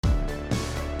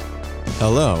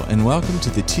Hello, and welcome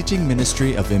to the teaching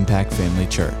ministry of Impact Family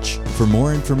Church. For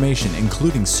more information,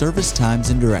 including service times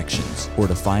and directions, or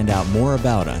to find out more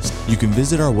about us, you can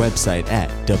visit our website at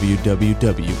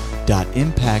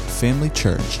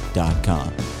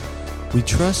www.impactfamilychurch.com. We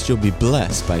trust you'll be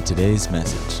blessed by today's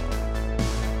message.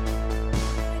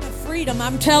 Freedom,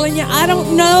 I'm telling you, I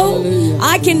don't know.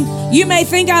 You may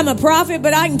think I'm a prophet,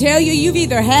 but I can tell you, you've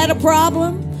either had a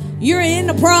problem, you're in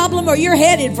a problem, or you're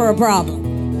headed for a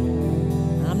problem.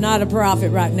 I'm not a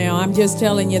prophet right now. I'm just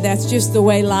telling you that's just the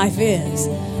way life is.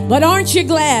 But aren't you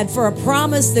glad for a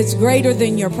promise that's greater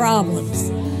than your problems?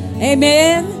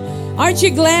 Amen. Aren't you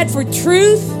glad for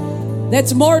truth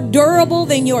that's more durable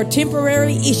than your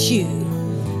temporary issue?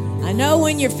 I know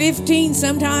when you're 15,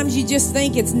 sometimes you just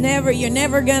think you're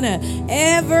never gonna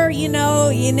ever, you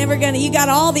got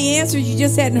all the answers, you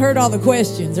just hadn't heard all the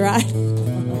questions, right?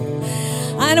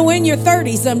 I know when you're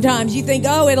 30, sometimes you think,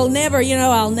 I'll never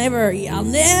ever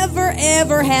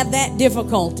have that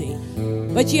difficulty.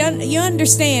 But you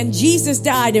understand, Jesus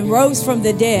died and rose from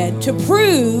the dead to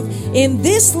prove in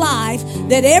this life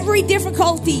that every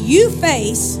difficulty you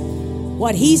face,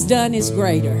 what He's done is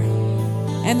greater.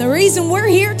 And the reason we're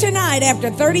here tonight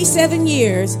after 37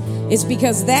 years is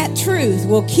because that truth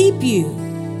will keep you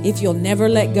if you'll never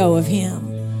let go of Him.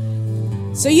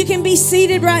 So you can be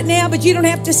seated right now, but you don't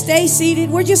have to stay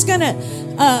seated. We're just going to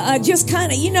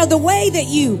the way that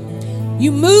you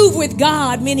move with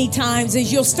God many times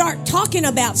is you'll start talking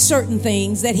about certain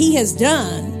things that He has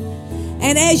done.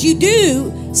 And as you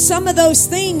do, some of those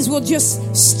things will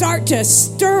just start to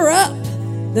stir up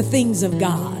the things of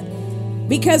God.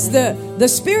 Because the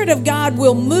Spirit of God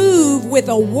will move with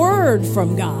a word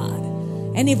from God.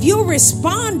 And if you'll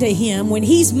respond to Him when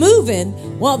He's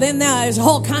moving, well, then there's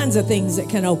all kinds of things that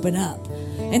can open up.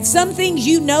 And some things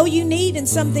you know you need and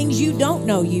some things you don't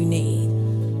know you need.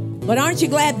 But aren't you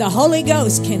glad the Holy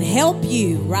Ghost can help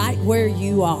you right where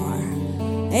you are?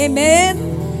 Amen.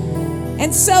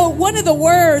 And so one of the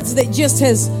words that just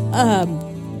has...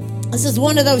 this is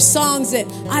one of those songs that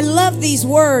I love these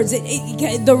words.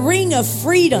 The ring of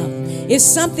freedom is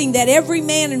something that every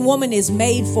man and woman is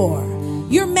made for.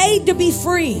 You're made to be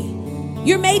free.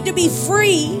 You're made to be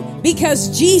free because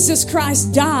Jesus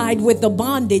Christ died with the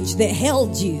bondage that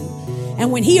held you.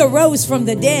 And when He arose from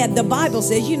the dead, the Bible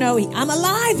says, I'm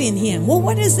alive in Him. Well,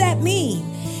 what does that mean?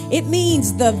 It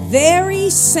means the very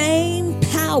same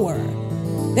power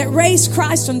that raised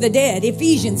Christ from the dead,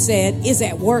 Ephesians said, is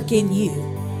at work in you.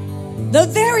 The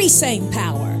very same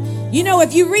power.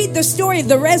 If you read the story of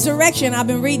the resurrection, I've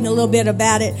been reading a little bit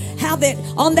about it, how that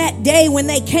on that day when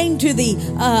they came to the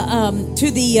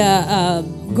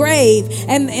grave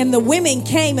and the women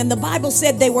came, and the Bible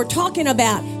said they were talking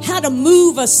about how to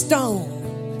move a stone.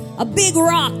 A big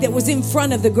rock that was in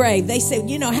front of the grave. They said,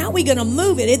 how are we going to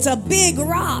move it? It's a big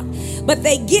rock. But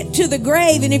they get to the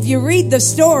grave, and if you read the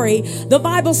story, the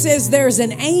Bible says there's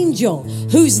an angel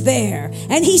who's there.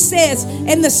 And he says,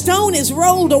 and the stone is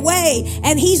rolled away,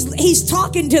 and he's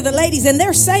talking to the ladies, and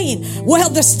they're saying,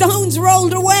 well, the stone's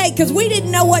rolled away because we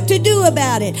didn't know what to do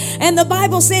about it. And the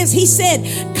Bible says, he said,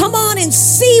 come on and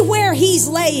see where he's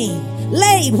laid,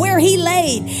 where he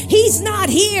laid. He's not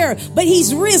here, but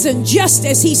he's risen just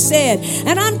as he said.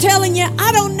 And I'm telling you,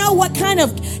 I don't know what kind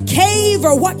of cave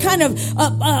or what kind of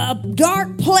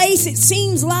dark place it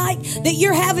seems like that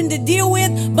you're having to deal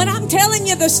with, but I'm telling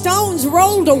you, the stone's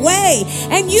rolled away,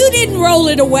 and you didn't roll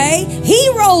it away. He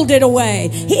rolled it away.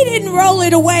 He didn't roll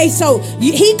it away so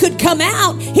he could come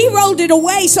out. He rolled it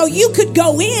away so you could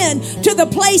go in to the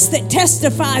place that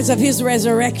testifies of His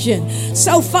resurrection.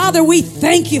 So, Father, we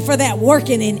thank You for that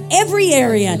working in every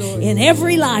area, in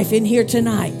every life in here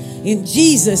tonight. In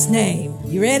Jesus' name.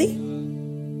 You ready?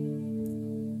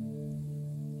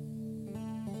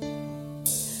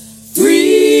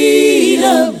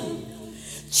 Freedom.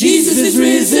 Jesus is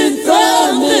risen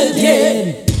from the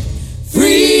dead.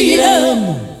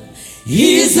 Freedom.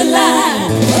 He is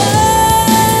alive.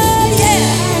 Oh,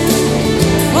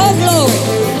 yeah. Oh, glory.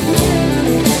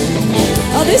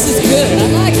 Oh, this is good. I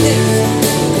like this.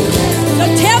 So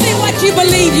tell me what you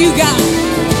believe you got.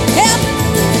 Help.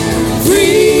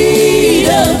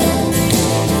 Freedom.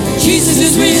 Jesus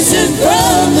is risen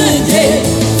from the dead.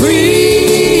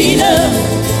 Freedom.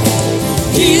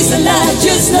 He's alive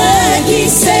just like He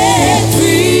said.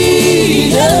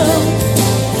 Freedom.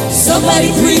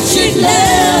 Somebody preach it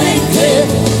loud and clear.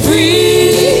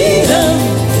 Freedom.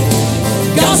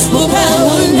 Gospel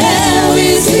power now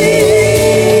is here.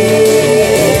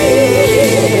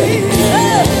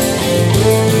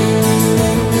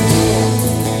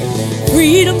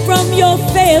 Freedom from your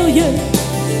failure,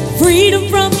 freedom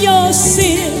from your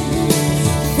sin,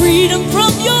 freedom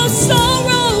from your soul.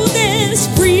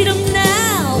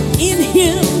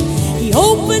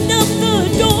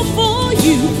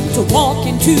 walk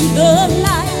into the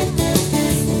light.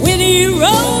 When he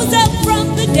rose up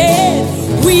from the dead,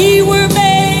 we were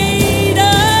made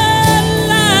alive.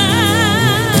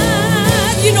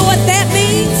 You know what that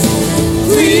means?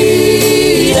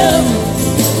 Freedom.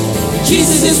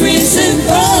 Jesus is risen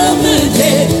from the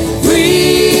dead.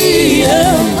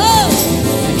 Freedom. Oh,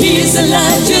 He is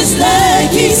alive just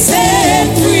like he said.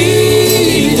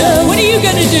 Freedom. what are you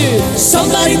going to do?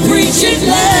 Somebody preach it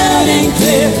loud and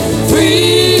clear.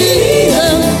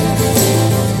 Freedom.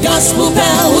 Gospel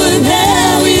power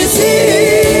now is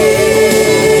here.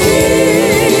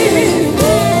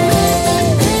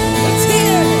 It's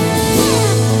here.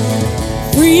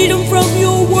 Freedom from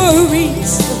your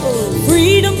worries.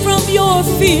 Freedom from your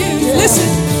fears. Listen.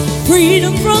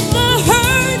 Freedom from the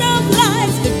hurt of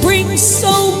life that brings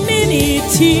so many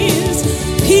tears.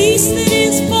 Peace that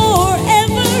is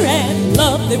forever and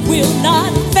love that will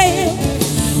not fail.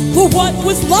 For what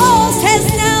was lost has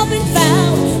now been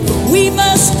found. We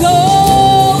must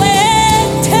go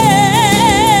and tell.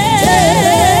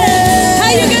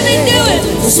 How you gonna do it?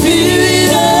 The Spirit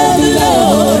of the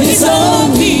Lord is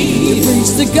on me.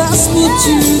 Preach the gospel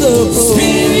to the poor.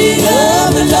 Spirit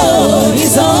of the Lord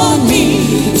is on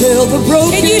me. Tell the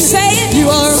broken Can you say it? you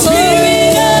are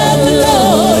Spirit of the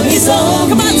Lord is on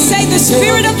Come me. on, say the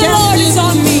Spirit of the Lord is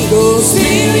on me.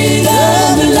 Spirit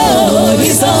of the Lord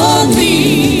is on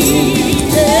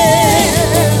me.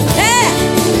 Yeah.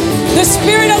 The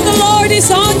Spirit of the Lord is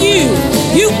on you.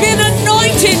 You've been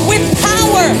anointed with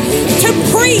power to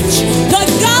preach the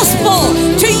gospel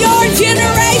to your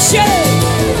generation.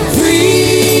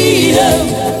 Freedom.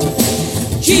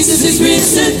 Jesus is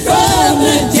risen from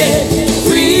the dead.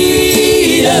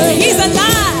 Freedom. He's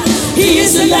alive. He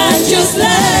is alive just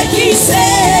like he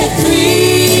said.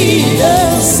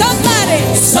 Freedom.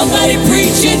 Somebody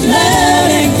preach it loud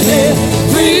and clear.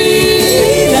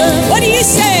 Freedom. What do you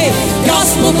say?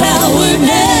 Gospel power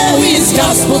now is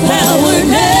gospel power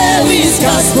now is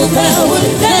gospel power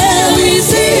now is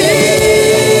here.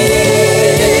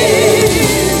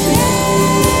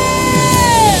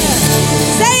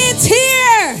 Say it's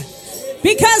here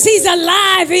because he's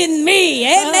alive in me.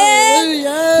 Amen.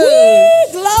 Hallelujah.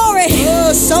 Woo, glory.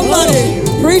 Oh, somebody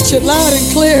preach it loud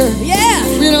and clear. Yeah.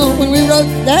 You know, when we wrote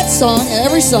that song,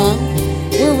 every song,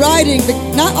 we're writing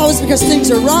not always because things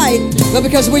are right, but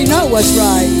because we know what's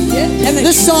right. And the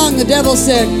This song, the devil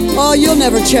said, oh, you'll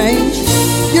never change.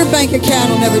 Your bank account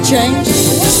will never change.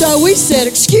 So we said,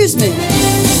 excuse me,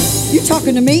 you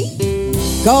talking to me?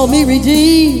 Call me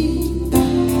redeemed.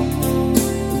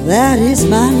 That is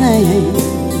my name.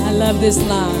 I love this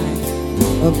line.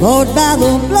 Bought by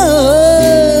the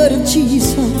blood of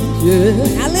Jesus. Yeah.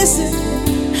 Now listen.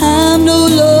 I'm no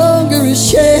longer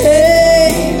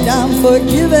ashamed. I'm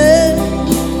forgiven,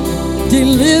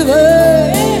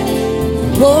 delivered,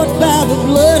 bought by the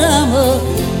blood. I'm a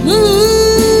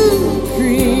new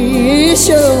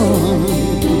creation.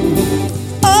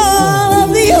 All of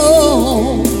the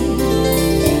old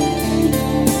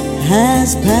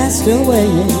has passed away.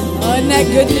 Oh, isn't that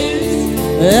good news?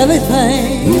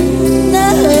 Everything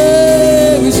now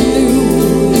is new.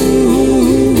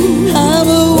 I'm a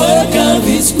Work of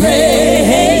his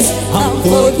grace, I'm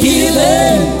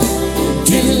forgiven,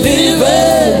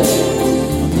 delivered,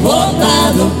 bought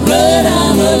by the blood.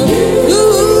 I'm a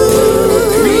new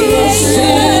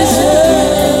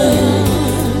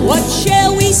creation. What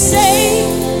shall we say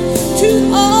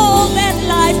to all that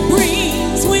life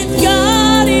brings when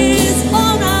God is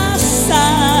on our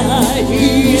side?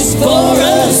 He is for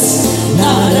us,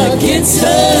 not against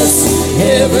us.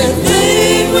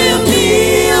 Everything will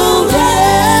be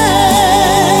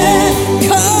alright.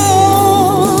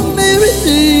 Come,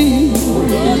 everything.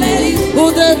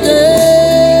 Oh, that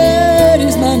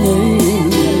is my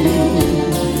name.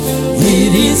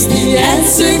 It is the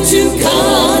answer to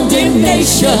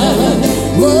condemnation.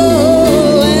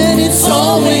 Whoa, and It's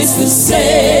always the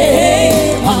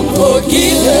same. I'm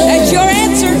forgiven, That's your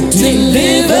answer.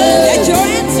 delivered, That's your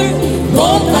answer.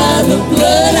 bought by the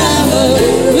blood. I'm a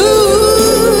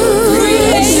new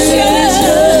creation.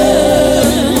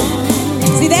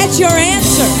 See, that's your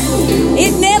answer.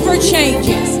 It never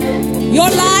changes. Your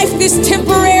life, this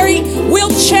temporary, will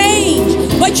change,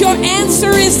 but your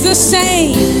answer is the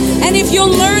same. And if you'll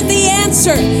learn the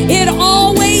answer, it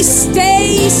always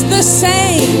stays the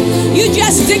same. You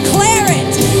just declare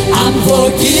it. I'm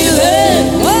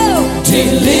forgiven, Oh,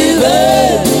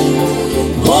 delivered,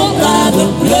 bought by the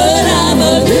blood. I'm a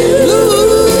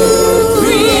new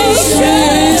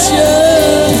creation.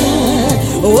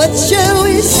 what shall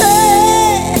we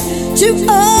say to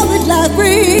all that life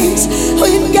brings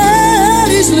when God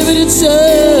is living in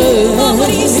what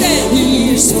do you say?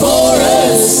 He's for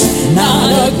us,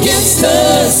 against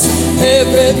us,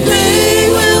 everything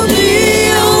will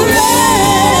be alright.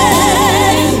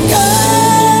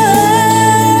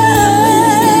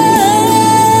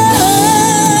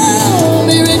 Call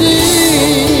me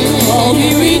redeemed. Call me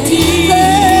redeemed.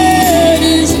 That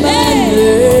is my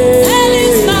name. That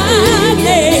is my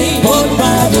name. Bought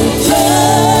by the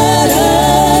blood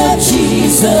of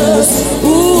Jesus.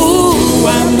 Ooh,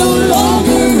 I'm no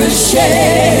longer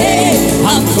ashamed.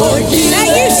 I'm forgiven. Now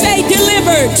you say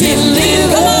delivered.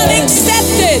 Delivered. Come on,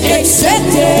 accepted.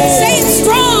 Accepted. Say it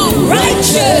strong.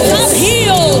 Righteous. I'm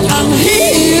healed. I'm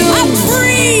healed. I'm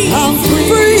free. I'm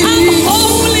free. I'm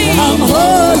holy. I'm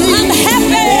holy. I'm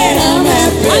happy. I'm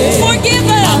happy. I'm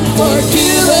forgiven. I'm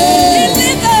forgiven.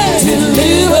 Delivered.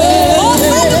 Delivered. Bought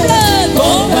by the blood.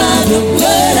 Bought by the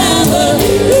blood. I'm a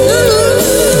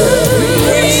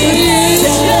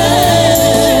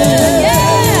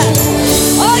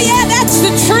Yeah. Oh yeah, that's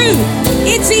the truth.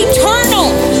 It's eternal.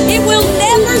 It will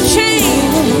never change.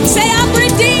 Say I'm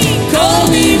redeemed. Call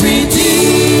me redeemed.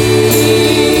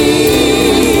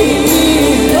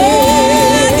 Oh,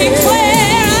 I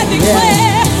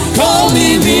declare. Call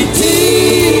me redeemed.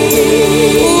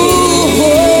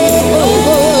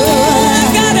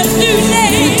 I've got a new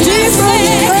name.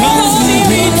 Call me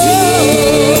redeemed.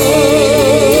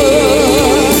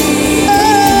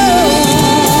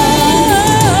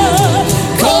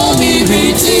 Call me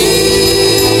redeemed.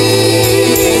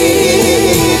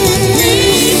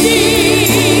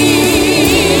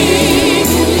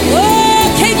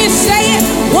 Oh, can you say it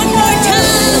one more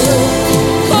time?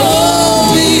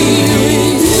 Call me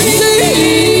redeemed.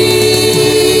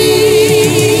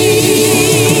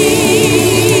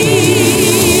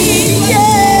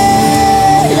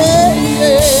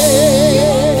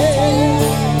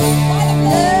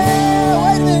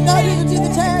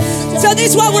 So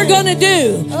this is what we're going to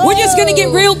do. We're just going to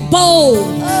get real bold.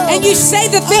 And you say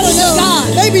the I things don't of know.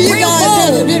 God. Maybe you Real guys bold.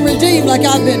 haven't been redeemed like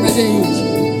I've been redeemed.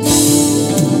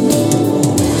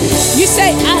 You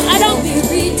say, I don't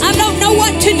know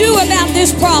what to do about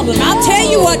this problem. I'll tell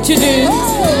you what to do.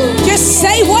 Just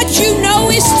say what you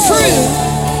know is true.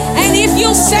 And if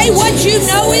you'll say what you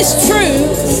know is true,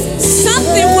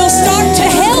 something will start to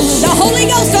help. The Holy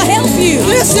Ghost will help you.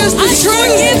 This is the I'm truth.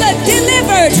 forgiven,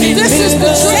 delivered. This is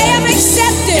the truth. Say I'm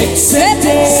accepted.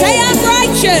 Accepted. Say I'm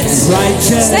righteous.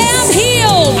 Righteous. Say I'm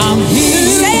healed. I'm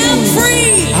healed. Say I'm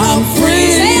free. I'm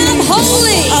free. Say I'm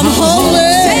holy. I'm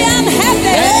holy. Say I'm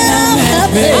happy. I'm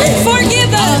happy. I'm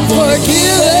forgiven.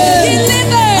 Forgiven.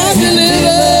 Delivered. I'm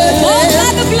delivered. Bought by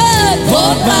the blood.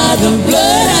 Bought by the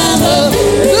blood. I'm a new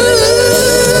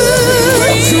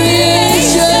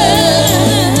creation.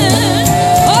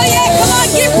 Oh yeah, come on,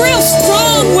 get real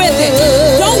strong with it.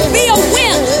 Don't be a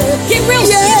wimp. Get real in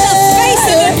the face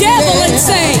of the devil and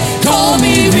say, Call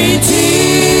me redeemed.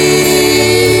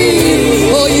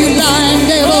 Oh, you lying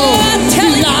devil. oh, I'm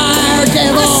telling you, Liar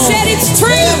devil. I said it's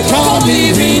true. Call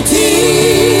me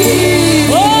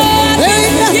redeemed. Oh, I've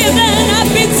been forgiven.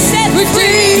 I've been set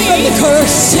free from the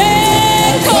curse.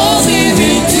 Yeah, Call me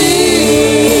redeemed.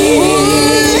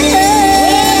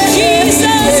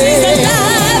 Jesus is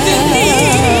alive in me.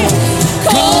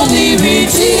 Call me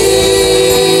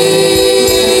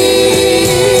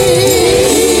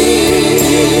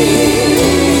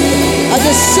redeemed. I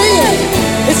just see it.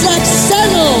 It's like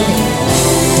settled.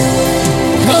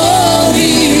 Call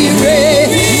me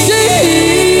redeemed.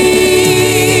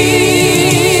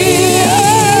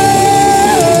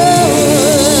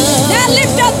 Now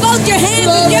lift up both your hands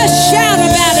and just shout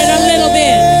about it a little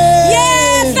bit.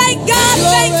 Yeah, thank God,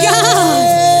 thank God.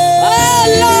 Oh,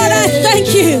 Lord, I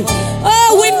thank you.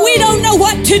 Oh, when we don't know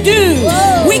what to do,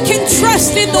 we can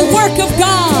trust in the work of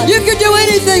God. You could do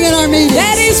anything in our meetings.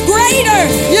 That is greater.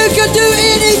 You could do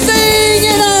anything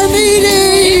in our You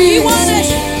meetings. want to?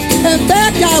 In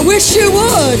fact, I wish you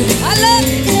would. I love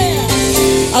you.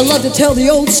 I love to tell the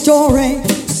old story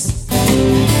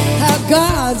how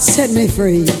God set me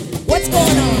free. What's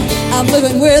going on? I'm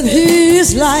living with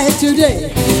His life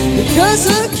today because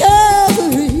of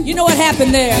Calvary. You know what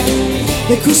happened there?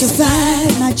 They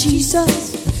crucified my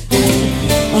Jesus.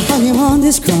 I hung Him on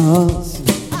this cross.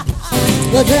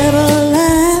 The devil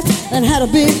laughed and had a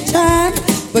big time,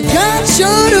 but God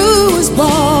showed who was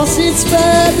boss. It's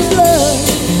by the blood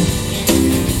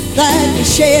that was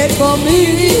shed for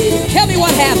me. Tell me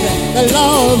what happened. The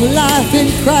law of life in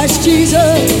Christ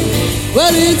Jesus,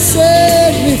 well, it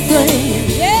set me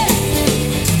free. Yeah.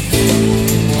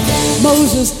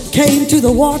 Moses came to the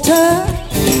water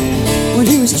when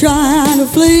he was trying to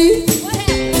flee. What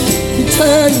happened? He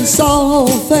turned and saw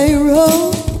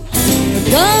Pharaoh.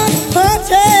 God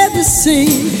parted the sea.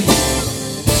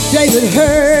 David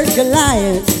heard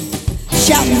Goliath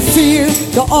shouting fear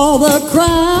to all the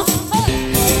crowd.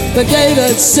 But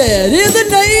David said, in the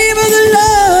name of the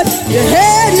Lord, your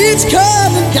head is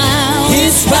coming down.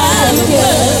 It's by the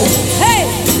blood, Hey,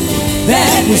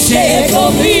 that was shed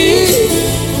for me.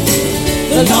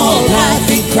 The long life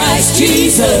in Christ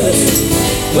Jesus,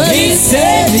 well, He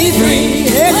set me free.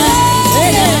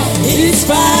 It's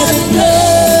by the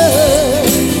blood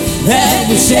that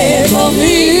was shed for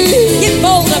me. get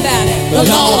bold about it. The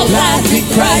long life in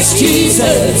Christ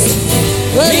Jesus,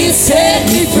 well, He set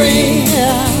me free.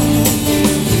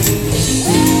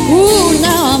 Ooh,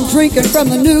 now I'm drinking from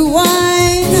the new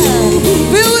wine,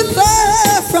 filled with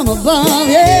fire from above,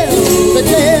 yeah. The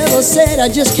devil said I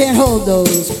just can't hold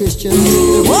those Christians.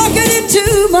 They're walking in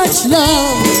too much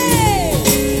love.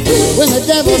 When the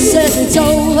devil says it's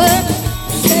over,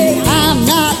 I'm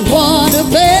not one to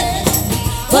bet.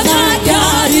 But my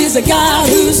God is a God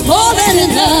who's more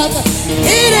than enough.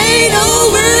 It ain't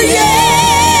over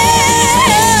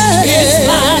yet. It's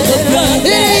by the blood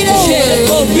It ain't that was shed over.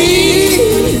 for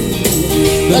me.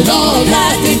 The long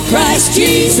life in Christ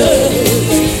Jesus,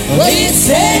 well, He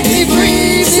set me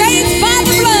free. Say it's by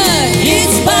the blood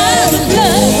It's by the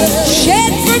blood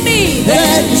shed for me.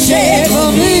 that was shed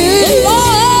for me. The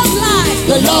law of life.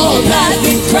 The long life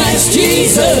in Christ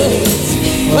Jesus,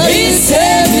 well, He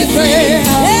set me free.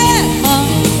 Yeah.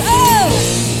 Oh.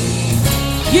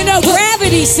 You know,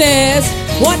 gravity says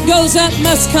what goes up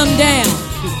must come down.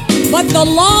 But the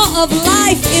law of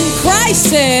life in Christ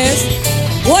says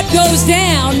what goes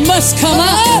down must come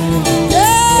up.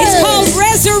 It's called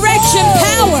resurrection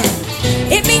power.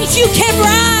 It means you can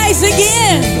rise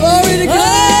again. Glory to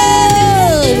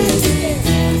God.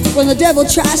 When the devil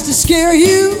tries to scare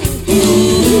you,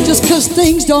 just 'cause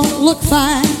things don't look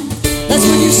fine, that's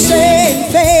when you say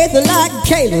in faith like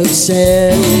Caleb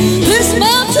said, this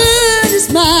mountain is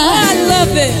I mine.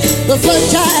 love it. The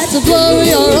floodtides of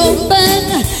glory are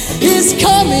open. His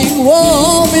coming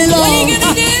won't be long. What are you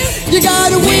gonna do? You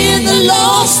gotta win the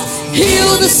lost,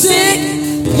 heal the sick.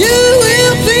 You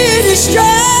will finish strong.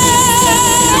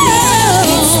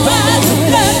 By the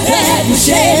blood that was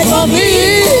shed for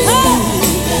me.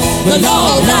 The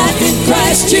long life in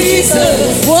Christ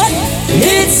Jesus, What?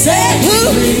 it set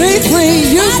Me free,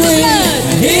 you free.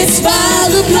 It's by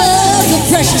the blood, The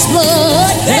precious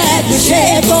blood that was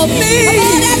shed for me.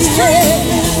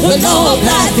 The long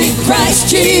life in Christ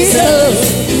Jesus,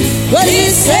 but He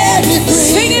set me free.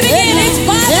 Sing it again. It's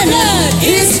by the blood.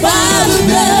 It's by the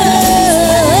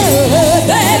blood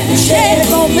that was shed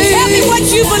for me. Tell me what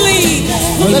you believe.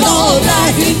 The long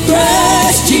life in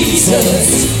Christ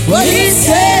Jesus, but He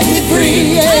set me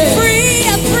free. I'm free.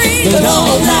 I'm free. The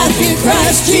long life in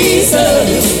Christ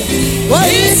Jesus, but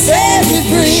He set me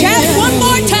free. Shout it one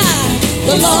more time.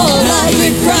 The long life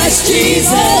in Christ Jesus.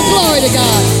 Oh, glory to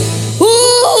God.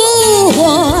 Ooh,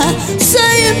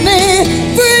 set me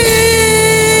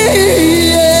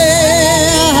free.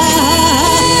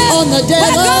 Yeah. On the devil.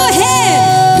 Well,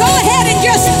 go ahead and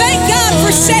just thank God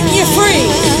for setting you free.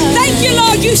 Thank you,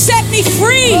 Lord, you set me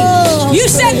free. You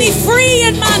set me free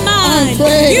in my mind.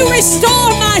 free. You restore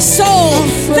my soul.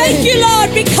 free. Thank you,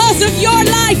 Lord, because of your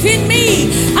life in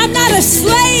me. I'm not a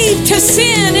slave to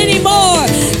sin anymore.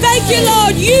 Thank you,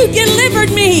 Lord, you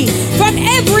delivered me from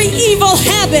every evil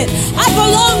habit. I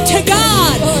belong to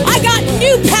God. I got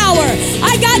new power.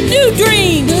 I got new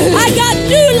dreams. I got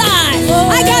new life.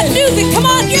 I got new things. Come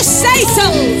on, just say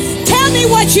something. Tell me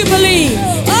what you believe.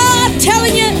 Oh, I'm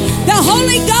telling you, the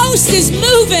Holy Ghost is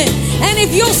moving. And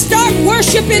if you'll start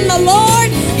worshiping the Lord,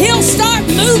 He'll start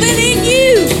moving in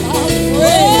you.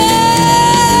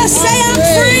 Oh, say I'm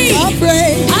free. I'm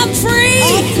free. I'm free.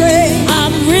 I'm free.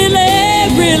 I'm really,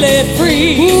 really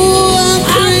free. Ooh, I'm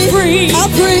free. I'm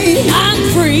free. I'm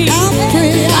free. I'm free. I'm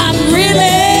free. I'm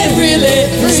really, really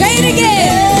free. Say it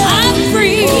again. I'm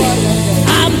free.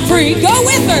 I'm free. Go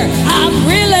with her. I'm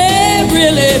really,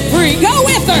 really free. Go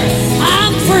with her.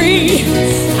 I'm free.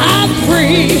 I'm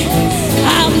free.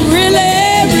 I'm really,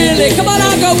 really. Come on,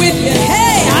 I'll go with you.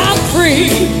 Hey, I'm free.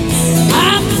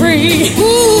 I'm free.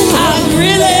 I'm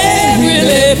really,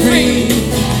 really free.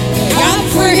 I'm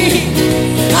free.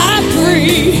 I'm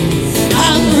free.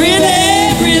 I'm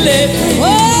really, really free. Oh,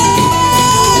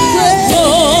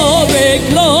 glory,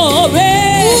 glory.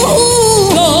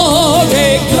 Glory,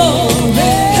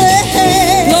 glory.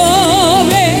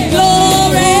 Glory,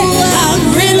 glory. I'm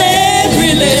really,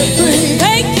 really free.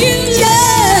 Thank you,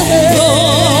 Lord.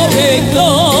 Glory,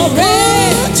 glory.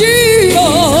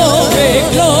 Glory,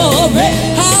 glory.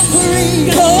 I'm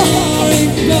free.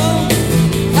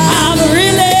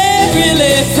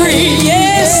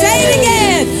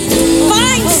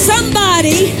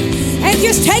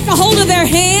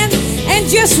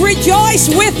 just rejoice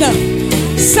with them.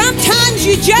 Sometimes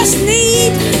you just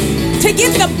need to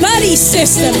get the buddy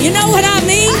system. You know what I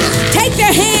mean? Take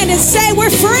their hand and say, we're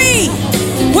free.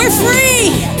 We're free.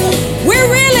 We're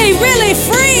really, really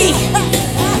free.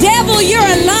 Devil, you're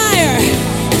a liar.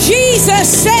 Jesus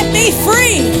set me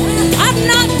free. I'm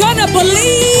not going to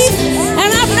believe and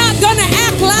I'm not going to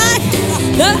act like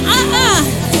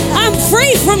I'm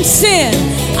free from sin.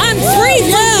 I'm free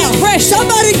from depression.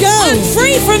 Somebody go. I'm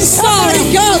free from sorrow.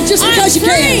 Somebody go just because you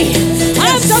can.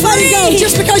 Somebody go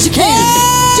just because you can.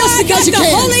 Just because you can.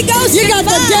 Holy Ghost you got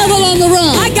the devil on the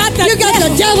run. I got the You got the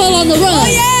devil on the run.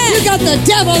 Oh, yeah. You got the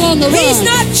devil on the run. He's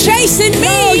not chasing me.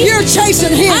 No, you're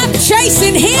chasing him. I'm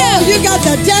chasing him. Oh, you got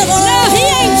the devil. No, he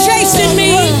ain't chasing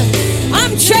me.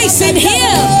 I'm chasing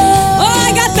him. Oh,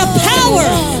 I got the power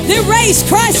that raised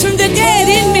Christ from the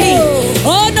dead in me.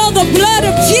 Oh, no, the blood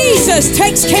of Jesus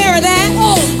takes care of that.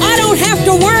 I don't have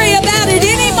to worry about it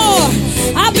anymore.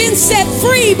 I've been set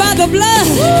free by the blood.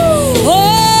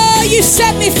 Oh, you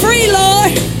set me free,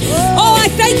 Lord. Oh, I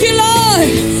thank you,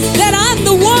 Lord, that I'm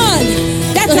the one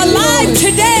that's alive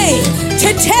today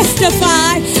to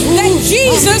testify that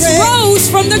Jesus rose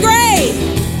from the grave.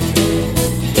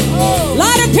 A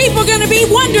lot of people are going to be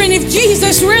wondering if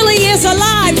Jesus really is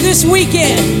alive this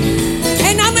weekend.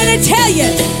 And I'm going to tell you,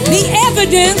 the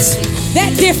evidence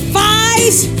that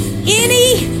defies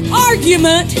any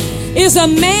argument is a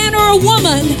man or a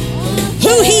woman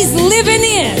who he's living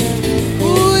in.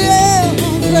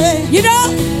 You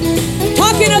know,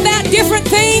 talking about different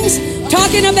things,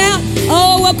 talking about,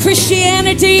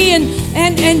 Christianity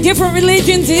and different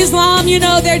religions, Islam, you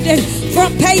know, they're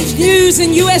front page news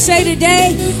in USA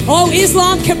Today. Oh,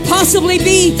 Islam could possibly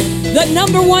be the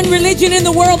 #1 religion in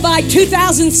the world by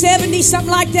 2070,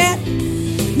 something like that.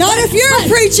 Not if you're a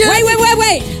preacher.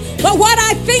 Wait. But what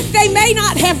I think they may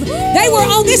not have,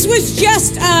 this was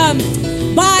just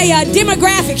by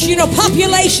demographics, you know,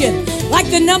 population, like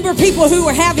the number of people who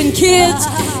were having kids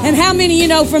and how many, you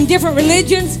know, from different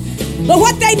religions. But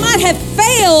what they might have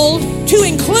failed to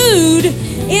include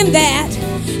in that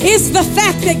is the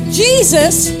fact that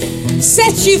Jesus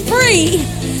sets you free.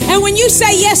 And when you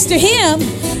say yes to him,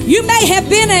 you may have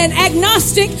been an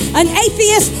agnostic, an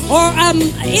atheist, or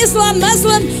Islam,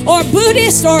 Muslim, or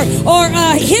Buddhist, or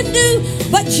Hindu.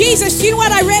 But Jesus, you know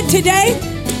what I read today?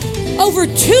 Over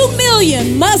 2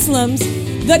 million Muslims,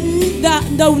 the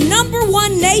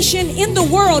 #1 nation in the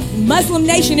world, Muslim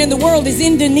nation in the world is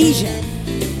Indonesia.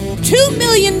 2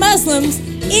 million Muslims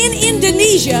in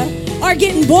Indonesia are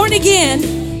getting born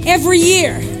again every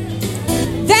year.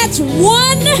 That's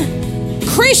one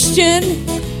Christian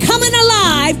coming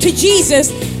alive to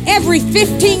Jesus every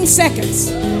 15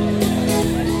 seconds.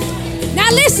 Now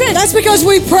listen. That's because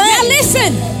we pray. Now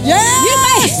listen. Yeah.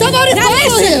 Somebody now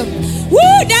follow listen. him.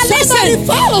 Woo, now Somebody listen.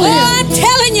 follow him. I'm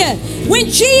telling you, when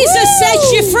Jesus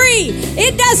sets you free,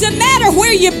 it doesn't matter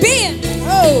where you've been.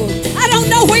 Oh. I don't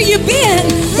know where you've been,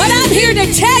 but I'm here to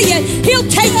tell you, he'll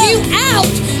take you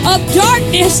out of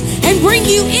darkness and bring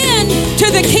you in to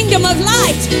the kingdom of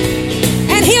light.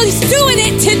 And he's doing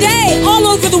it today all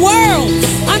over the world.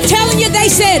 I'm telling you, they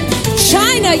said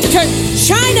China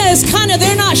is kind of,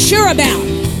 they're not sure about,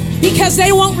 because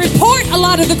they won't report a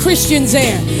lot of the Christians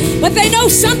there. But they know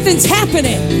something's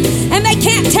happening, and they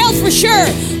can't tell for sure.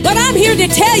 But I'm here to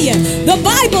tell you, the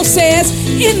Bible says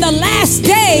in the last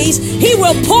days, he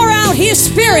will pour out his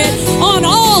Spirit on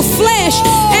all flesh,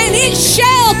 and it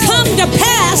shall come to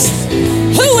pass,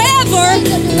 whoever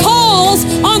calls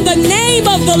on the name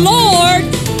of the Lord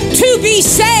to be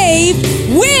saved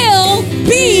will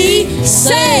be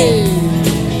saved.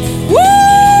 Woo!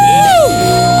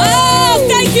 Oh,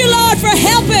 thank you, Lord, for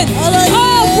helping.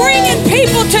 Oh, bringing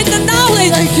people to the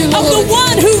knowledge of the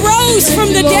one who rose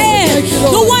from the dead,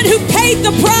 the one who paid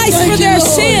the price for their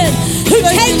sin, who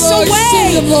takes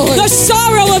away the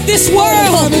sorrow of this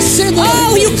world.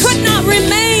 Oh, you could not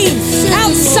remain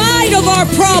outside of our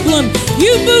problem.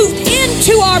 You moved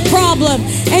into our problem,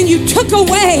 and you took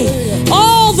away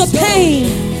all the pain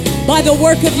by the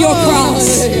work of your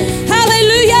cross.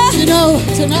 Hallelujah. You know,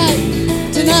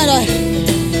 tonight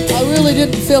I really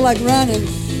didn't feel like running.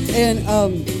 And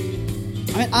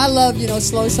I love, you know,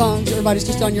 slow songs. Everybody's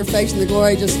just on your face and the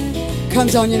glory just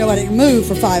comes on, you know, and it move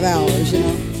for 5 hours, you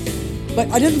know. But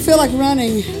I didn't feel like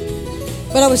running.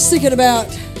 But I was thinking about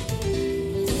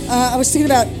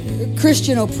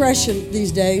Christian oppression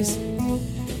these days.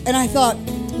 And I thought,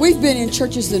 we've been in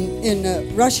churches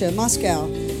in Russia, Moscow,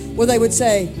 where they would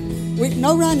say,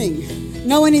 no running,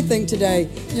 no anything today.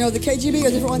 You know, the KGB or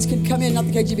different ones can come in, not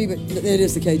the KGB, but it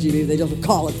is the KGB. They don't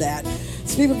call it that.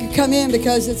 so people could come in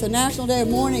because it's a national day of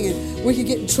mourning and we could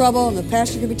get in trouble and the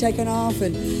pastor could be taken off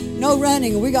and no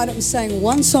running. And we got up and sang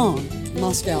one song,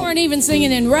 Moscow. We weren't even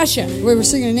singing in Russia. We were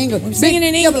singing in English. Singing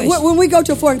in English. Yeah, but when we go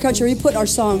to a foreign country, we put our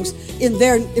songs in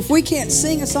their. If we can't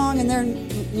sing a song in their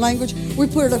language, we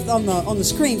put it on the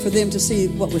screen for them to see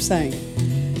what we're saying.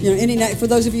 You know, for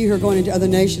those of you who are going into other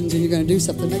nations and you're going to do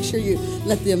something, make sure you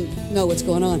let them know what's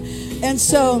going on. And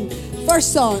so,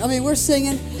 first song. I mean, we're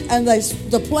singing, and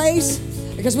the place,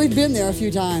 because we've been there a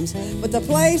few times, but the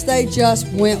place, they just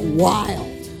went wild.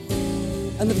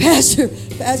 And the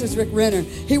pastor's Rick Renner,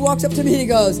 he walks up to me and he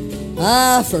goes,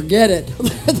 forget it.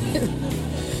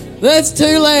 That's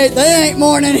too late. They ain't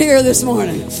mourning here this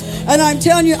morning. And I'm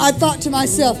telling you, I thought to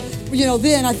myself,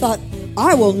 then I thought,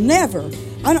 I will never,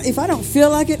 if I don't feel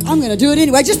like it, I'm going to do it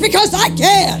anyway, just because I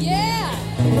can. Yeah.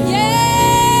 Yes.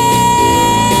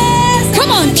 Come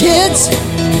on, kids.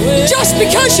 Just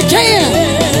because you can.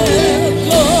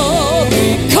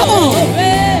 Come on.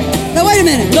 Now, wait a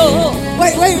minute.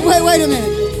 Wait a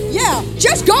minute. Yeah,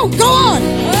 just go on.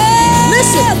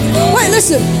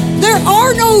 Listen. There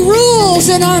are no rules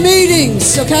in our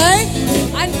meetings, okay?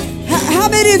 How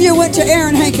many of you went to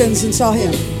Aaron Hankins and saw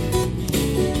him?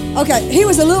 Okay, he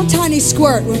was a little tiny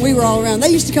squirt when we were all around. They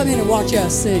used to come in and watch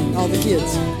us sing, all the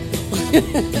kids.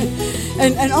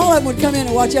 and all of them would come in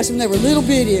and watch us when they were little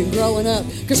bitty and growing up,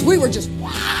 because we were just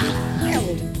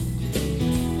wild.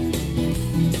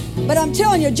 But I'm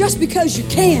telling you, just because you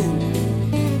can.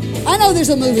 I know there's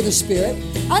a move of the Spirit.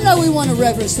 I know we want to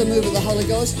reverence the move of the Holy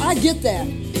Ghost. I get that.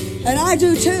 And I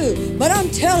do too. But I'm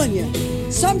telling you,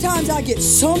 sometimes I get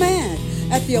so mad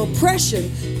at the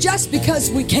oppression just because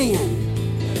we can.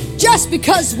 Just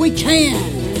because we can.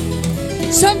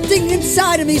 Something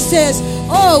inside of me says,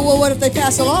 oh, well, what if they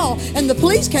pass a law and the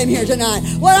police came here tonight?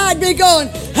 Well, I'd be going,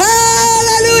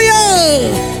 hallelujah!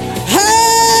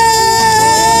 Hallelujah!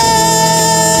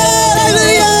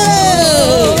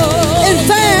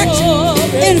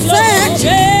 In fact,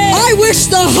 I wish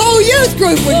the whole youth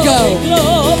group would go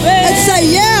and say,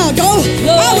 yeah, go.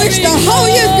 I wish the whole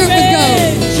youth group would go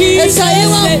and say, it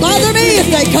won't bother me if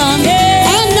they come.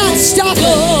 I'm not stopping.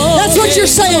 That's what you're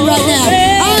saying right now.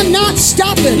 I'm not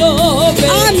stopping.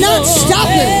 I'm not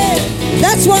stopping.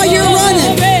 That's why you're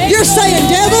running. You're saying,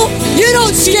 devil, you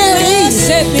don't scare me.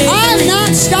 I'm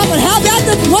not stopping. How about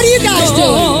what are you guys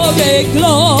doing?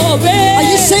 Are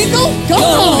you single? Come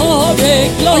on.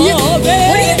 What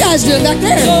are you guys doing back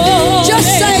there? Just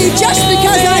say, just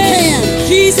because I can.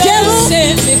 Devil.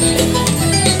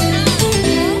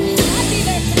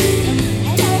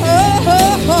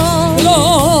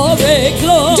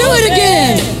 Do it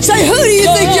again. Say, who do you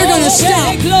think you're going to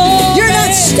stop? You're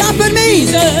not stopping me.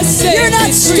 You're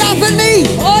not stopping me.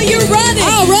 Oh, you're running.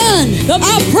 I'll run.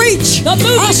 I'll preach.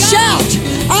 I'll shout.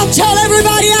 I'll tell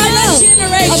everybody I know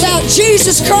about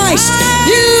Jesus Christ.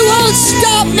 You won't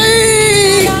stop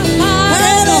me.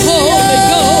 And the Holy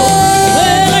Ghost.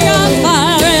 Well, I got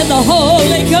fire and the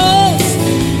Holy Ghost.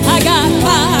 I got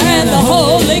fire and the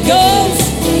Holy Ghost.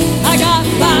 I got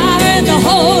fire and the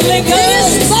Holy Ghost. It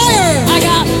is fire. I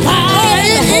got fire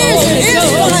and the Holy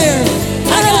Ghost. Fire.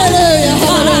 Hallelujah,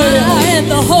 hallelujah. Fire and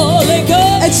the Holy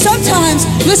Ghost. And sometimes,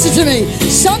 listen to me,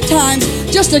 sometimes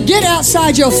just to get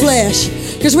outside your flesh,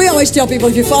 because we always tell people,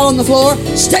 if you fall on the floor,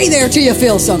 stay there till you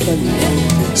feel something.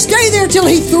 Stay there till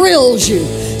he thrills you.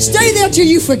 Stay there till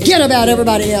you forget about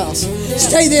everybody else.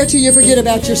 Stay there till you forget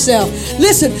about yourself.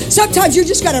 Listen, sometimes you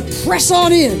just got to press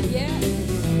on in.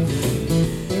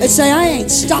 And say, I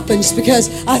ain't stopping just because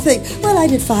I think, well, I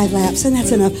did 5 laps and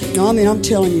that's enough. No, I mean, I'm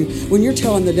telling you, when you're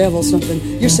telling the devil something,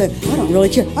 you're saying, I don't really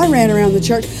care. I ran around the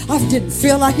church. I didn't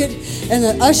feel like it. And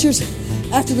the ushers,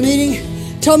 after the meeting,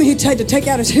 told me he'd had to take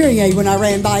out his hearing aid when I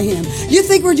ran by him. You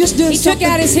think we're just doing something? He took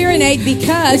out his hearing aid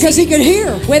because he could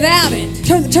hear. Without it.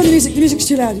 Turn the music. The music's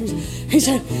too loud. He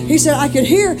said, I could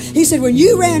hear. He said, when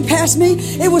you ran past me,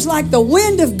 it was like the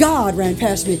wind of God ran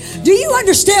past me. Do you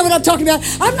understand what I'm talking about?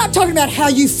 I'm not talking about how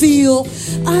you feel.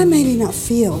 I maybe not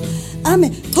feel. I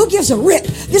mean, who gives a rip?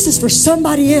 This is for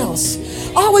somebody else.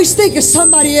 Always think of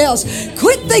somebody else.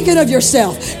 Quit thinking of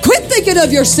yourself. Quit thinking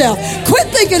of yourself. Quit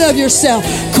thinking of yourself.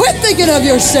 Quit thinking of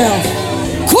yourself.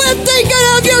 Quit thinking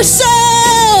of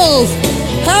yourself.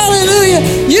 Hallelujah.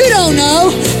 You don't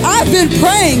know. I I've been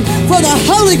praying for the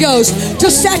Holy Ghost to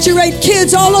saturate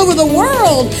kids all over the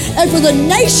world and for the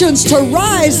nations to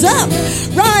rise up.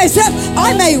 Rise up.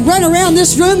 I may run around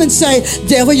this room and say,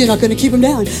 devil, you're not going to keep them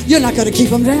down. You're not going to keep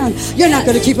them down. You're not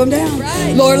going to keep them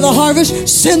down. Lord of the harvest,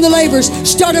 send the laborers.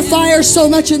 Start a fire so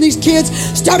much in these kids.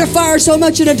 Start a fire so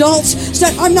much in adults.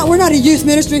 We're not a youth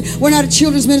ministry. We're not a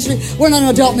children's ministry. We're not an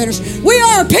adult ministry. We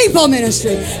are a people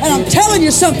ministry. And I'm telling you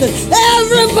something.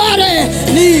 Everybody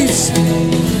needs.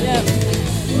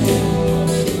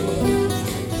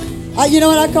 You know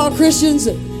what I call Christians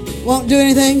that won't do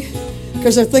anything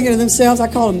because they're thinking of themselves? I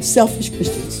call them selfish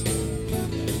Christians.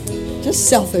 Just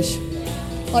selfish.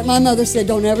 Like my mother said,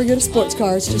 don't ever get a sports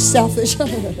car. It's just selfish.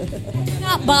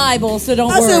 Not Bible, so don't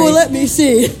worry. I said, well, let me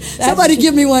see. Somebody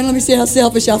give me one. Let me see how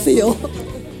selfish I feel.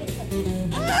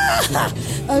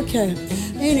 Okay.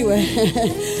 Anyway,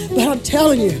 but I'm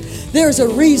telling you, there is a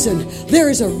reason. There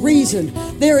is a reason.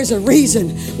 There is a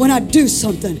reason when I do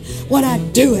something. When I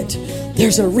do it,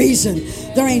 there's a reason.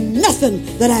 There ain't nothing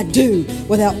that I do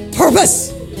without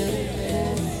purpose.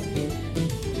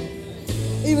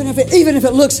 Even if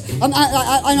it looks, I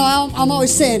know I'm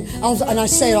always saying, and I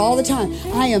say it all the time,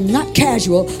 I am not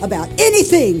casual about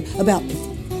anything about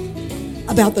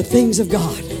the things of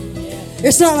God.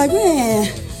 It's not like, well,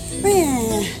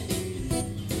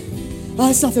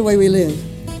 that's not the way we live.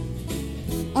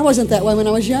 I wasn't that way when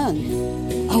I was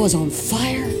young. I was on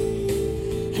fire,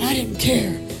 and I didn't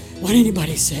care what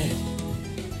anybody said.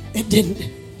 It didn't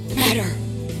matter.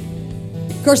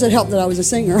 Of course, it helped that I was a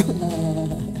singer.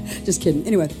 Just kidding.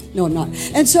 Anyway, no, I'm not.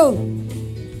 And so,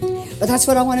 but that's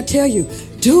what I want to tell you.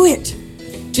 Do it.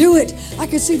 Do it. I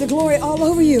could see the glory all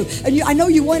over you. And I know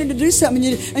you wanted to do something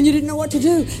and you didn't know what to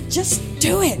do. Just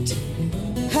do it.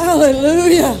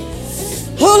 Hallelujah.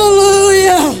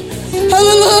 Hallelujah.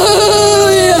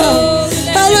 Hallelujah.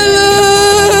 Hallelujah.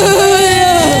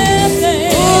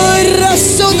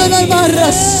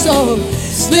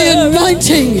 The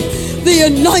anointing. The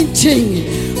anointing.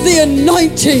 The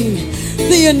anointing.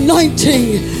 The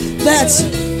anointing, that's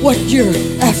what you're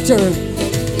after.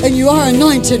 And you are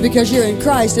anointed because you're in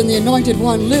Christ and the anointed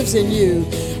one lives in you.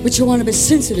 But you want to be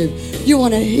sensitive. You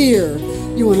want to hear.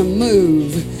 You want to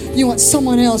move. You want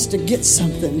someone else to get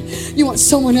something. You want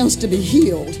someone else to be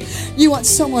healed. You want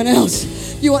someone else.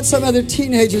 You want some other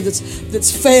teenager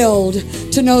that's failed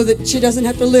to know that she doesn't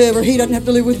have to live or he doesn't have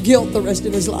to live with guilt the rest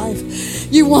of his life.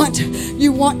 You want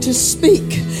to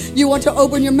speak. You want to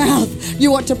open your mouth.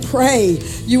 You want to pray.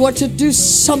 You want to do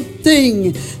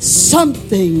something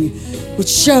which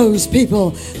shows people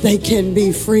they can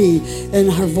be free. And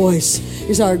our voice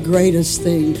is our greatest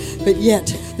thing. But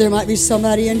yet, there might be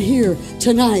somebody in here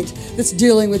tonight that's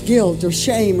dealing with guilt or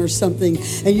shame or something,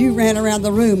 and you ran around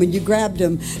the room and you grabbed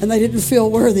them and they didn't feel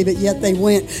worthy, but yet they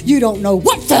went. You don't know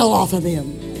what fell off of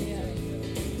them.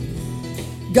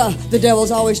 God, the devil's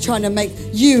always trying to make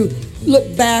you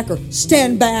look back or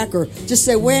stand back or just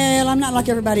say, well, I'm not like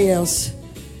everybody else.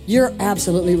 You're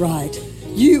absolutely right.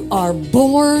 You are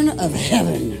born of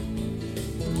heaven.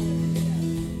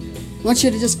 I want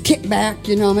you to just kick back,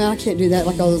 I can't do that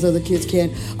like all those other kids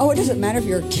can. Oh, it doesn't matter if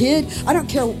you're a kid. I don't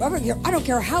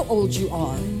care how old you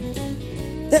are.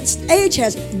 Age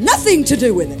has nothing to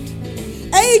do with it.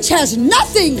 Age has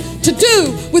nothing to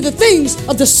do with the things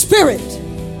of the Spirit.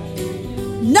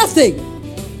 Nothing.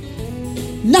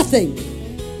 Nothing.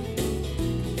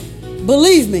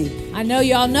 Believe me. I know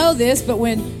y'all know this, but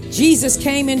when Jesus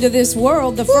came into this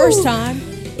world the first time,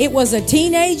 it was a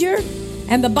teenager,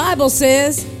 and the Bible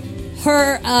says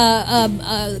her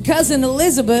cousin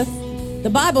Elizabeth, the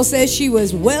Bible says she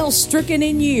was well stricken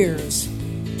in years.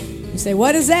 You say,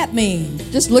 what does that mean?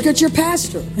 Just look at your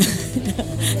pastor.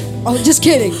 Oh, just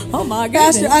kidding. Oh my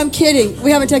goodness. Pastor, I'm kidding. We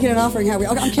haven't taken an offering, have we?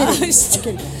 Okay, I'm kidding. I'm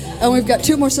kidding. And we've got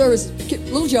 2 more services.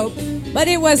 Little joke. But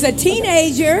it was a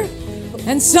teenager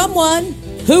and someone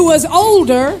who was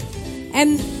older,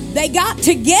 and they got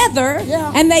together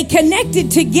and they connected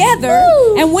together.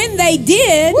 Woo. And when they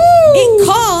did, it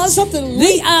caused something.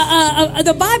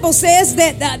 The Bible says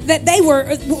that they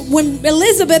were, when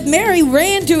Mary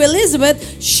ran to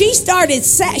Elizabeth, she started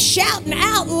shouting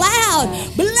out loud,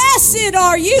 "Blessed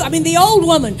are you." I mean, the old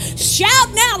woman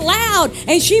shouting out loud,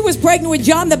 and she was pregnant with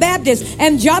John the Baptist,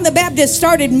 and John the Baptist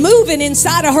started moving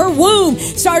inside of her womb,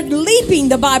 started leaping.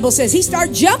 The Bible says he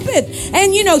started jumping,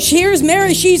 and here's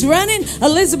Mary, she's running,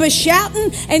 Elizabeth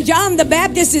shouting, and John the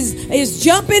Baptist is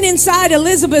jumping inside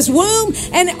Elizabeth's womb,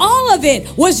 and all of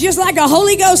it was just like a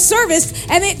Holy Ghost service,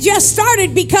 and it just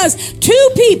started because 2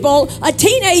 people, a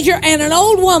teenager and an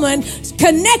old woman,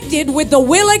 connected with the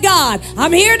will of God.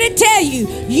 I'm here to tell you,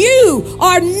 you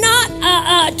are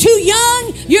not too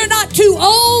young, You're not too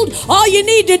old. All you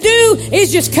need to do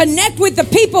is just connect with the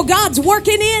people God's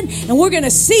working in, and we're going to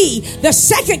see the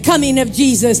second coming of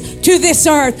Jesus to this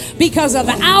earth because of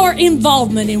our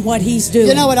involvement in what He's doing.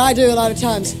 You know what I do a lot of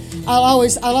times? I'll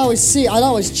always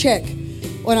check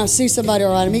when I see somebody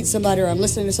or I meet somebody or I'm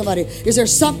listening to somebody. Is there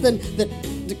something that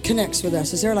connects with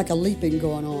us? Is there like a leaping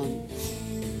going on?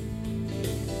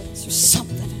 Is there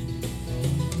something?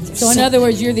 So in other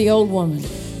words, you're the old woman.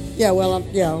 Yeah,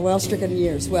 well, stricken in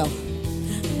years. Well,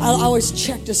 I'll always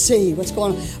check to see what's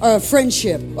going on. Or a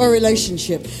friendship or a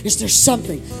relationship. Is there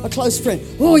something? A close friend.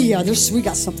 Oh, yeah, we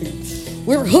got something.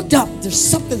 We're hooked up. There's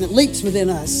something that leaps within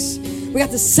us. We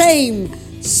got the same,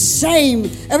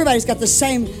 everybody's got the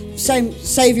same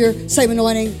Savior, same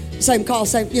anointing, same call,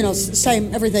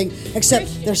 same everything,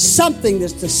 except there's something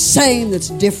that's the same that's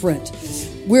different.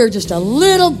 We're just a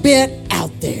little bit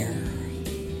out there.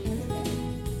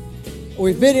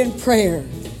 We've been in prayer.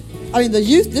 I mean,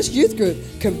 this youth group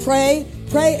can pray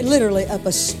literally up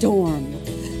a storm.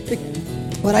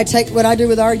 When I do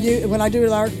with our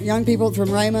young people from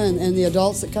Rhema and the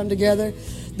adults that come together,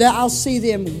 that I'll see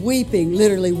them weeping,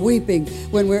 literally weeping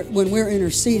when we're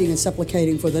interceding and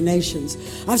supplicating for the nations.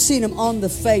 I've seen them on the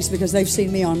face because they've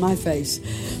seen me on my face.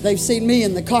 They've seen me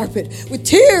in the carpet with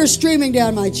tears streaming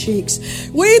down my cheeks,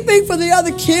 weeping for the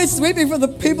other kids, weeping for the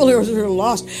people who are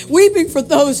lost, weeping for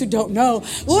those who don't know.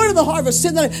 Lord of the harvest,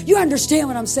 you understand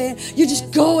what I'm saying? You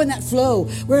just go in that flow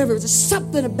wherever. There's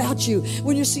something about you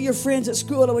when you see your friends at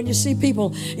school or when you see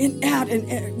people out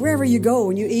and wherever you go,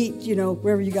 when you eat,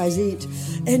 wherever you guys eat.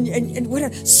 And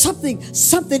whatever, something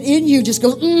in you just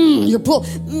goes, you're pulled,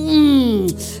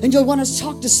 and you'll want to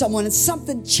talk to someone, and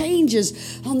something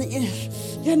changes on the.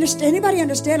 You understand? Anybody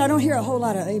understand? I don't hear a whole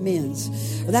lot of amens.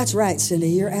 That's right, Cindy.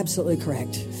 You're absolutely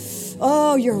correct.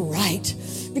 Oh, you're right.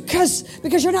 Because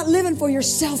you're not living for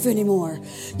yourself anymore.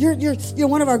 You're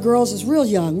one of our girls is real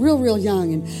young,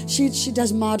 and she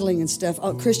does modeling and stuff,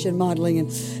 Christian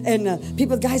modeling,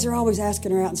 and guys are always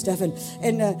asking her out and stuff, and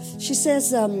she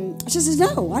says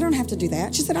no, I don't have to do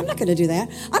that. She said, I'm not going to do that.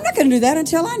 I'm not going to do that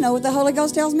until I know what the Holy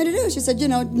Ghost tells me to do. She said,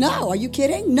 no, are you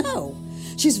kidding? No.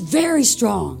 She's very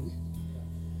strong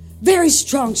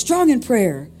in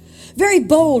prayer, very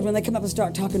bold when they come up and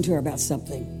start talking to her about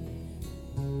something.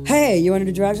 Hey, you want to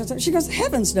do drugs? She goes,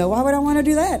 heavens no, why would I want to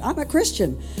do that? I'm a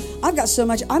Christian. I've got so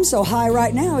much, I'm so high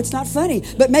right now, it's not funny.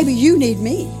 But maybe you need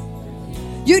me.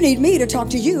 You need me to talk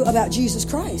to you about Jesus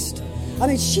Christ. I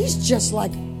mean, she's just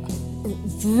like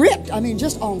ripped,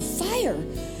 just on fire.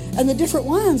 And the different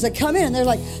ones that come in, and they're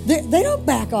like, they don't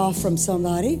back off from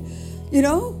somebody,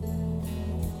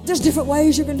 There's different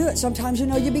ways you can do it. Sometimes,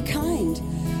 you be kind.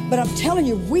 But I'm telling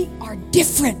you, we are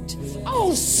different.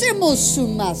 Oh, Simo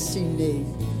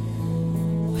Sumasinde.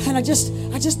 And I just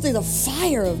through the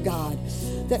fire of God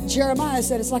that Jeremiah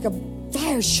said, it's like a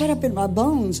fire shut up in my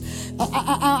bones.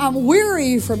 I'm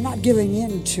weary from not giving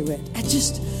in to it.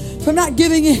 From not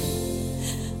giving in.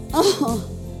 Oh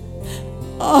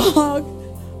God.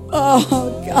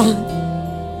 Oh God.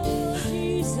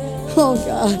 Oh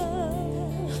God.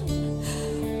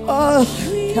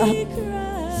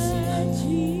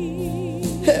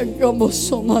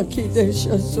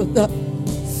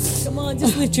 Come on,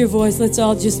 just lift your voice. Let's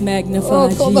all just magnify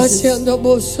Jesus.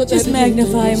 Just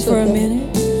magnify Him for a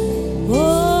minute.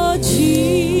 Oh,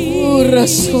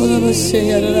 Jesus.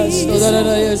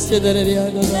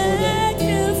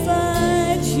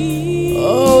 Magnify Jesus.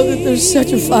 Oh, that there's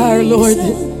such a fire, Lord.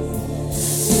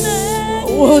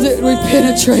 That we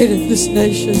penetrated this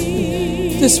nation,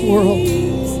 this world,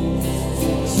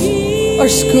 our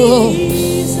school,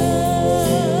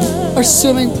 our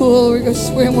swimming pool. We go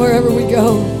swim wherever we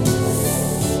go.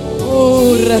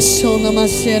 Oh, rasona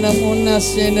masena mona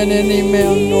sena nene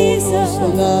me no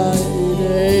soda.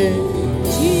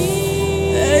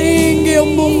 Inge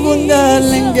mungunda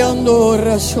lenge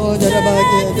andora soda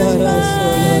rabage dara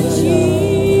soda.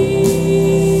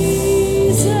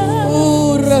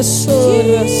 Oh,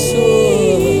 rasora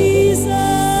soda.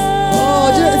 Oh,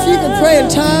 if you can pray in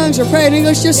tongues or pray in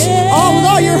English, just with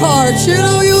all your heart. You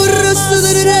rest of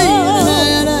the day.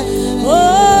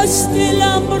 Oh, still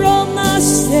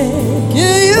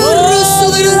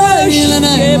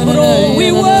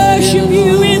we worship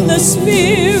you in the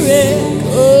Spirit.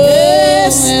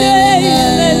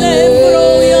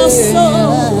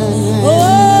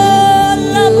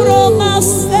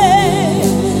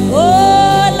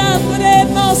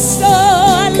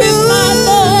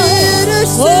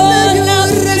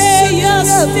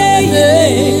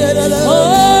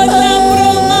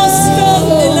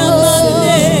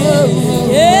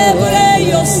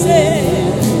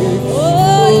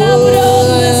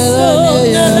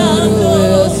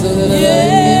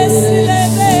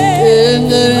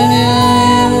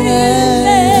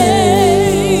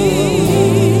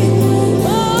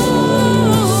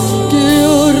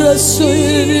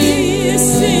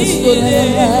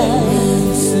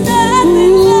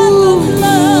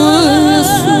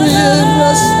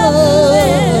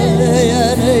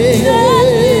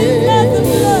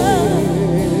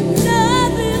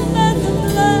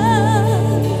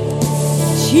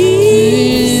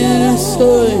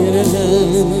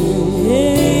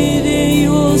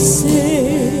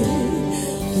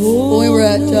 When we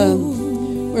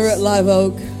were at Live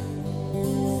Oak,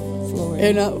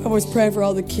 and I was praying for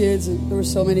all the kids, and there were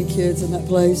so many kids in that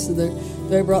place. And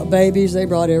they brought babies, they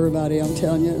brought everybody. I'm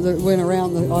telling you, they went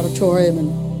around the auditorium,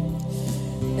 and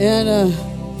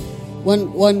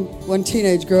one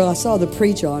teenage girl, I saw the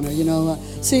preach on her. You know,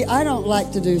 see, I don't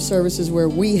like to do services where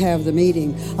we have the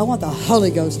meeting. I want the Holy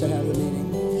Ghost to have the meeting.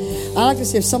 I like to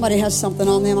see if somebody has something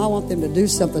on them, I want them to do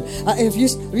something. If you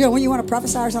know, when you want to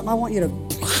prophesy or something, I want you to,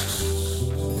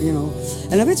 you know.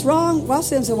 And if it's wrong, well, I'll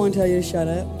send someone to tell you to shut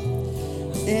up.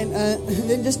 And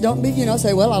then just don't be, you know,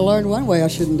 say, well, I learned one way, I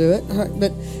shouldn't do it.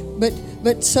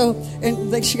 But so,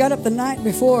 and she got up the night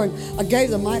before, and I gave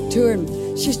the mic to her,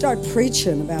 and she started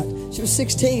preaching about, she was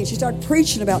 16, she started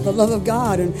preaching about the love of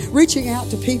God and reaching out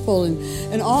to people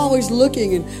and always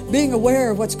looking and being aware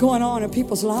of what's going on in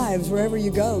people's lives wherever you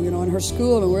go, you know, in her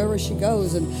school and wherever she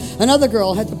goes. And another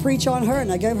girl had to preach on her,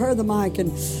 and I gave her the mic,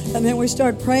 and then we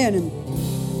started praying, and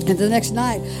the next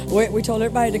night, we told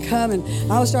everybody to come, and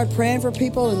I started praying for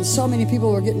people, and so many people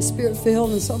were getting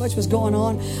Spirit-filled, and so much was going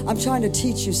on. I'm trying to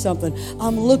teach you something.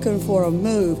 I'm looking for a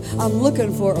move. I'm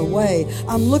looking for a way.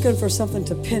 I'm looking for something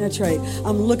to penetrate.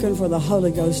 I'm looking for the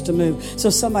Holy Ghost to move. So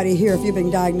somebody here, if you've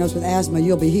been diagnosed with asthma,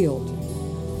 you'll be healed.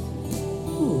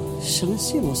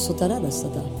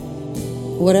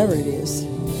 Whatever it is,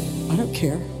 I don't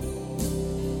care.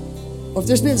 Or if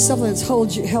there's been something that's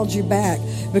held you back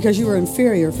because you were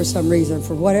inferior for some reason,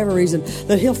 for whatever reason,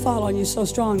 that He'll fall on you so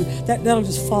strong that'll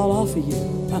just fall off of you.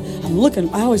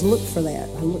 I always look for that.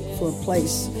 I look for a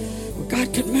place where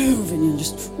God could move, and you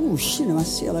just, I see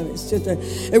it. It's just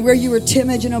and where you were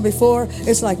timid, you know, before,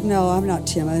 it's like, no, I'm not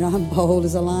timid. I'm bold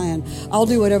as a lion. I'll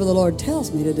do whatever the Lord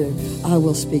tells me to do. I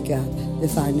will speak up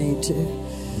if I need to.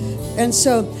 And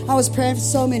so I was praying for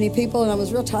so many people, and I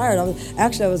was real tired. I was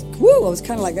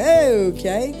kind of like,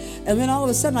 okay. And then all of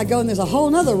a sudden I go, and there's a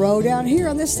whole other row down here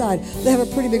on this side. They have a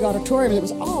pretty big auditorium, and it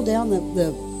was all down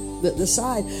the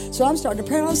side. So I'm starting to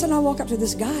pray, and all of a sudden I walk up to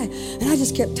this guy, and I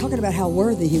just kept talking about how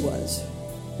worthy he was.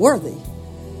 Worthy.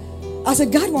 I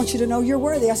said, God wants you to know you're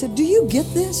worthy. I said, do you get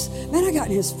this? Man, I got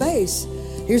in his face.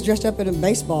 He was dressed up in a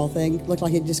baseball thing. Looked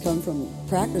like he'd just come from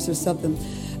practice or something.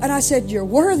 And I said, you're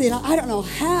worthy. And I don't know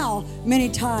how many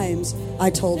times I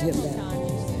told him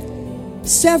that.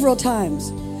 Several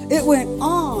times. It went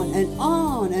on and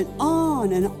on and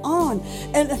on and on.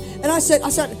 And I said,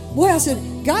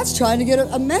 God's trying to get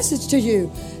a message to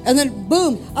you. And then,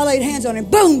 boom, I laid hands on him.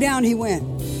 Boom, down he went.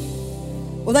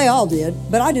 Well, they all did,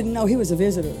 but I didn't know he was a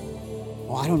visitor.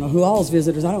 Well, I don't know who all's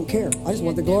visitors. I don't care. I just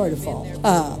want the glory to fall.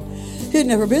 He'd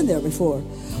never been there before.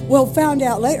 Well, found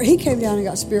out later, he came down and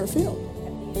got Spirit-filled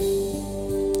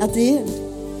at the end.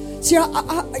 See,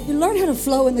 you learn how to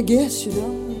flow in the gifts, you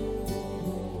know.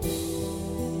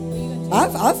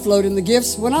 I've flowed in the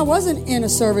gifts when I wasn't in a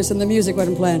service and the music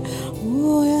wasn't playing.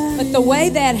 But the way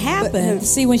that happened,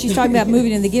 see, when she's talking about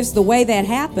moving in the gifts, the way that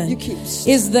happened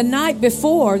is the night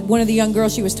before, one of the young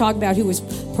girls she was talking about who was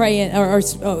praying or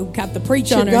got the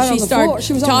preach on her, and she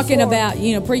started talking about,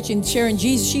 you know, preaching, sharing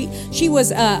Jesus. She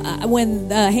was, when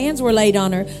the hands were laid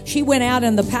on her, she went out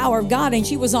in the power of God, and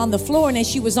she was on the floor, and as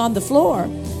she was on the floor,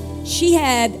 she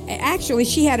had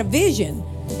a vision.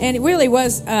 And it really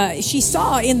was, she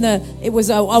saw it was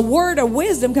a word of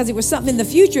wisdom, because it was something in the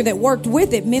future that worked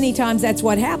with it. Many times that's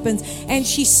what happens. And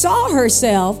she saw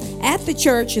herself at the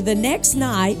church the next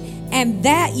night, and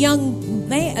that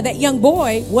young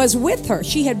boy was with her.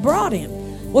 She had brought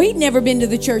him. Well, he'd never been to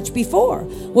the church before.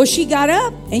 Well, she got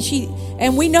up,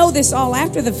 and we know this all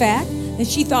after the fact. And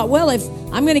she thought, well, if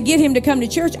I'm going to get him to come to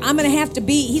church, he's going to have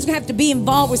to be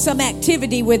involved with some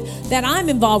activity that I'm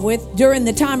involved with during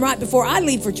the time right before I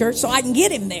leave for church, so I can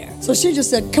get him there. So she just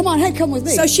said, come on, hey, come with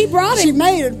me. So she brought him. She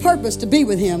made it purpose to be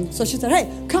with him. So she said, hey,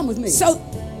 come with me. So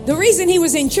the reason he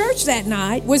was in church that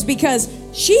night was because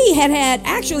she had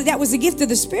actually, that was the gift of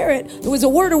the Spirit. It was a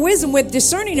word of wisdom with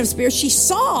discerning of spirits. She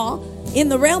saw in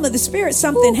the realm of the Spirit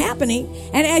something happening,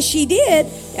 and as she did,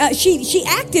 she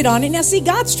acted on it. Now, see,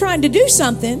 God's trying to do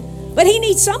something, but He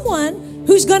needs someone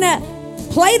who's going to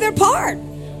play their part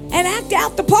and act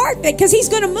out the part, because He's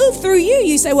going to move through you.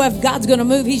 You say, well, if God's going to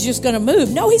move, He's just going to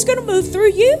move. No, He's going to move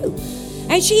through you.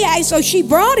 And so she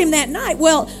brought him that night.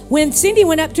 Well, when Cindy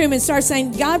went up to him and started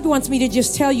saying, God wants me to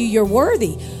just tell you you're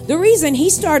worthy, the reason he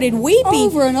started weeping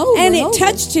over and over and it over.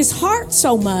 Touched his heart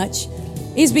so much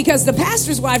is because the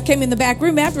pastor's wife came in the back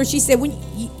room after. She said, when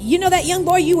you know that young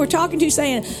boy you were talking to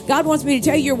saying, God wants me to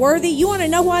tell you you're worthy? You want to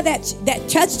know why that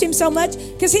touched him so much?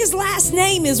 Because his last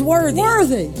name is Worthy.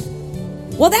 Worthy.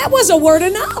 Well, that was a word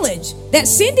of knowledge that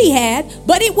Cindy had,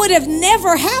 but it would have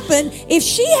never happened if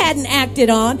she hadn't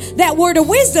acted on that word of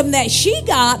wisdom that she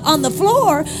got on the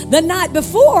floor the night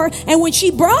before. And when she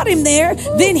brought him there,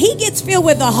 then he gets filled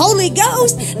with the Holy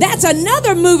Ghost. That's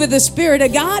another move of the Spirit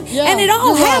of God. Yeah, and it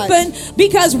all happened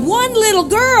because one little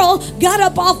girl got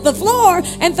up off the floor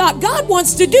and thought God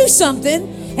wants to do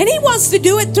something. And he wants to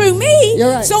do it through me. You're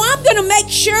right. So I'm going to make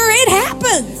sure it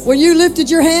happens. When you lifted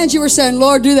your hands, you were saying,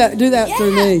 Lord, do that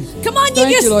through me. Come on,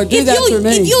 Thank you, Lord. Do that through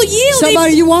me. If you'll yield.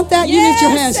 Somebody, you want that? You lift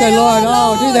your hands, say, Lord,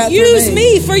 do that through me. Use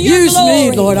me for your glory.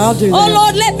 Use me, Lord. I'll do that. Oh,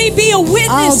 Lord, let me be a witness.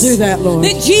 I'll do that, Lord.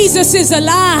 That Jesus is alive.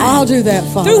 I'll do that,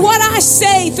 Father. Through what I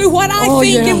say, through what I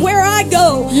think, and where I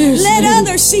go. Let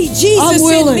others see Jesus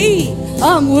in me.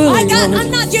 I'm willing.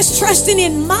 I'm not just trusting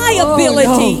in my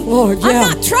ability. No, Lord, yeah. I'm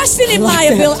not trusting in my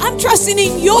ability. I'm trusting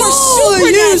in your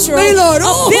supernatural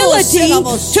ability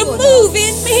to move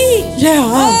in me.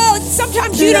 Yeah.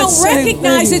 Sometimes you don't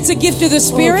recognize it's a gift of the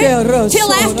Spirit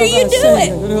till after you do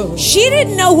it. She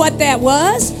didn't know what that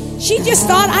was. She just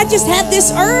thought, I just had this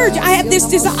urge. I had this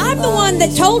desire. I'm the one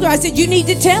that told her. I said, you need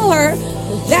to tell her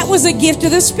that was a gift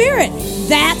of the Spirit.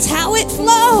 That's how it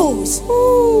flows.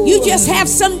 You just have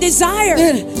some desire.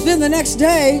 Then the next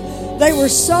day, they were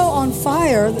so on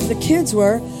fire, the kids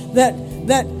were, that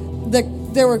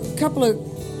there were a couple of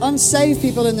unsaved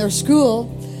people in their school,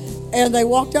 and they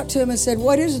walked up to him and said,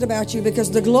 what is it about you?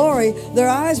 Because the glory, their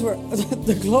eyes were,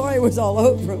 the glory was all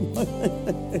over them.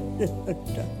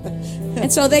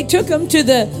 And so they took him to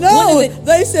the...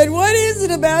 they said, what is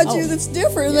it about you that's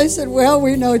different? And they said, well,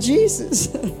 we know Jesus.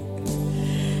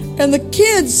 And the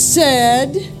kids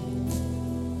said,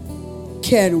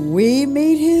 can we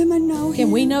meet him and know him?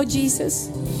 Can we know Jesus?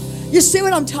 You see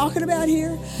what I'm talking about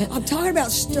here? I'm talking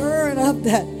about stirring up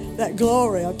that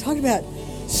glory. I'm talking about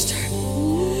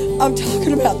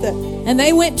that. And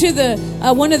they went to the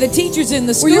one of the teachers in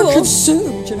the school. Well, you're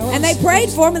consumed, you know. And they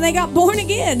prayed for him, and they got born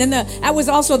again. And I was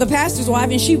also the pastor's wife,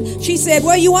 and she said,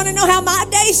 well, you want to know how my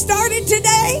day started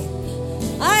today?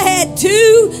 I had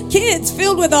 2 kids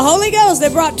filled with the Holy Ghost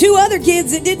that brought 2 other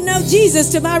kids that didn't know Jesus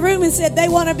to my room and said they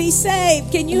want to be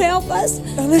saved. Can you help us?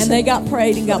 And they got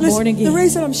prayed and got born again. The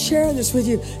reason I'm sharing this with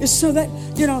you is so that,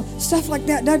 stuff like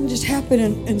that doesn't just happen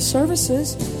in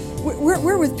services.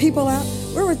 We're with people out.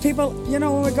 We're with people,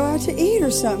 when we go out to eat or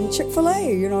something,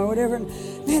 Chick-fil-A, or whatever. And,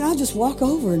 man, I'll just walk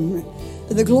over and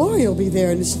the glory will be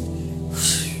there. And it's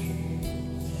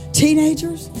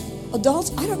teenagers,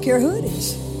 adults, I don't care who it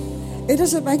is. It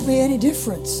doesn't make me any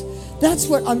difference. That's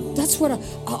what I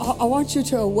want you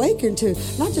to awaken to.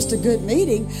 Not just a good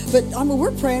meeting, but we're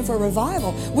praying for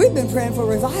revival. We've been praying for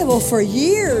revival for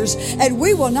years, and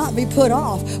we will not be put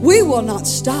off. We will not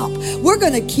stop. We're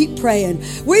going to keep praying.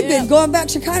 We've been going back.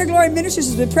 Shekinah Glory Ministries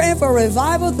has been praying for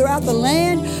revival throughout the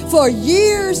land for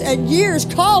years and years,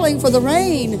 calling for the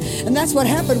rain. And that's what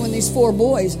happened when these 4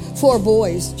 boys,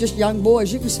 just young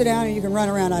boys. You can sit down and you can run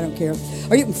around. I don't care.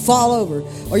 Or you can fall over,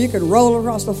 or you can roll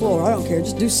across the floor. I don't care.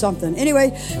 Just do something.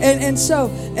 Anyway, and so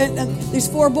these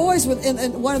 4 boys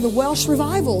in one of the Welsh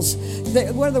revivals,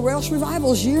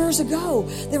 years ago,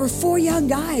 there were 4 young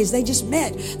guys. They just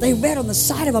met. They met on the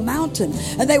side of a mountain,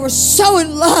 and they were so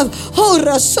in love.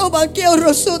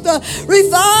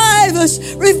 Revive us,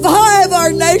 revive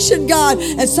our nation, God.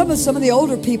 And some of the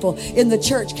older people in the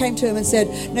church came to him and said,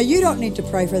 now you don't need to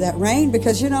pray for that rain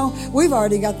because we've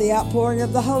already got the outpouring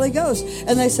of the Holy Ghost.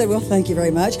 And they said, well, thank you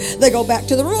very much. They go back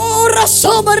to the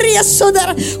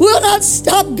we'll not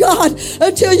stop, God,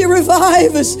 until you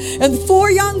revive us. And 4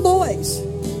 young boys,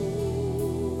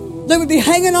 they would be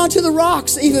hanging onto the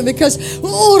rocks even because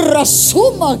so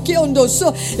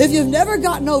if you've never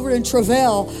gotten over in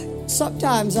travail,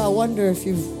 sometimes I wonder if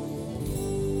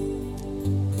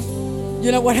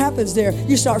what happens there?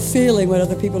 You start feeling what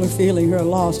other people are feeling who are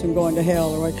lost and going to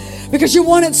hell, or because you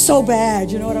want it so bad.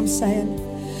 You know what I'm saying?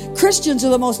 Christians are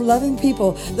the most loving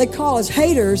people. They call us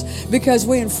haters because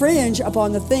we infringe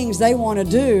upon the things they want to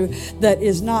do that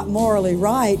is not morally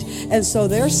right. And so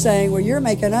they're saying, well, you're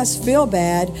making us feel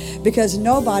bad because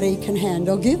nobody can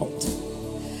handle guilt.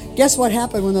 Guess what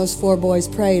happened when those 4 boys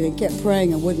prayed and kept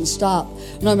praying and wouldn't stop,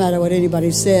 no matter what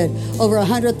anybody said? Over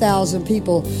 100,000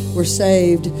 people were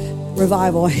saved.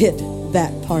 Revival hit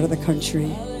that part of the country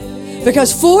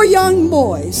because 4 young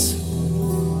boys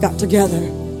got together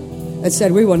and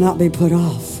said, we will not be put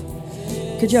off.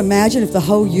 Could you imagine if the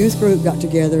whole youth group got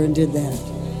together and did that?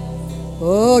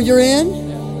 Oh, you're in?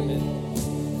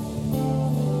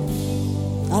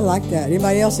 I like that.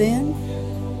 Anybody else in?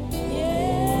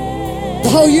 The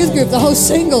whole youth group, the whole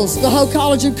singles, the whole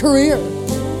college and career.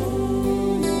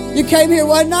 You came here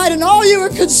one night and all you were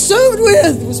consumed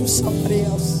with was somebody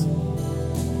else.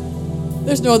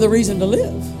 There's no other reason to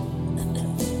live.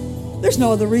 There's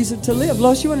no other reason to live.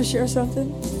 Lois, you want to share something?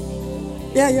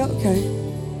 Yeah, okay.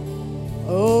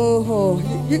 Oh,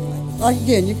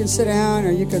 again, you can sit down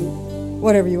or you can,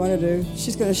 whatever you want to do.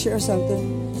 She's going to share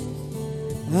something.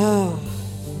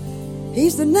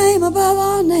 He's the name above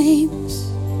all names.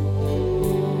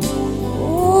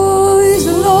 Oh, he's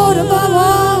the Lord above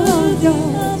all of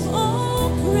gods.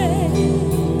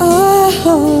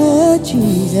 Oh,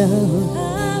 Jesus.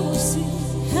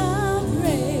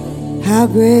 How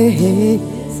great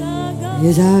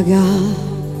is our God.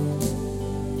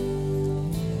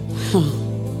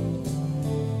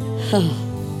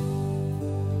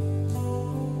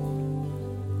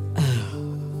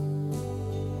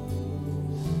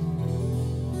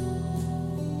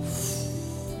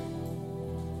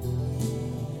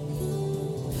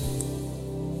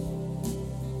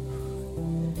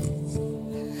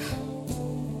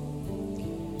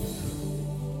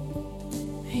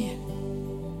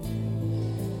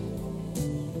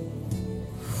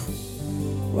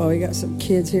 Well, we got some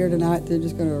kids here tonight. They're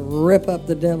just going to rip up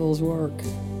the devil's work.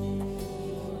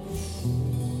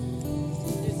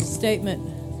 There's a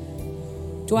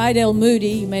statement. Dwight L. Moody,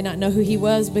 you may not know who he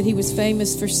was, but he was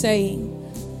famous for saying,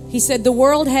 he said, the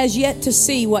world has yet to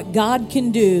see what God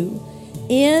can do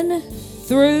in,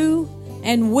 through,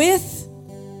 and with,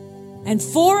 and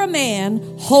for a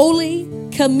man wholly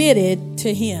committed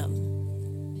to him.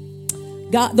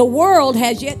 God, the world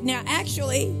has yet, now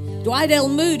actually, Dwight L.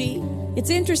 Moody, it's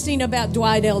interesting about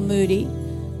Dwight L. Moody.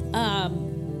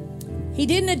 He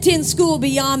didn't attend school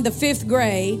beyond the 5th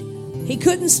grade. He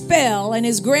couldn't spell, and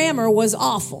his grammar was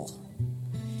awful.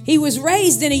 He was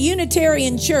raised in a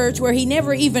Unitarian church where he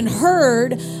never even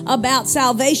heard about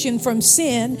salvation from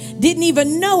sin, didn't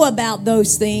even know about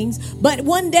those things. But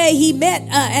one day he met,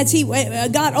 as he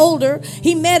got older,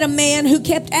 he met a man who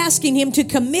kept asking him to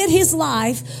commit his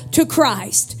life to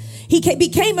Christ. He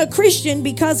became a Christian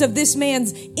because of this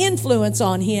man's influence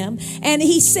on him. And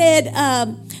he said,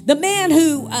 the man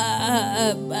who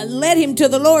led him to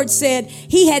the Lord said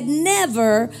he had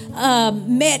never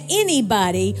met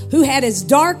anybody who had as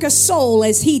dark a soul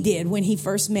as he did when he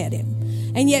first met him.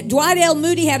 And yet Dwight L.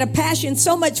 Moody had a passion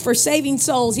so much for saving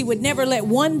souls, he would never let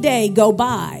one day go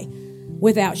by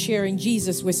without sharing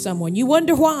Jesus with someone. You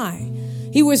wonder why?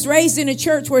 He was raised in a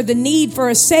church where the need for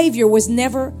a Savior was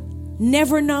never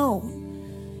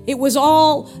known. It was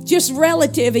all just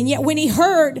relative. And yet when he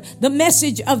heard the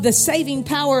message of the saving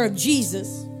power of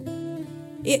Jesus,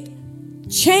 it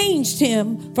changed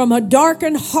him from a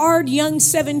darkened, hard, young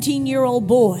 17-year-old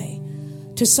boy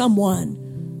to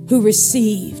someone who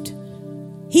received.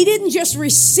 He didn't just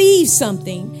receive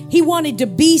something. He wanted to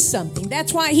be something.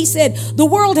 That's why he said, the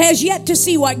world has yet to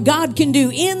see what God can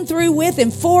do in, through, with,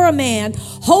 and for a man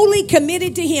wholly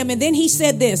committed to him. And then he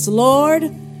said this,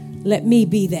 Lord, let me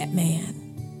be that man.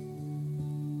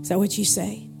 Is that what you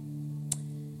say?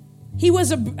 He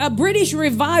was a British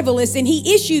revivalist, and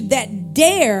he issued that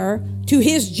dare to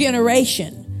his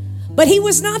generation. But he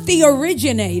was not the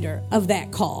originator of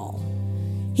that call.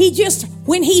 He just,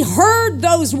 when he heard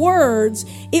those words,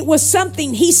 it was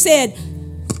something he said,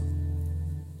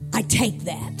 I take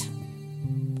that.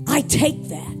 I take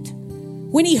that.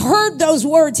 When he heard those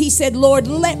words, he said, Lord,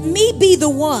 let me be the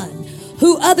one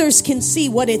who others can see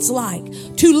what it's like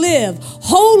to live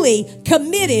wholly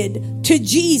committed to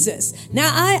Jesus. Now,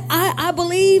 I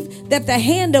believe that the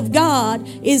hand of God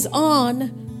is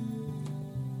on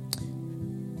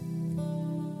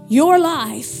your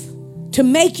life to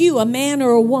make you a man or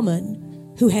a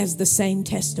woman who has the same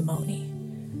testimony.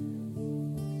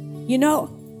 You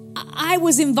know, I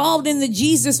was involved in the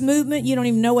Jesus movement. You don't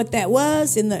even know what that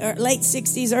was, in the late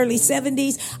 60s, early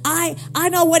 70s. I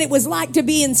know what it was like to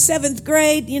be in 7th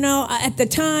grade, you know, at the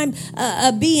time,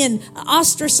 being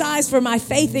ostracized for my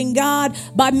faith in God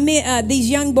by these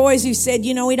young boys who said,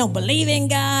 you know, we don't believe in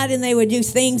God, and they would do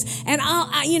things. And,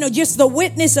 you know, just the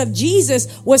witness of Jesus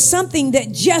was something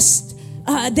that just,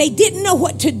 they didn't know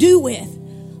what to do with.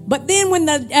 But then when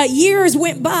the years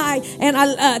went by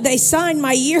and they signed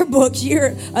my yearbooks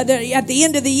at the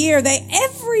end of the year,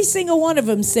 every single one of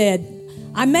them said,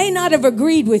 I may not have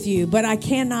agreed with you, but I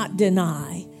cannot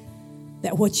deny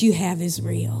that what you have is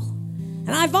real.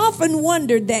 And I've often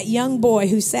wondered, that young boy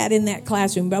who sat in that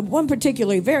classroom, but one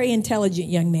particularly very intelligent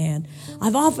young man,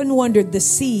 I've often wondered the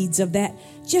seeds of that,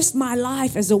 just my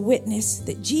life as a witness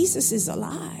that Jesus is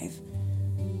alive.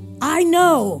 I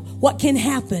know what can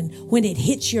happen when it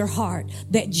hits your heart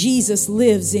that Jesus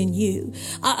lives in you.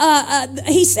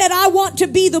 He said, I want to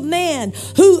be the man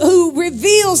who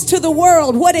reveals to the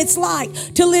world what it's like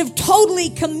to live totally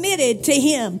committed to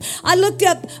him. I looked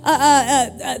up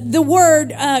the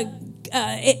word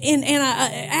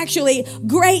actually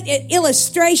great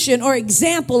illustration or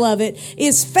example of it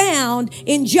is found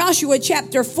in Joshua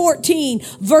chapter 14,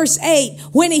 verse 8,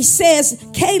 when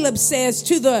Caleb says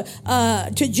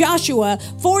to Joshua,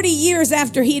 40 years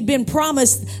after he had been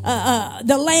promised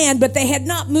the land, but they had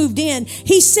not moved in,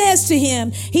 he says to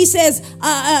him,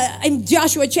 in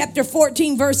Joshua chapter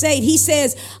 14, verse 8, he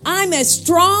says, I'm as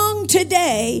strong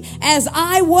today as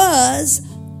I was.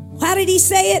 How did he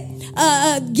say it?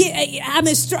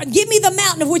 Give me the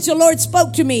mountain of which the Lord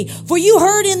spoke to me. For you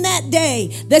heard in that day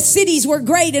the cities were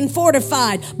great and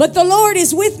fortified. But the Lord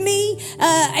is with me,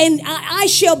 and I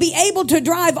shall be able to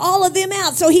drive all of them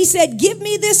out. So he said, give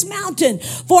me this mountain,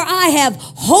 for I have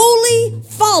wholly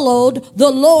followed the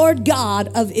Lord God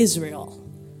of Israel.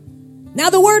 Now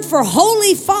the word for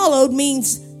wholly followed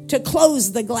means to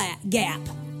close the gap.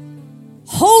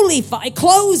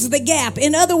 Close the gap.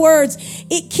 In other words,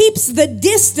 it keeps the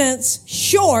distance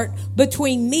short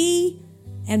between me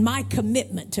and my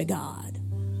commitment to God.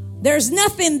 There's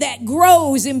nothing that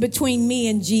grows in between me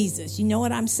and Jesus. You know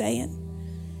what I'm saying?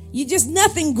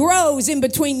 Nothing grows in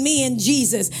between me and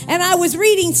Jesus. And I was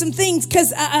reading some things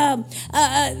because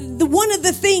one of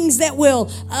the things that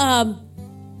will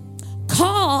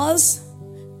cause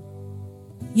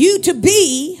you to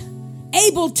be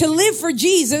able to live for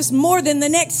Jesus more than the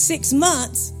next 6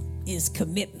 months is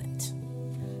commitment.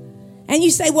 And you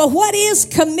say, well, what is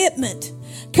commitment?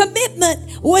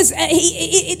 Commitment was,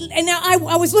 and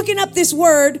I was looking up this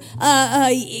word,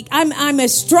 I'm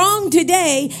as strong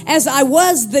today as I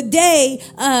was the day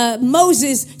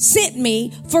Moses sent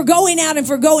me for going out and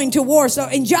for going to war. So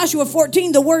in Joshua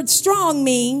 14, the word strong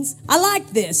means, I like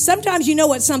this. Sometimes you know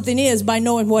what something is by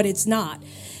knowing what it's not.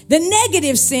 The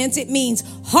negative sense, it means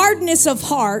hardness of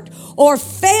heart or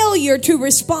failure to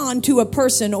respond to a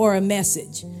person or a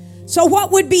message. So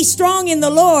what would be strong in the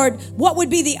Lord? What would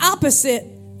be the opposite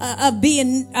of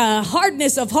being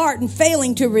hardness of heart and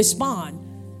failing to respond?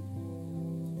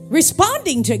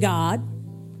 Responding to God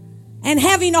and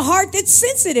having a heart that's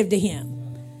sensitive to Him.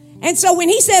 And so when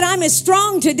he said, I'm as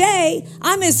strong today,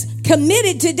 I'm as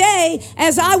committed today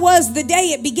as I was the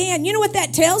day it began. You know what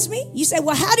that tells me? You say,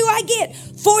 well, how do I get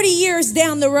 40 years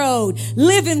down the road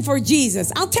living for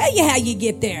Jesus? I'll tell you how you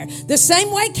get there. The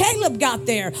same way Caleb got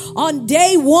there. On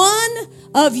day 1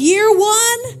 of year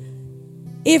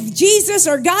 1, if Jesus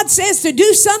or God says to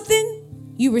do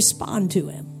something, you respond to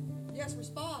Him. Yes,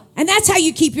 respond. And that's how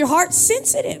you keep your heart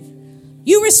sensitive.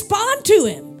 You respond to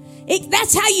Him.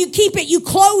 That's how you keep it. You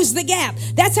close the gap.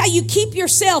 That's how you keep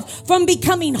yourself from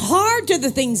becoming hard to the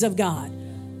things of God.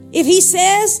 If He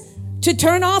says to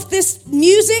turn off this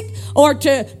music or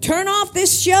to turn off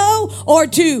this show or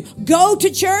to go to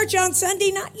church on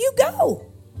Sunday night, you go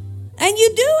and you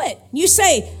do it. You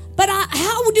say, but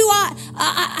how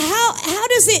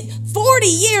does it 40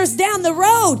 years down the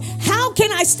road? How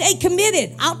can I stay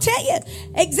committed? I'll tell you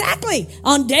exactly.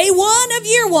 On day 1 of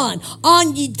year 1,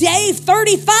 on day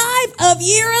 35 of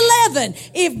year 11,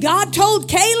 if God told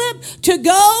Caleb to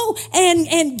go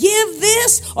and give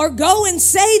this or go and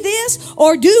say this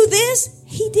or do this,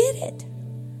 he did it.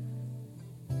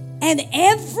 And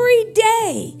every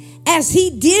day, as he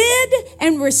did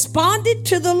and responded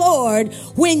to the Lord,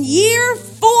 when year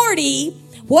 40,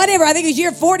 whatever, I think it was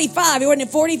year 45, it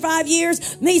wasn't 45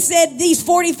 years, and he said these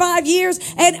 45 years,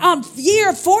 and on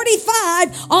year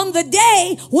 45, on the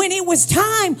day when it was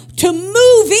time to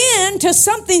move into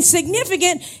something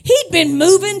significant, he'd been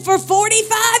moving for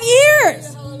 45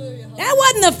 years. That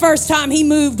wasn't the first time he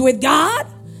moved with God.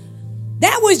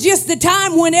 That was just the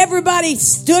time when everybody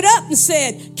stood up and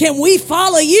said, can we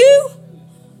follow you?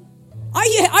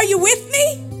 Are you with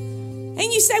me?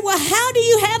 And you say, well, how do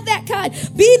you have that kind?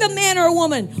 Be the man or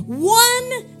woman,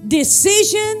 one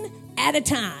decision at a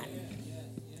time.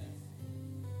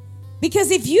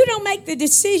 Because if you don't make the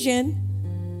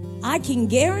decision, I can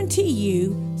guarantee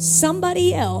you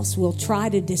somebody else will try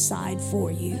to decide for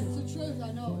you. That's the truth,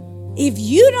 I know If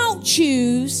you don't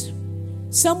choose,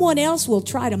 someone else will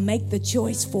try to make the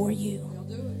choice for you. it. They'll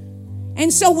do it.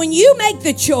 And so when you make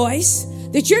the choice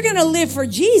that you're going to live for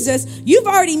Jesus, you've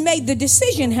already made the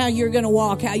decision how you're going to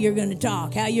walk, how you're going to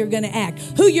talk, how you're going to act,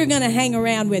 who you're going to hang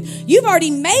around with. You've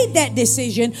already made that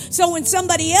decision. So when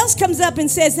somebody else comes up and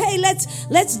says, hey,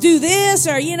 let's do this,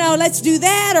 or, let's do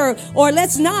that, or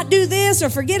let's not do this, or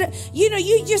forget it. You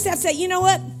just have to say, you know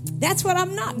what? That's what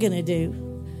I'm not going to do.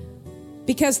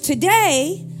 Because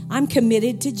today I'm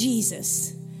committed to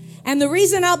Jesus. And the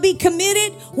reason I'll be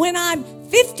committed when I'm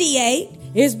 58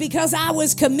 is because I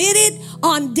was committed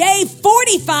on day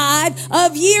 45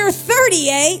 of year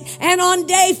 38 and on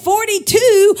day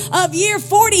 42 of year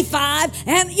 45.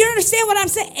 And you understand what I'm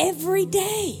saying? Every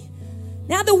day.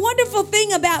 Now, the wonderful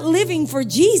thing about living for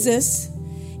Jesus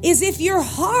is if your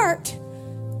heart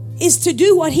is to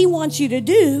do what he wants you to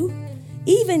do,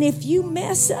 even if you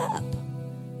mess up,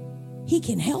 he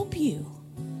can help you.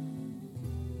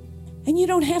 And you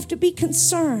don't have to be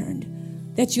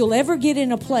concerned that you'll ever get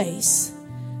in a place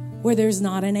where there's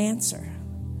not an answer.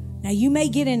 Now, you may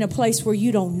get in a place where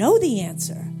you don't know the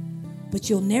answer, but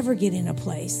you'll never get in a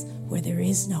place where there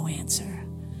is no answer.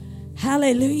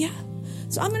 Hallelujah.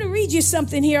 So I'm going to read you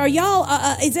something here. Are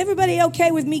y'all, is everybody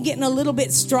okay with me getting a little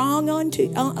bit strong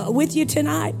with you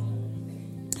tonight?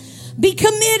 Be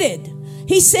committed.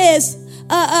 He says,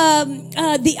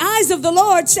 the eyes of the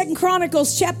Lord, 2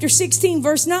 Chronicles chapter 16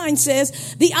 verse 9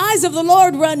 says, the eyes of the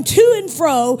Lord run to and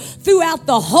fro throughout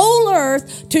the whole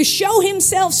earth to show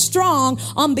himself strong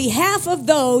on behalf of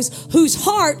those whose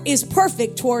heart is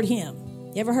perfect toward him.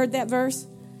 You ever heard that verse?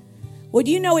 Well,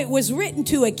 do you know it was written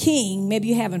to a king? Maybe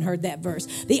you haven't heard that verse.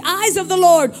 The eyes of the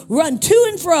Lord run to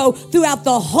and fro throughout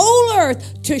the whole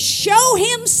earth to show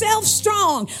himself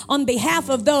strong on behalf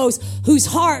of those whose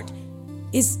heart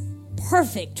is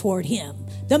perfect toward him.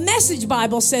 The Message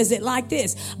Bible says it like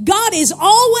this: God is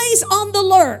always on the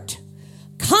alert,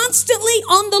 constantly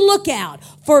on the lookout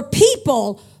for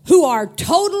people who are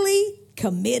totally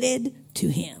committed to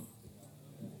him.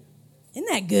 Isn't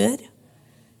that good?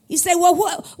 You say, well,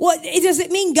 what does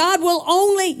it mean? God will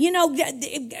only,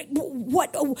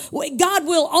 God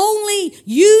will only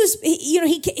use, he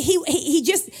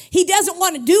doesn't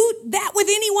want to do that with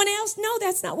anyone else. No,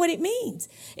 that's not what it means.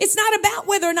 It's not about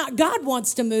whether or not God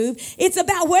wants to move. It's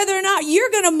about whether or not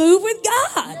you're going to move with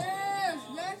God. Yes,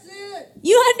 that's it.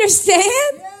 You understand?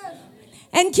 Yes.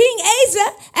 And King Asa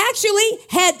actually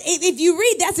had, if you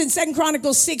read, that's in 2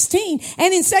 Chronicles 16.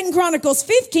 And in 2 Chronicles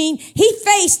 15, he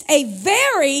faced a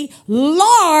very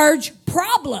large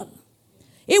problem.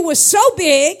 It was so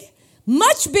big,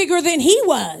 much bigger than he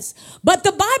was. But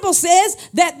the Bible says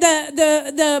that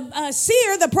the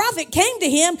seer, the prophet, came to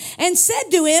him and said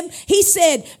to him, he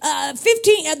said,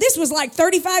 this was like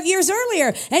 35 years earlier.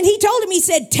 And he told him, he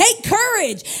said, take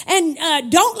courage and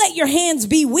don't let your hands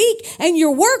be weak and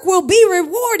your work will be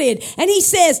rewarded. And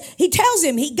he tells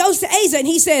him, he goes to Asa and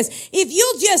he says, if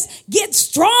you'll just get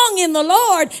strong in the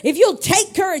Lord, if you'll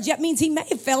take courage, that means he may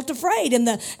have felt afraid. And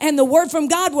the word from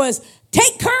God was,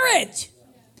 take courage.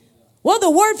 Well,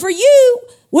 the word for you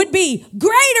would be,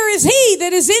 greater is he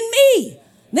that is in me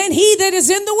than he that is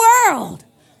in the world.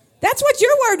 That's what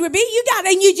your word would be.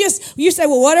 You say,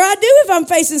 well, what do I do if I'm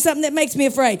facing something that makes me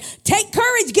afraid? Take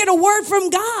courage, get a word from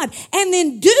God, and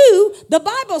then do. The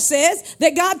Bible says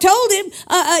that God told him,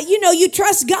 you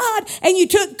trust God, and you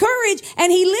took courage,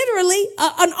 and he literally,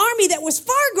 an army that was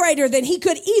far greater than he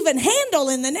could even handle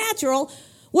in the natural,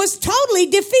 was totally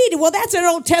defeated. Well, that's an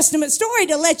Old Testament story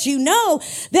to let you know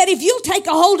that if you'll take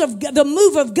a hold of the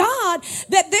move of God,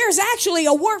 that there's actually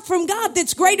a work from God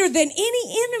that's greater than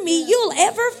any enemy you'll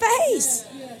ever face.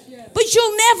 Yes. But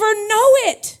you'll never know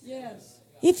it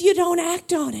if you don't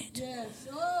act on it.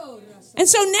 And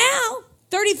so now,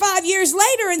 35 years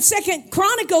later in 2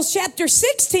 Chronicles chapter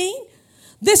 16,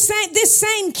 this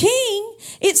same king,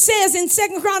 it says in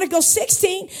 2 Chronicles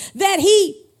 16 that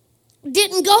he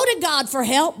didn't go to God for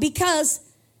help because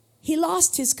he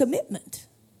lost his commitment.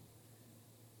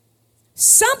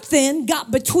 Something got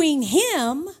between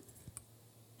him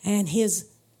and his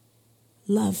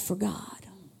love for God.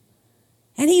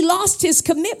 And he lost his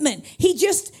commitment.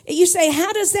 You say,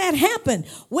 how does that happen?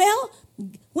 Well,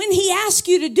 when he asks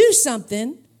you to do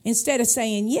something, instead of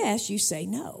saying yes, you say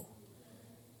no.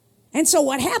 And so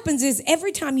what happens is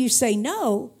every time you say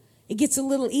no, it gets a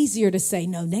little easier to say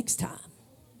no next time.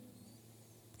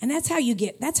 And that's how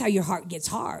your heart gets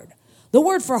hard. The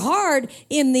word for hard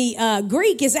in the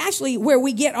Greek is actually where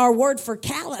we get our word for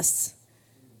callous.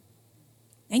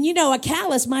 And a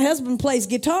callus, my husband plays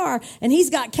guitar, and he's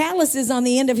got calluses on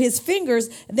the end of his fingers.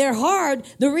 They're hard.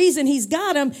 The reason he's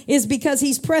got them is because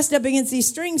he's pressed up against these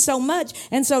strings so much.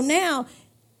 And so now,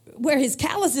 where his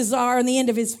calluses are on the end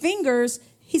of his fingers,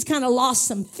 he's kind of lost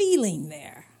some feeling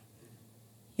there.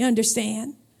 You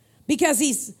understand? Because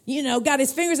he's, got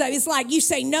his fingers up. It's like you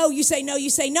say no, you say no, you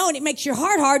say no, and it makes your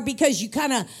heart hard because you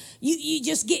kind of,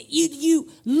 you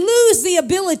lose the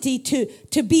ability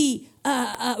to be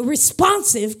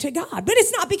responsive to God. But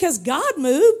it's not because God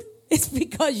moved. It's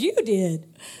because you did.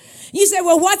 You say,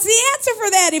 well, what's the answer for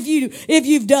that if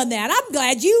you've done that? I'm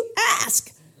glad you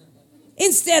ask.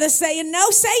 Instead of saying no,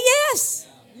 say yes.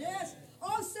 Yes.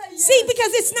 Oh, say yes. See,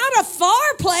 because it's not a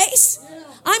far place.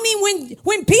 I mean,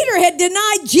 when Peter had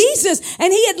denied Jesus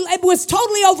and was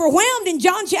totally overwhelmed in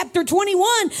John chapter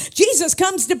 21, Jesus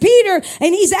comes to Peter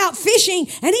and he's out fishing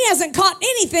and he hasn't caught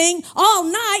anything all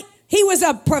night. He was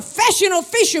a professional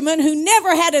fisherman who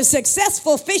never had a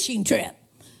successful fishing trip.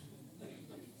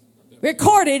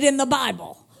 Recorded in the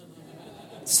Bible.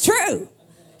 It's true.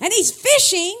 And he's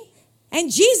fishing, and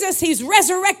Jesus, he's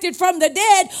resurrected from the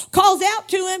dead, calls out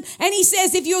to him, and he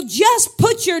says, if you'll just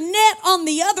put your net on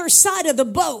the other side of the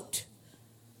boat,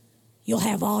 you'll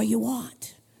have all you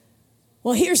want.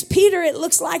 Well, here's Peter. It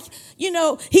looks like,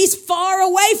 he's far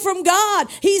away from God.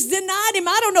 He's denied him.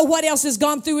 I don't know what else has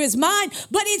gone through his mind.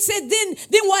 But it said then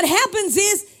what happens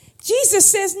is Jesus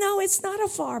says, no, it's not a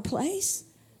far place.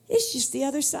 It's just the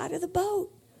other side of the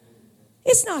boat.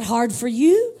 It's not hard for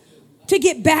you to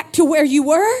get back to where you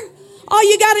were. All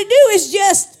you got to do is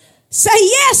just say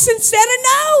yes instead of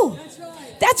no.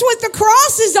 That's what the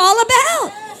cross is all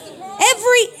about.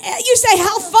 You say,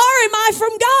 how far am I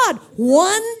from God?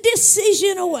 One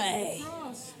decision away.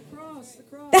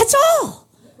 That's all.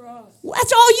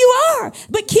 That's all you are.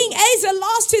 But King Asa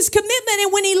lost his commitment,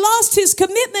 and when he lost his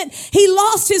commitment, he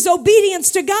lost his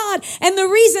obedience to God. And the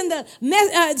reason the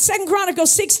 2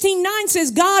 Chronicles 16:9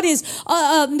 says God is,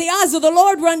 the eyes of the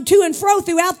Lord run to and fro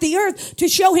throughout the earth to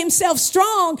show himself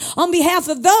strong on behalf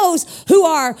of those who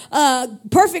are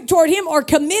perfect toward him or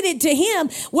committed to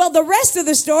him. Well, the rest of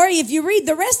the story, if you read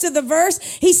the rest of the verse,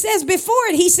 he says before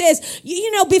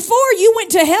you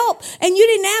went to help and you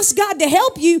didn't ask God to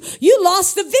help you, you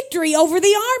lost the victory over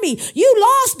the army. You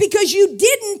lost because you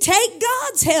didn't take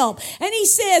God's help. And he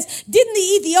says, didn't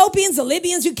the Ethiopians, the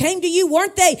Libyans who came to you,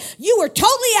 weren't they? You were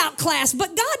totally outclassed,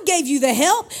 but God gave you the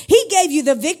help. He gave you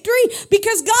the victory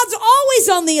because God's always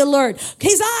on the alert.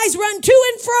 His eyes run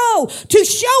to and fro to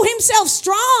show himself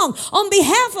strong on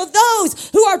behalf of those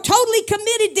who are totally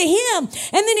committed to him.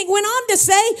 And then it went on to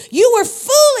say, you were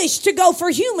foolish to go for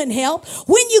human help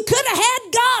when you could have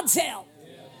had God's help.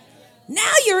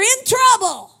 Now you're in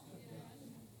trouble.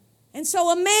 And so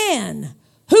a man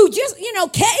who just,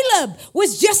 Caleb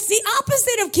was just the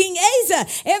opposite of King Asa.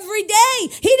 Every day,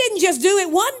 he didn't just do it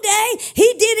one day,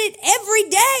 he did it every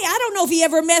day. I don't know if he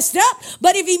ever messed up,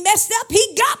 but if he messed up,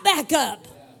 he got back up.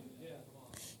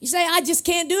 You say, I just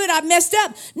can't do it, I messed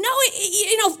up. No,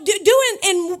 doing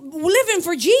and living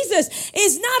for Jesus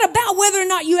is not about whether or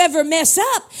not you ever mess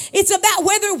up. It's about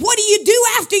what do you do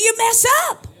after you mess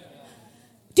up?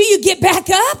 Do you get back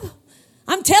up?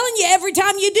 I'm telling you, every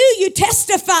time you do, you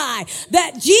testify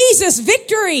that Jesus'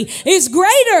 victory is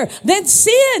greater than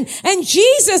sin. And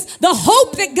Jesus, the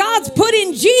hope that God's put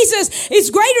in Jesus is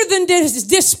greater than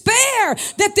despair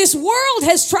that this world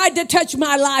has tried to touch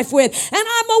my life with. And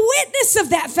I'm a witness of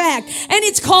that fact. And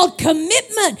it's called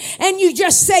commitment. And you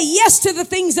just say yes to the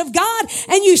things of God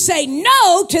and you say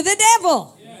no to the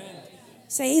devil.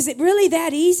 Say, is it really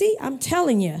that easy? I'm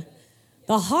telling you,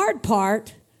 the hard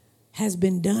part has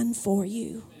been done for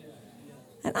you.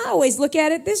 And I always look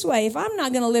at it this way. If I'm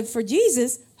not going to live for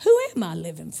Jesus, who am I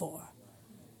living for?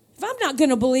 If I'm not going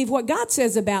to believe what God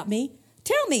says about me,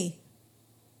 tell me,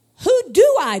 who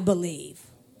do I believe?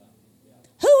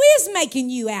 Who is making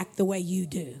you act the way you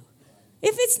do?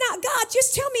 If it's not God,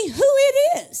 just tell me who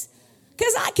it is.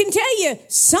 Because I can tell you,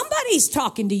 somebody's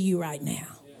talking to you right now.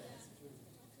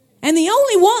 And the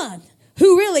only one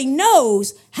who really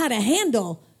knows how to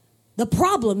handle the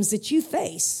problems that you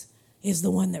face is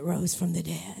the one that rose from the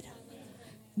dead.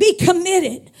 Be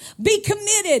committed. Be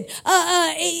committed.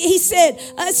 He said,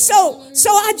 so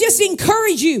I just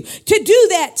encourage you to do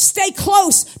that. Stay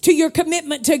close to your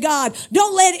commitment to God.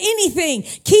 Don't let anything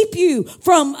keep you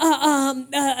from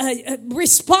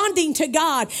responding to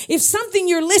God. If something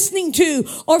you're listening to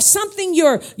or something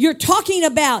you're talking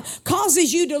about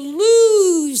causes you to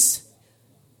lose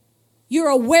your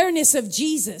awareness of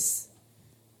Jesus,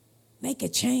 make a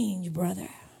change, brother.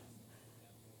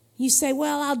 You say,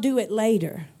 well, I'll do it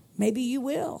later. Maybe you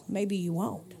will. Maybe you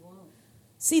won't.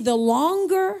 See, the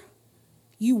longer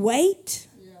you wait,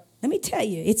 let me tell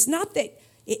you, it's not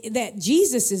that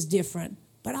Jesus is different,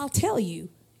 but I'll tell you,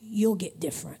 you'll get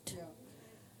different.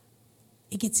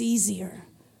 It gets easier.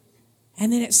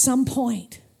 And then at some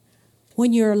point,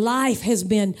 when your life has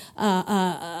been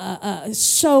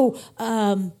so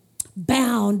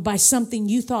bound by something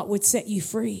you thought would set you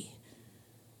free,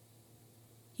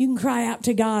 you can cry out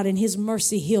to God, and His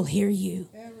mercy, He'll hear you.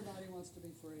 Everybody wants to be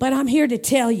free. But I'm here to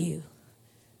tell you,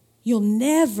 you'll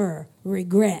never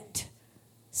regret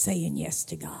saying yes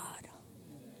to God.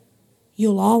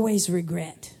 You'll always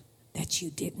regret that you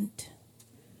didn't.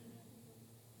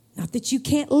 Not that you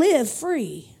can't live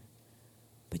free,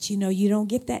 but you don't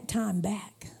get that time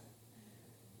back.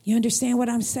 You understand what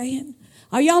I'm saying?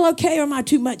 Are y'all okay, or am I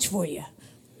too much for you?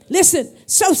 Listen,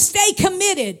 so stay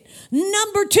committed.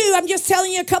 Number 2, I'm just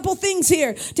telling you a couple things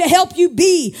here to help you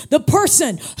be the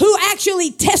person who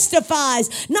actually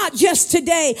testifies, not just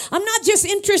today. I'm not just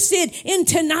interested in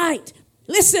tonight.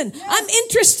 Listen, I'm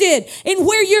interested in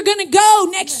where you're going to go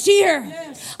next year.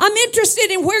 I'm interested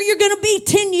in where you're going to be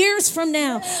 10 years from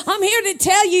now. I'm here to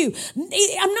tell you,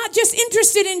 I'm not just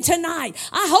interested in tonight.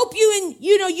 I hope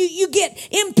you get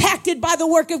impacted by the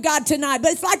work of God tonight.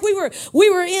 But it's like we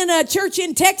were in a church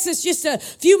in Texas just a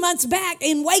few months back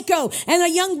in Waco,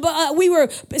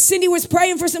 and Cindy was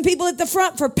praying for some people at the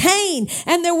front for pain,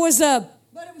 and there was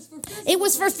it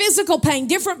was for physical pain,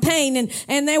 different pain,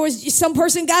 and there was some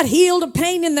person got healed of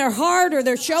pain in their heart or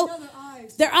their shoulder,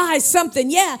 their eyes,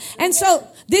 something, yeah. And so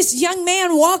this young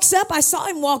man walks up. I saw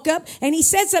him walk up, and he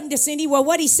said something to Cindy. Well,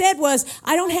 what he said was,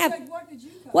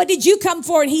 what did you come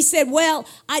for? And he said, well,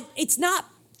 it's not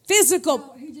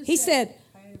physical. He said,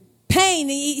 pain.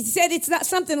 He said it's not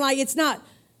something like it's not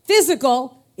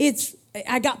physical.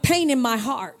 I got pain in my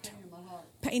heart.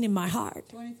 Pain in my heart.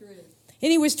 23.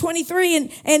 And he was 23,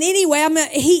 and anyway,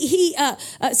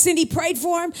 Cindy prayed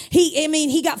for him.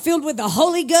 He got filled with the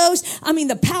Holy Ghost.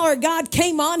 The power of God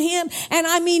came on him, and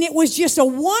it was just a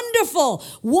wonderful,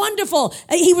 wonderful.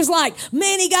 He was like,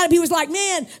 man, he was like,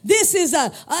 man, this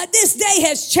day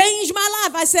has changed my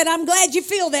life. I said, I'm glad you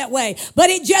feel that way,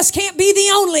 but it just can't be the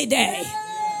only day.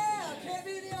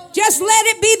 Just let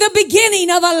it be the beginning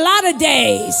of a lot of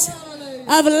days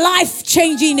of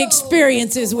life-changing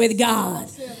experiences with God.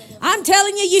 I'm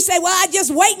telling you, you say, well, I'm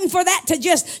just waiting for that to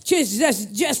just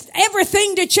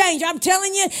everything to change. I'm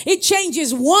telling you, it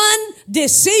changes one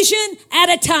decision at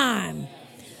a time.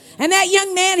 And that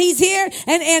young man, he's here,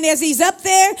 and as he's up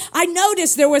there, I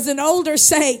noticed there was an older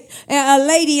saint, a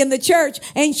lady in the church,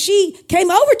 and she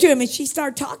came over to him, and she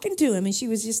started talking to him, and she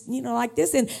was just, like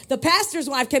this. And the pastor's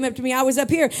wife came up to me. I was up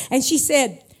here, and she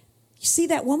said, you see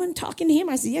that woman talking to him?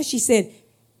 I said, yes. She said,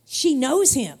 she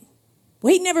knows him.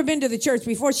 Well, he'd never been to the church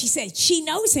before. She said, she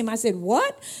knows him. I said,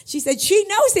 what? She said, she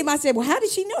knows him. I said, well, how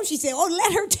did she know? She said, oh,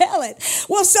 let her tell it.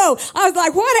 Well, so I was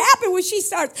like, what happened when she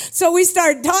started? So we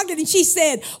started talking, and she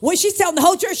said, well, she's telling the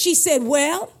whole church. She said,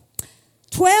 well,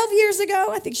 12 years ago,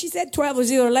 I think she said 12, it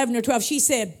was either 11 or 12. She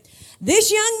said,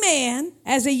 this young man,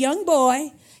 as a young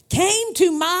boy, came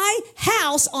to my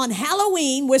house on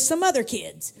Halloween with some other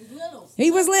kids. He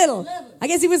was little. I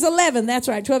guess he was 11. That's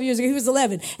right. 12 years ago, he was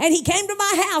 11. And he came to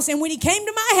my house. And when he came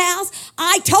to my house,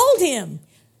 I told him,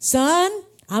 son,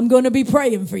 I'm going to be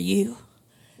praying for you.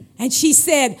 And she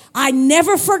said, I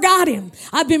never forgot him.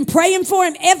 I've been praying for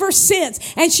him ever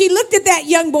since. And she looked at that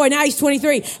young boy. Now he's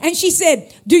 23. And she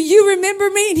said, do you remember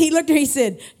me? And he looked at her. He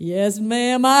said, yes,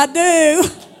 ma'am, I do.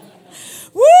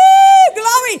 Woo,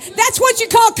 glory. That's what you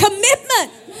call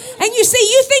commitment. And you see,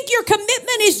 you think your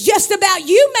commitment is just about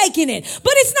you making it.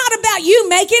 But it's not about you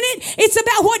making it. It's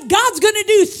about what God's going to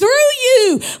do through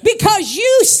you because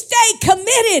you stay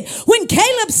committed. When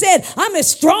Caleb said, I'm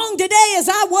as strong today as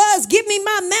I was, give me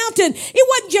my mountain. It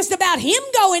wasn't just about him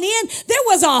going in. There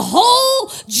was a whole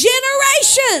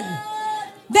generation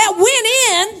that went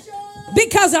in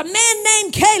because a man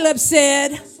named Caleb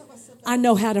said, I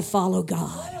know how to follow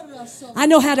God. I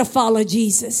know how to follow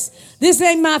Jesus. This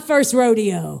ain't my first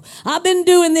rodeo. I've been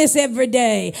doing this every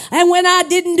day. And when I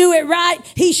didn't do it right,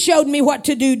 he showed me what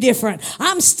to do different.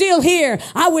 I'm still here.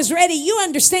 I was ready. You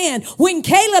understand, when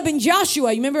Caleb and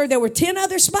Joshua, you remember there were 10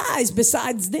 other spies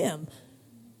besides them.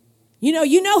 You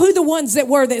know who the ones that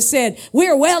were that said,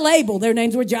 we're well able. Their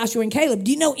names were Joshua and Caleb.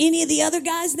 Do you know any of the other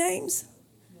guys' names?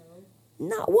 No.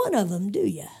 Not one of them, do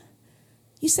you?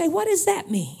 You say, what does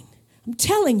that mean? I'm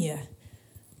telling you.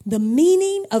 The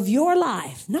meaning of your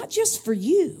life, not just for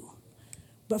you,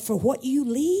 but for what you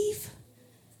leave,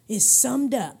 is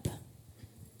summed up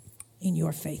in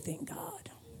your faith in God.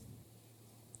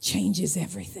 Changes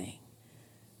everything.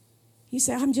 You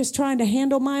say, I'm just trying to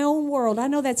handle my own world. I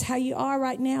know that's how you are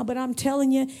right now, but I'm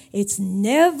telling you, it's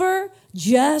never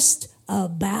just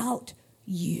about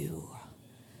you.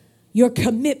 Your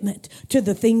commitment to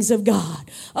the things of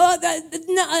God.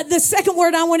 The second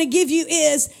word I want to give you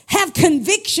is have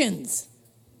convictions.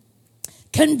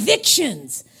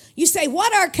 Convictions. You say,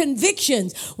 what are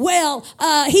convictions? Well,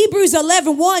 Hebrews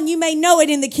 11:1, you may know it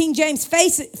in the King James.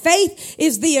 Faith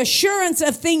is the assurance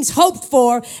of things hoped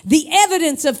for, the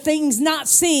evidence of things not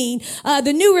seen.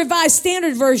 The New Revised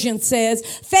Standard Version says,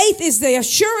 faith is the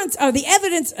assurance or the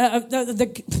evidence.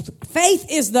 Faith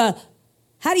is the,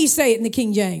 how do you say it in the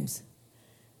King James?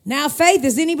 Now faith,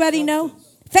 does anybody know?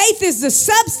 Faith is the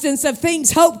substance of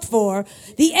things hoped for,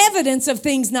 the evidence of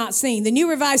things not seen. The New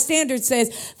Revised Standard says,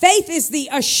 faith is the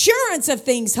assurance of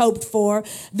things hoped for,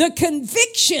 the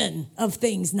conviction of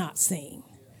things not seen.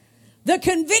 The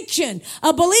conviction.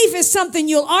 A belief is something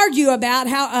you'll argue about.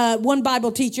 How one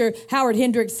Bible teacher, Howard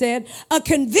Hendricks, said, a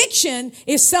conviction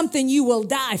is something you will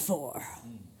die for.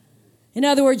 In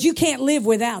other words, you can't live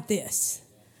without this.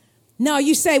 No,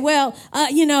 you say, well,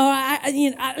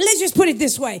 let's just put it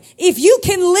this way. If you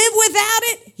can live without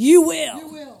it, you will. You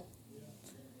will.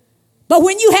 But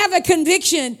when you have a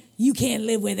conviction, you can't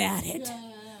live without it.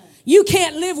 You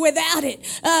can't live without it.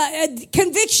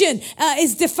 Conviction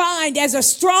is defined as a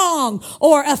strong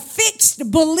or a fixed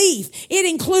belief. It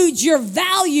includes your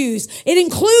values. It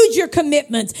includes your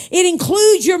commitments. It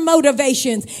includes your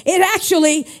motivations.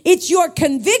 It's your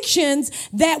convictions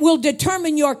that will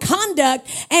determine your conduct,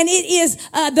 and it is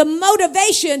the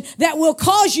motivation that will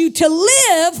cause you to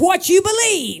live what you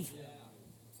believe.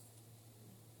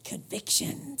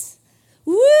 Convictions.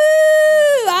 Woo!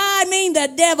 I mean,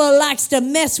 the devil likes to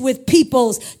mess with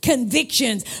people's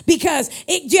convictions because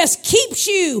it just keeps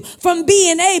you from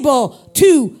being able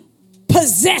to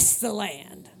possess the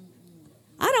land.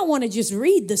 I don't want to just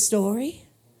read the story.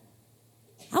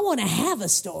 I want to have a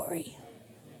story.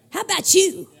 How about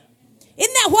you?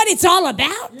 Isn't that what it's all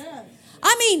about? Yes.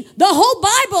 I mean, the whole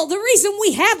Bible, the reason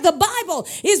we have the Bible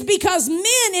is because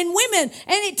men and women,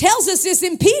 and it tells us this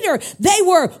in Peter, they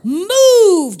were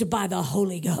moved by the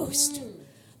Holy Ghost.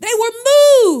 They were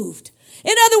moved.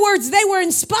 In other words, they were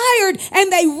inspired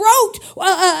and they wrote,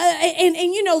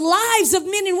 lives of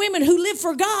men and women who live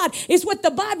for God is what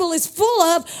the Bible is full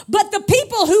of. But the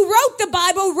people who wrote the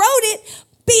Bible wrote it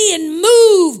being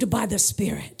moved by the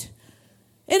Spirit.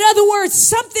 In other words,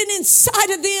 something inside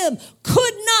of them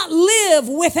could not live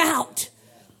without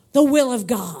the will of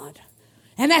God.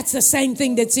 And that's the same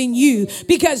thing that's in you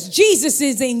because Jesus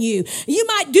is in you. You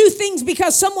might do things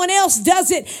because someone else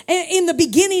does it in the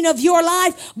beginning of your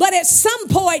life, but at some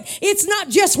point, it's not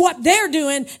just what they're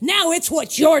doing. Now it's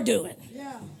what you're doing.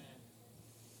 Yeah.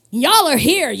 Y'all are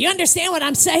here. You understand what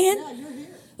I'm saying? Yeah, you're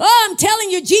here. Oh, I'm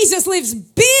telling you, Jesus lives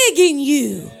big in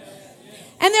you.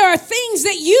 And there are things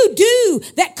that you do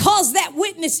that cause that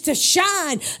witness to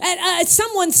shine. And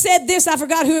someone said this, I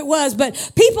forgot who it was,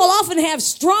 but people often have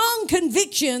strong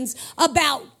convictions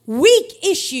about weak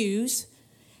issues,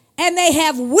 and they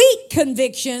have weak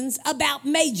convictions about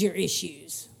major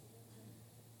issues.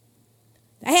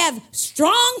 They have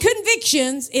strong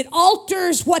convictions, it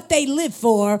alters what they live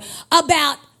for,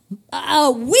 about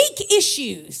weak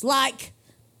issues like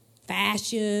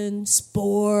fashion,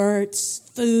 sports,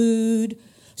 food.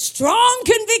 Strong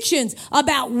convictions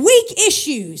about weak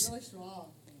issues. Really strong.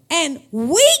 And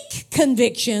weak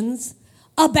convictions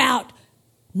about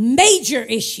major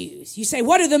issues. You say,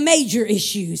 what are the major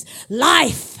issues?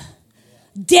 Life,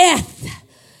 death,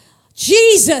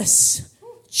 Jesus,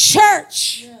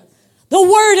 church, the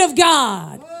Word of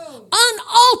God.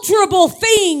 Unalterable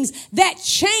things that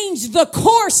change the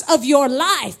course of your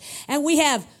life. And we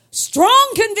have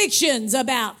strong convictions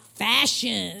about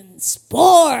fashion,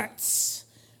 sports,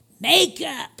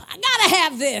 makeup. I gotta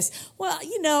have this. Well,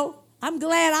 I'm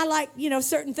glad I like,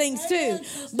 certain things too.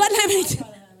 But let me,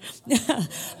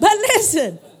 but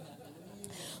listen,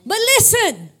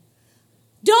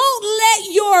 don't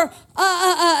let your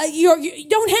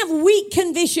don't have weak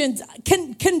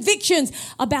convictions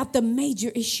about the major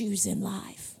issues in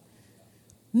life.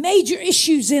 Major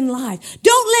issues in life.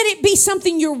 Don't let it be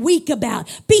something you're weak about.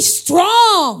 Be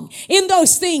strong in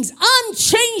those things.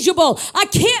 Unchangeable. I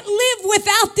can't live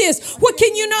without this. What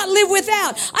can you not live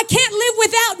without? I can't live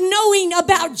without knowing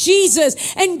about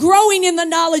Jesus and growing in the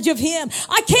knowledge of Him.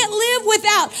 I can't live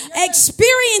without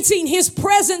experiencing His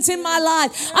presence in my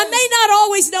life. I may not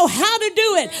always know how to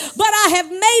do it, but I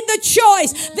have made the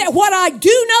choice that what I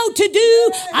do know to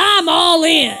do, I'm all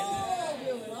in.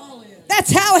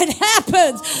 That's how it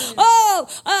happens.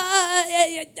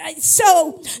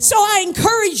 So I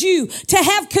encourage you to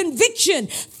have conviction.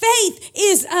 Faith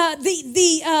is a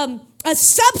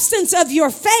substance of your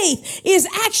faith is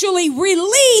actually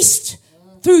released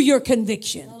through your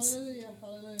convictions.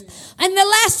 And the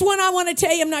last one I want to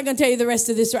tell you, I'm not going to tell you the rest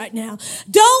of this right now.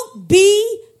 Don't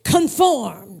be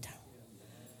conformed.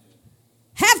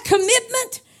 Have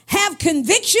commitment, have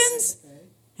convictions.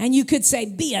 And you could say,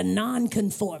 be a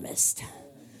nonconformist.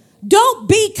 Don't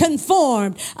be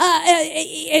conformed.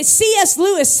 C.S.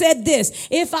 Lewis said this,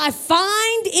 if I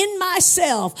find in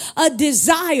myself a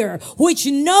desire which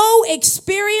no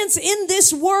experience in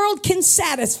this world can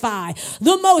satisfy,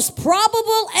 the most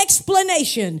probable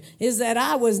explanation is that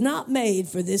I was not made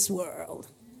for this world.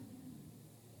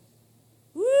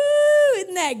 Woo! Isn't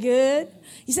Isn't that good?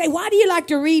 You say, why do you like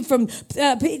to read from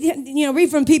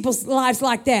people's lives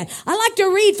like that? I like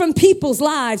to read from people's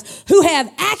lives who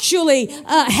have actually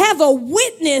have a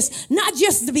witness, not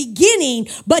just the beginning,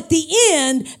 but the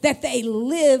end, that they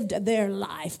lived their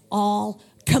life all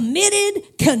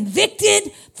committed,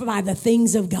 convicted by the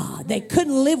things of God. They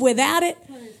couldn't live without it,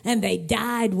 and they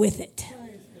died with it.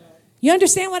 You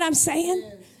understand what I'm saying?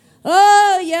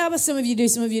 Oh, yeah, but some of you do,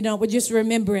 some of you don't, but just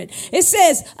remember it. It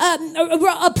says,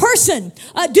 a person,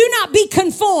 do not be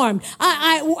conformed.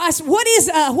 What is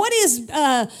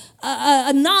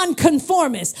a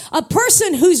nonconformist? A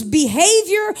person whose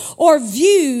behavior or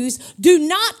views do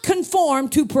not conform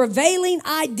to prevailing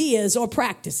ideas or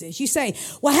practices. You say,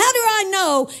 well, how do I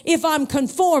know if I'm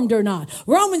conformed or not?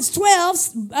 Romans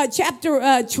 12,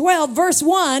 chapter 12, verse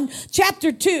 1,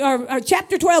 chapter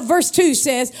 12, verse 2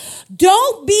 says,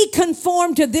 don't be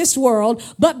conformed to this world,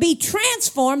 but be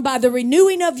transformed by the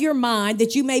renewing of your mind,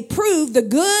 that you may prove the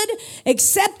good,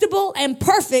 acceptable, and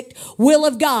perfect will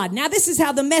of God. Now, this is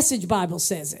how the Message Bible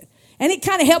says it. And it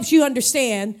kind of helps you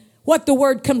understand what the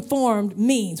word conformed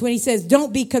means when he says,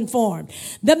 don't be conformed.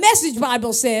 The Message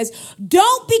Bible says,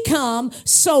 don't become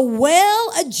so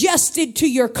well adjusted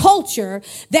to your culture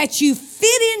that you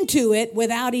fit into it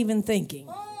without even thinking.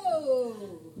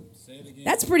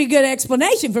 That's a pretty good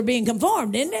explanation for being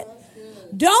conformed, isn't it?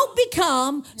 Don't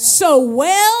become so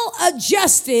well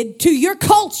adjusted to your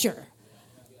culture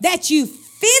that you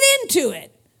fit into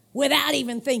it without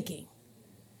even thinking.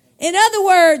 In other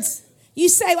words, you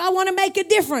say, I want to make a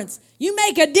difference. You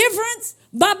make a difference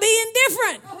by being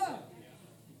different.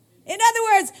 In other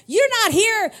words, you're not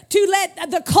here to let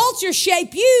the culture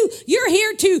shape you. You're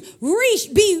here to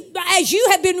be, as you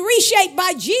have been reshaped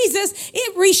by Jesus,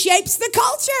 it reshapes the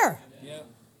culture.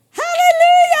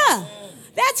 Hallelujah.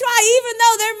 That's why even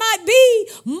though there might be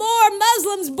more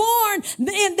Muslims born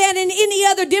than in any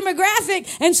other demographic,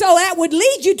 and so that would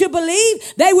lead you to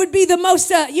believe they would be the most,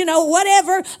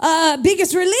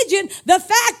 biggest religion. The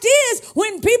fact is,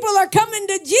 when people are coming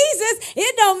to Jesus,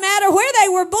 it don't matter where they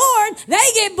were born.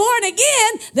 They get born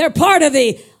again. They're part of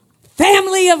the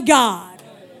family of God.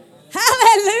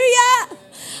 Hallelujah.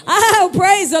 Oh,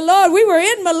 praise the Lord. We were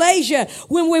in Malaysia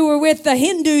when we were with the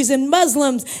Hindus and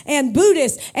Muslims and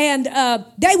Buddhists, and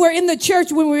they were in the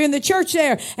church when we were in the church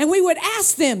there, and we would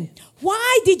ask them,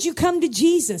 why did you come to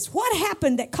Jesus? What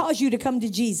happened that caused you to come to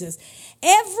Jesus?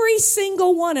 Every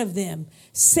single one of them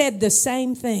said the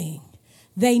same thing.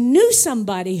 They knew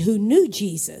somebody who knew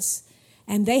Jesus,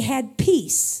 and they had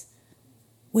peace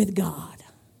with God,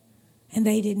 and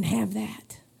they didn't have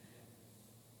that,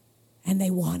 and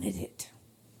they wanted it.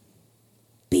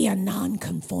 Be a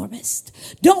nonconformist.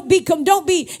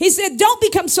 He said, don't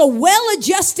become so well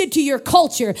adjusted to your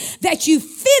culture that you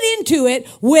fit into it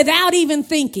without even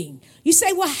thinking. You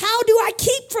say, well, how do I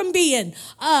keep from being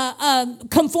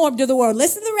conformed to the world?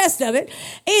 Listen to the rest of it.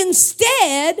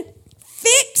 Instead,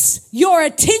 fix your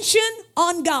attention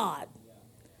on God.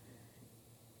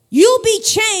 You'll be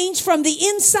changed from the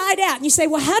inside out. And you say,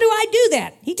 well, how do I do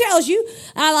that? He tells you.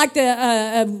 I like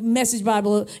the Message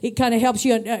Bible. It kind of helps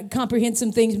you comprehend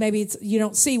some things maybe you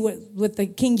don't see with the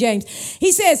King James.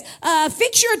 He says,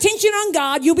 fix your attention on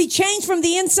God. You'll be changed from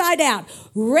the inside out.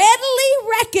 Readily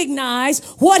recognize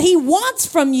what he wants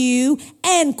from you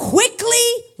and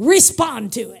quickly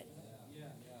respond to it.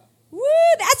 Woo,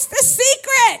 that's the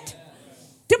secret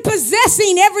to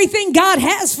possessing everything God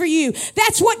has for you.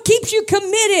 That's what keeps you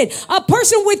committed. A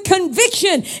person with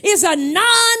conviction is a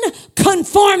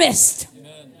non-conformist.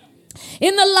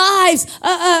 In the lives,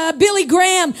 Billy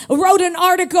Graham wrote an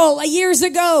article years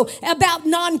ago about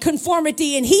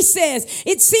nonconformity, and he says,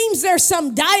 it seems there's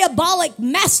some diabolic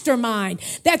mastermind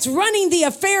that's running the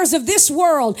affairs of this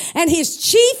world, and his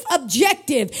chief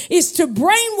objective is to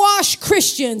brainwash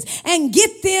Christians and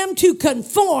get them to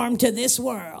conform to this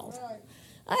world.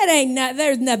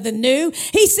 There's nothing new.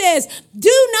 He says,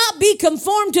 do not be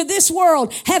conformed to this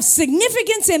world have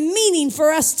significance and meaning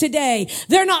for us today.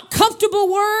 They're not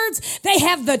comfortable words. They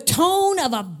have the tone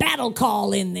of a battle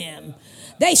call in them.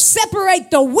 They separate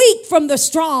the weak from the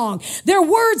strong. They're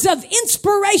words of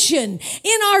inspiration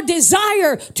in our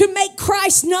desire to make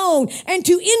Christ known and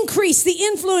to increase the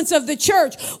influence of the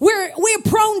church. We're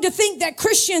prone to think that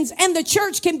Christians and the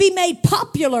church can be made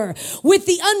popular with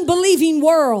the unbelieving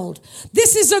world.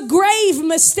 This is a grave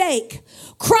mistake.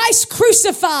 Christ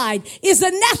crucified is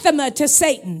anathema to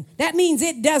Satan. That means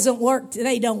it doesn't work.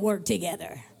 They don't work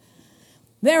together.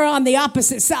 They're on the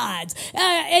opposite sides.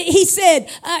 He said,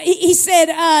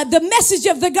 the message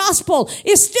of the gospel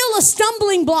is still a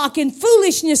stumbling block and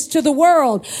foolishness to the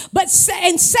world.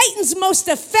 And Satan's most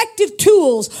effective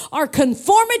tools are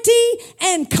conformity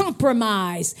and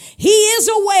compromise. He is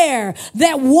aware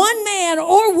that one man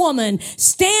or woman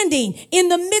standing in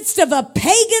the midst of a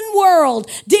pagan world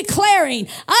declaring,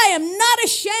 I am not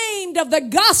ashamed of the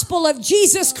gospel of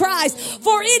Jesus Christ,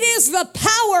 for it is the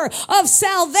power of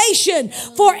salvation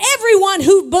for everyone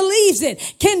who believes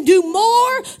it, can do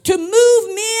more to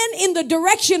move men in the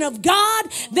direction of God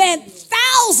than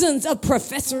thousands of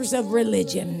professors of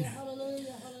religion.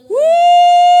 Woo!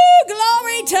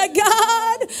 Glory to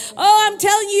God. Oh, I'm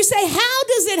telling you, say, how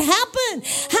does it happen?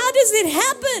 How does it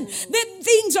happen that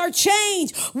things are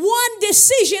changed? One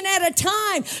decision at a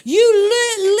time. You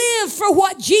live for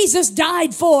what Jesus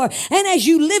died for. And as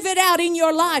you live it out in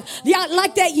your life,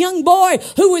 like that young boy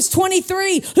who was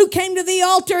 23, who came to the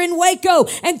altar in Waco,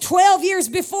 and 12 years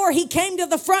before he came to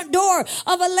the front door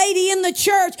of a lady in the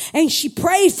church, and she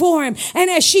prayed for him.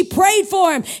 And as she prayed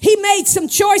for him, he made some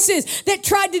choices that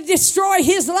tried to destroy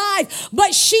his life,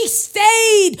 but she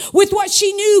stayed with what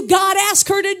she knew God asked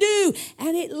her to do,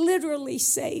 and it literally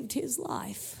saved his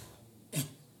life.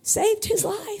 Saved his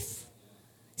life.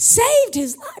 Saved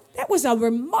his life. That was a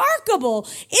remarkable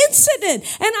incident.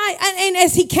 And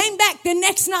as he came back the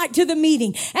next night to the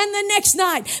meeting, and the next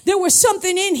night, there was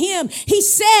something in him. He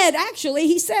said, I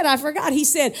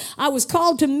was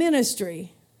called to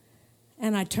ministry,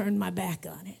 and I turned my back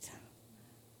on it.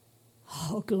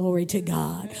 Oh, glory to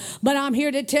God. But I'm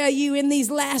here to tell you, in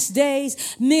these last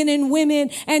days, men and women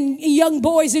and young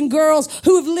boys and girls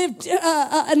who have lived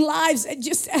lives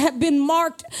just have been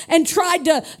marked and tried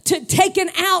to taken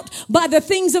out by the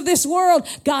things of this world.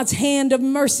 God's hand of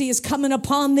mercy is coming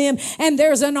upon them, and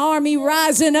there's an army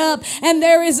rising up, and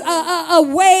there is a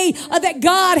way that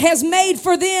God has made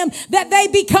for them, that they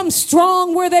become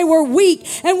strong where they were weak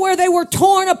and where they were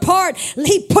torn apart.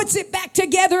 He puts it back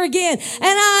together again. And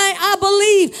I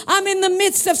believe I'm in the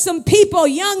midst of some people,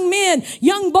 young men,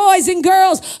 young boys and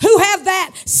girls, who have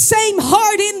that same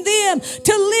heart in them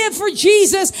to live for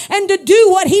Jesus and to do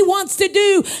what he wants to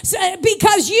do,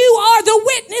 because you are the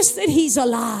witness that he's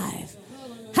alive.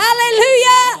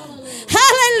 Hallelujah.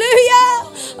 Hallelujah.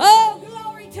 Oh,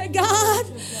 glory to God.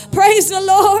 Praise the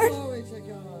Lord.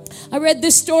 I read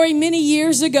this story many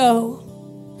years ago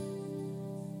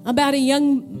about a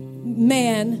young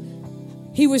man.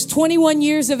 He was 21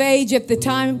 years of age at the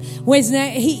time. His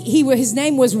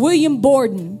name was William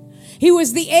Borden. He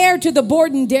was the heir to the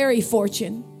Borden dairy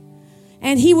fortune.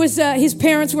 And he was his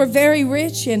parents were very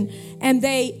rich, and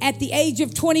they, at the age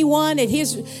of 21,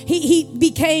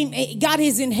 he got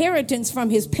his inheritance from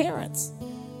his parents.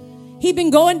 He'd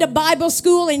been going to Bible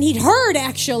school, and he'd heard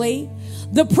actually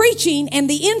the preaching and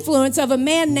the influence of a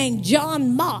man named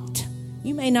John Mott.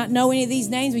 You may not know any of these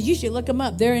names, but you should look them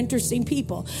up. They're interesting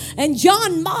people. And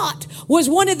John Mott was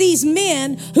one of these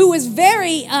men who was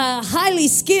very highly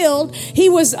skilled. He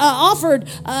was offered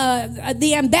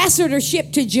the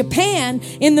ambassadorship to Japan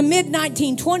in the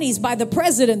mid-1920s by the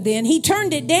president then. He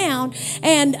turned it down,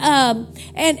 and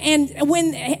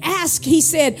when asked, he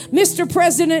said, Mr.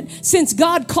 President, since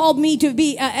God called me to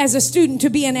be, as a student, to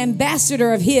be an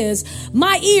ambassador of his,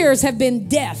 my ears have been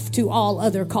deaf to all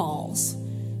other calls.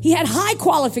 He had high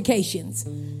qualifications.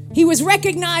 He was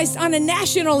recognized on a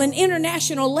national and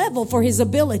international level for his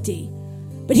ability.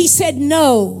 But he said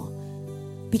no,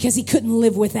 because he couldn't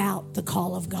live without the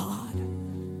call of God.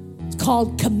 It's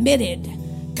called committed,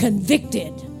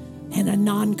 convicted, and a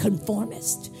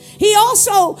nonconformist. He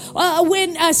also,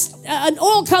 when an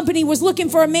oil company was looking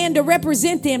for a man to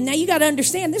represent them, now you got to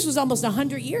understand, this was almost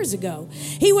 100 years ago.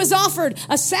 He was offered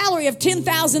a salary of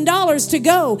 $10,000 to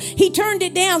go. He turned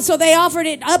it down, so they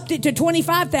upped it to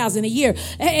 $25,000 a year.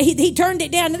 He turned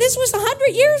it down. Now, this was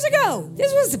 100 years ago.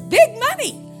 This was big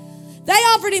money. They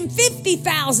offered him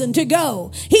 $50,000 to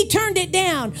go. He turned it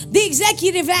down. The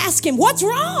executive asked him, "What's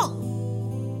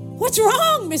wrong? What's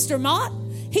wrong, Mr. Mott?"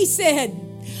 He said,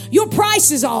 "Your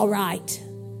price is all right."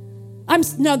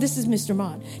 No, this is Mr.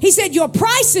 Mott. He said, "Your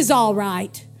price is all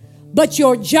right, but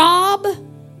your job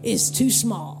is too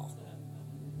small."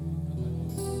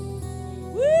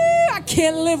 Woo, I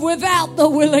can't live without the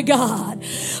will of God.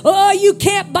 Oh, you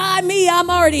can't buy me. I'm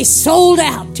already sold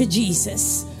out to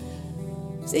Jesus.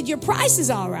 He said, "Your price is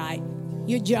all right.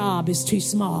 Your job is too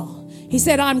small." He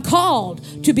said, "I'm called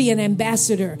to be an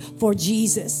ambassador for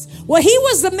Jesus." Well, he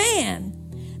was the man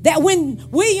that when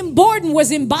William Borden was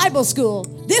in Bible school,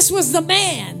 this was the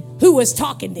man who was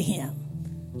talking to him.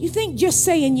 You think just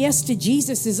saying yes to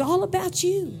Jesus is all about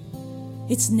you?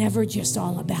 It's never just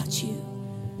all about you.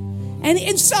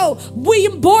 And so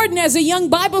William Borden, as a young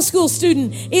Bible school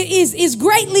student, is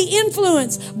greatly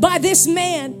influenced by this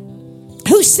man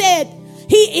who said,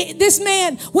 this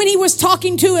man, when he was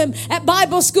talking to him at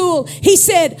Bible school, he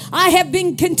said, I have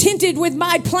been contented with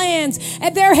my plans,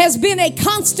 and there has been a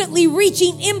constantly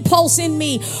reaching impulse in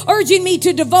me, urging me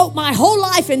to devote my whole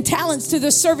life and talents to the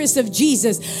service of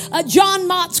Jesus. John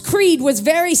Mott's creed was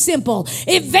very simple: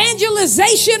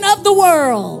 evangelization of the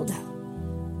world.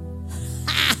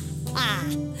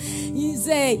 You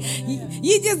say,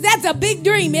 that's a big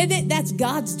dream, isn't it? That's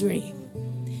God's dream.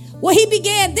 Well,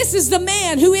 this is the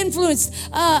man who influenced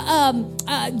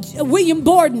William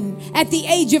Borden at the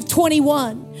age of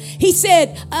 21. He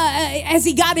said, as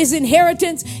he got his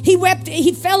inheritance, he wept,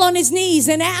 he fell on his knees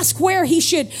and asked what he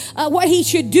should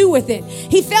do with it.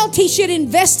 He felt he should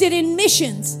invest it in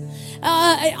missions,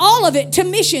 all of it to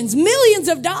missions, millions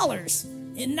of dollars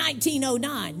in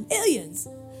 1909, millions.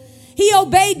 He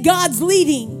obeyed God's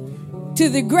leading to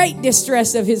the great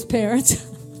distress of his parents.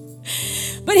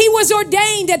 But he was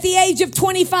ordained at the age of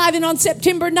 25, and on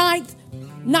September 9th,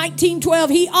 1912,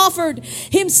 he offered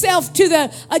himself to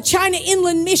the China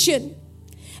Inland Mission.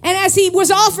 And as he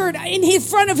was offered, in his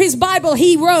front of his Bible,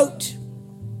 he wrote,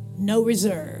 "No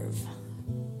reserve."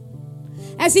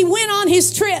 As he went on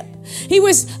his trip, he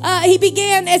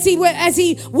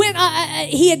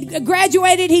had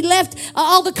graduated, he left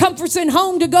all the comforts and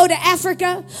home to go to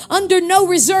Africa. Under no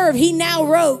reserve, he now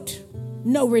wrote,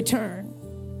 "No return."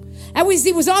 As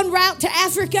he was en route to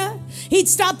Africa, he'd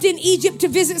stopped in Egypt to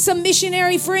visit some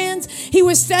missionary friends. He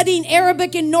was studying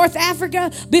Arabic in North Africa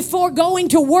before going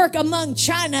to work among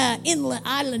China's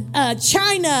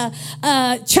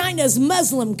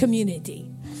Muslim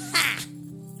community. Ha!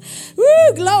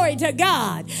 Woo, glory to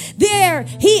God. There,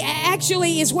 he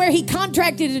actually is where he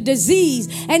contracted a disease,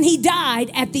 and he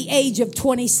died at the age of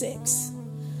 26.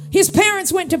 His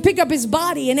parents went to pick up his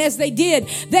body, and as they did,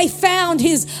 they found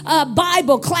his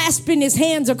Bible clasped in his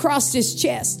hands across his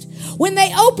chest. When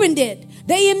they opened it,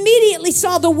 they immediately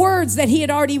saw the words that he had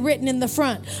already written in the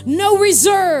front. No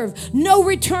reserve, no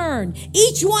return.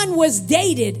 Each one was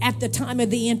dated at the time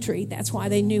of the entry. That's why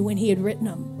they knew when he had written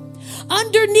them.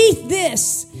 Underneath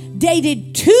this,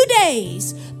 dated 2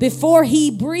 days before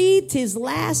he breathed his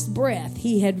last breath,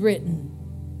 he had written,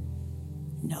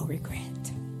 "No regret."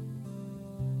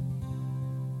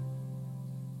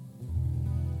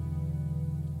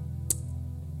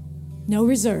 No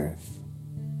reserve,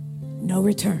 no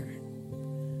return,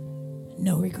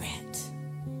 no regret.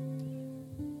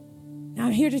 Now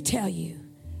I'm here to tell you,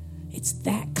 it's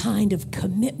that kind of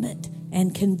commitment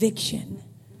and conviction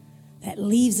that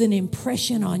leaves an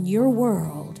impression on your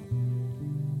world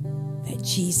that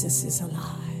Jesus is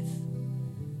alive.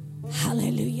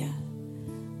 Hallelujah.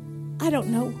 I don't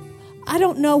know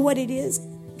what it is.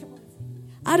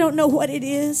 I don't know what it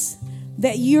is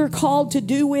that you're called to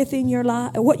do in your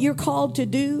life, what you're called to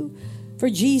do for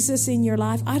Jesus in your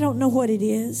life. I don't know what it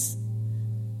is.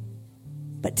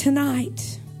 But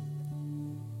tonight,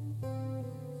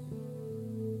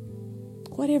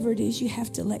 whatever it is you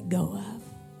have to let go of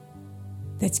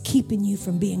that's keeping you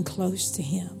from being close to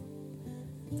Him,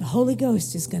 the Holy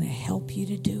Ghost is going to help you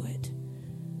to do it.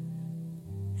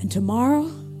 And tomorrow,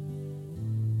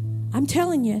 I'm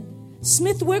telling you,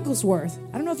 Smith Wigglesworth,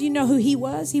 I don't know if you know who he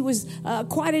was. He was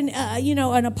quite an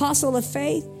apostle of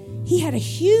faith. He had a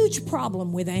huge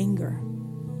problem with anger.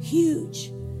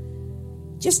 Huge.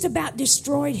 Just about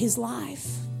destroyed his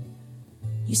life.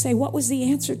 You say, what was the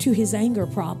answer to his anger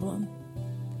problem?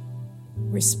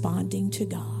 Responding to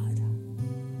God.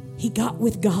 He got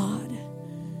with God.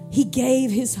 He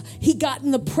got in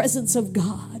the presence of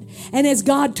God. And as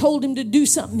God told him to do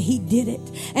something, he did it.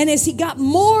 And as he got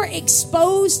more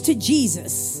exposed to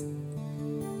Jesus,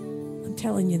 I'm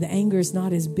telling you, the anger is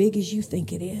not as big as you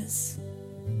think it is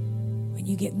when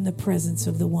you get in the presence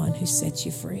of the one who sets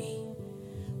you free.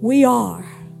 We are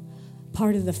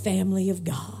part of the family of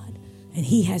God, and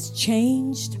He has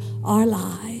changed our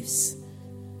lives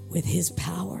with His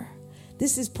power.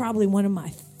 This is probably one of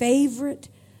my favorite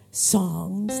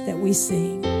songs that we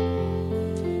sing.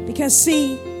 Because,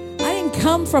 see, I didn't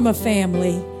come from a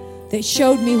family that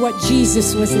showed me what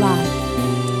Jesus was like.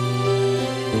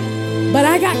 But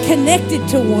I got connected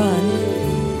to one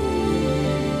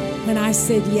when I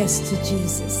said yes to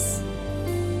Jesus.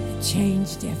 It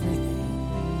changed everything.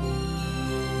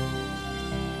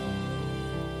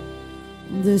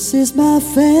 This is my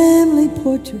family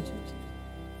portrait.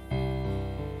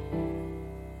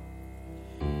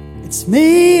 It's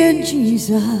me and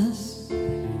Jesus.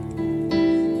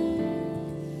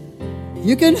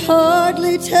 You can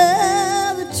hardly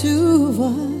tell the two of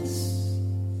us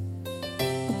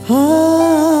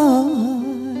apart.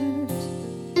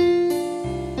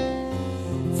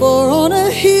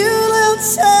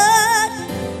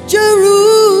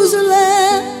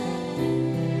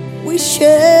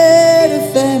 shared a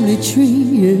family tree.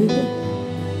 Yeah.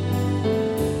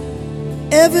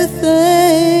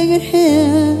 Everything in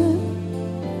him,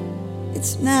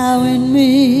 it's now in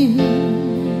me.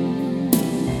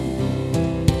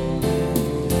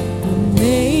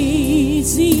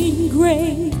 Amazing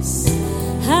grace,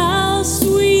 how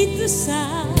sweet the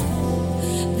sound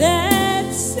that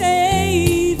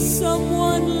saved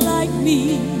someone like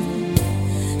me.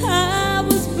 I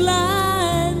was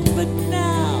blind, but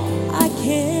now I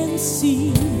can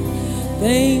see.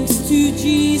 Thanks to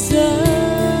Jesus,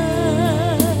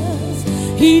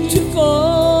 He took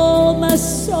all my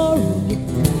sorrow,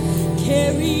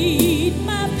 carried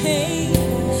my pain.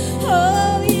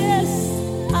 Oh yes,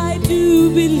 I do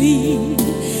believe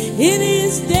in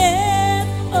His death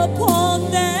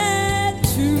upon that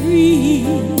tree.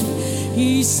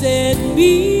 He set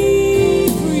me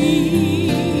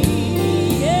free.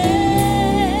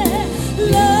 Yeah.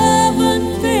 Love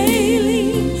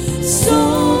unfailing, so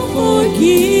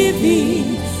forgiving,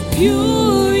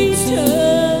 pure eternally.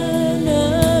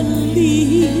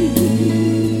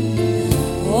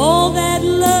 All that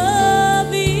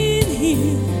love in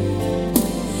Him,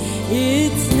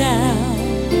 it's now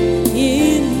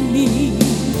in me.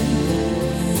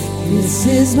 This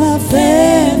is my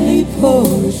family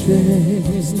portrait.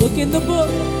 Just look in the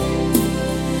book.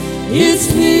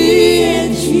 It's me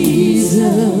and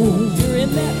Jesus. You're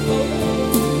in that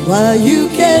photo. While you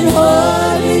can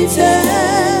hardly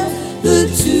tell the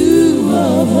two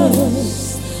of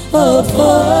us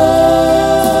apart.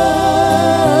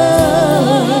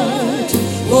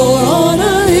 For on a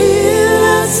hill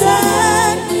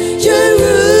outside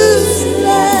Jerusalem,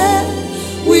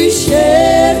 we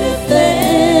shared a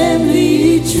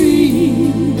family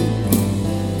tree,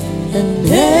 and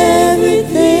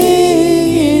everything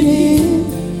in Him,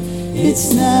 it's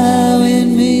now in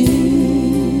me.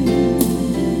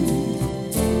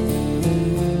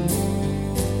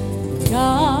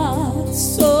 God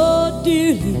so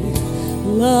dearly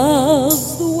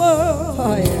loves the world.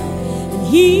 Oh, yeah. And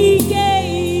He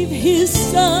gave His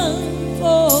Son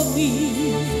for me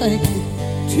Thank you.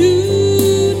 to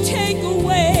take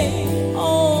away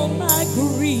all my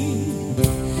grief.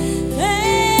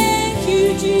 Thank you,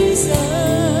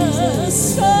 Jesus.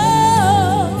 So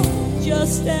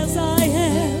just as I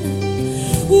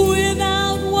am,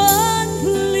 without one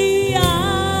plea,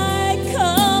 I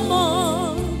come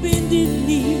on bended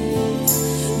knee.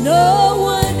 No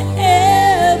one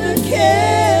ever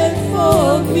cared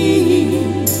for me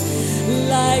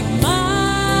like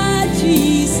my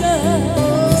Jesus.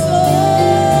 Oh,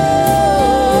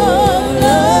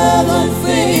 love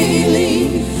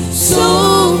unfailing, so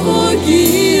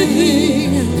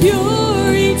forgiving,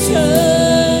 pure eternally.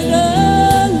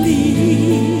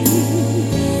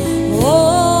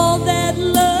 All that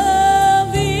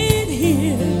love in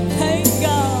Him, thank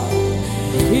God,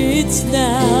 it's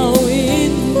now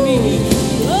in me.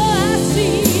 Oh, I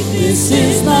see this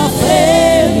is my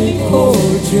family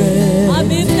portrait. I'm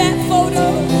in that photo.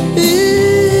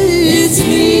 It's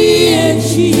me and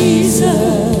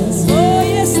Jesus. Oh,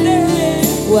 yes, there is.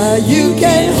 While you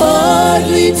can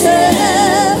hardly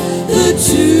tell the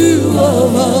two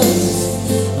of us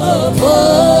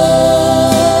apart.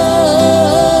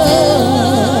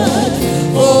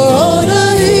 For on a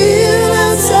hill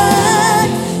outside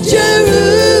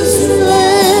Jerusalem,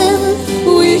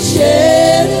 we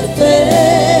shared a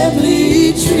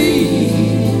family tree,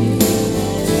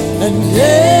 and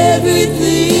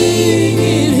everything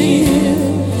in Him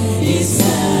is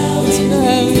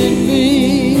now in me.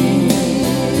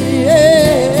 Yeah.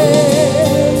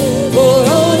 For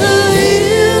on a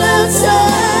hill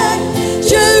outside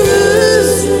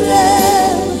Jerusalem,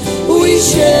 we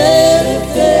shared a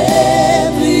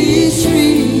family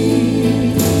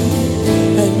tree,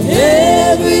 and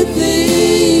everything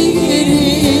in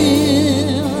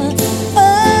Him,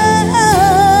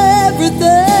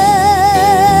 everything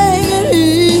in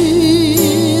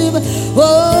Him,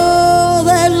 all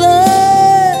that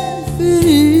love in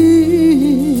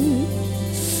Him,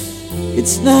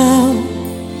 it's now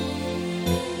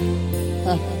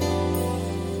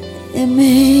in me.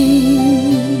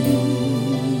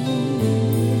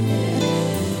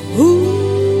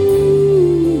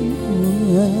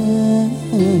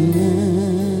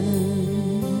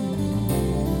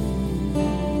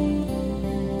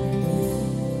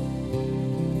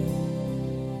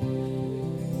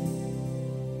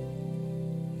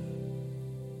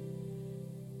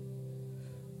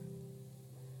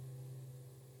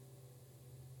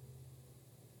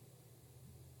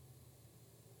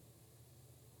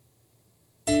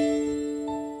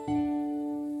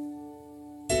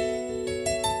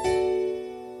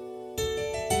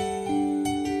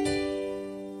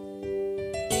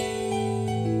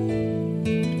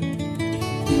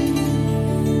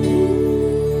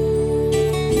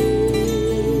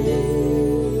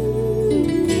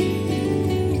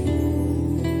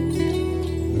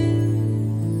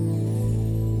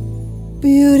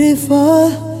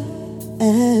 beautiful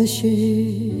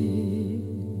ashes,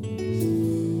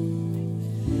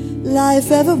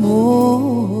 life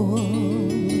evermore,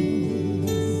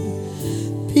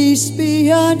 peace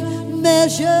beyond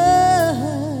measure.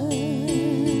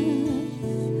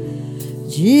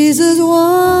 Jesus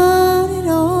won it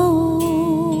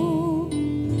all.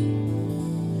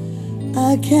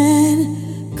 I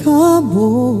can come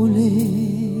boldly,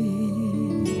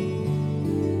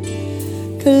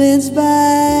 cleansed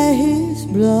by His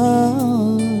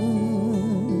blood,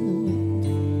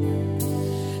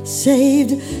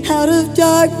 saved out of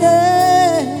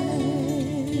darkness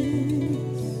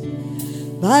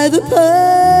by the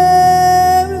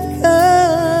power of God.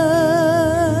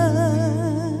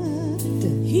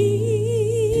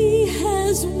 He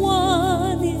has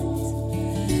won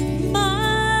it,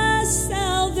 my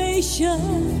salvation,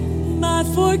 my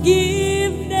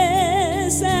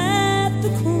forgiveness at the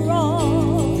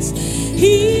cross.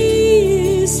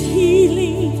 He is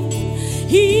healing,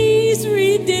 He's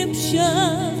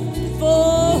redemption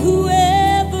for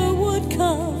whoever would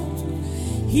come.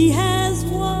 He has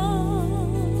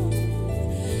won,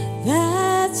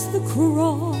 that's the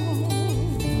cross.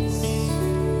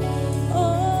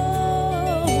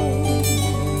 Oh,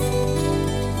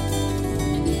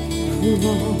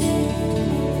 cross.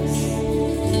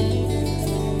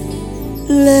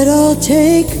 Let all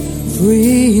take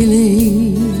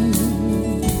freely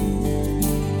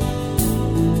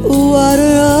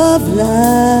water of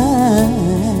life.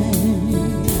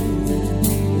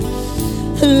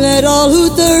 Let all who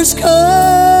thirst come,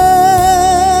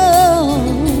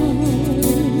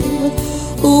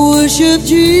 worship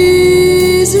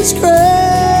Jesus Christ.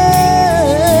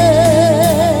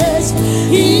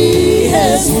 He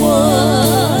has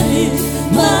won it,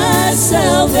 my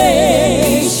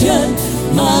salvation,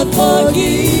 my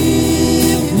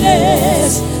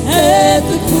forgiveness at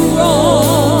the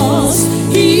cross.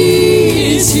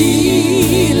 He is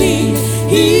healing,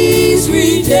 He's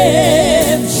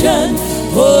redemption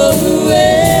for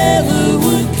whoever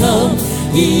would come.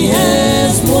 He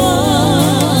has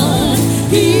won,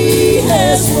 He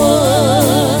has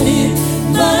won it,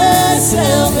 my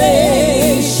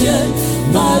salvation,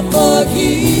 my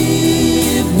forgiveness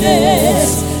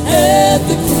at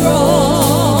the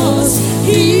cross.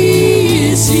 He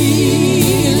is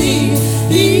healing,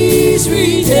 He's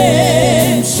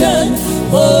redemption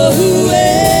for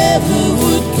whoever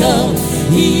would come.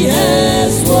 He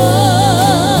has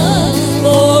won,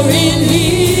 for in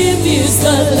Him is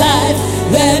the life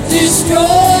that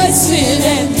destroys sin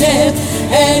and death,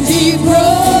 and He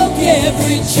broke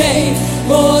every chain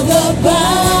for the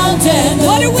bound and the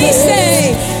What do we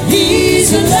say?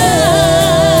 He's alive.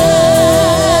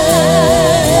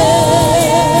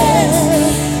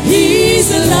 He's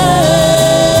alive.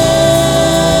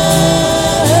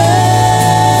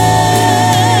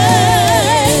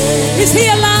 Is He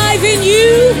alive in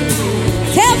you?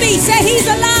 Tell me, say He's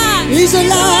alive. He's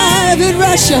alive in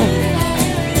Russia.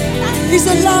 He's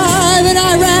alive in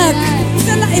Iraq.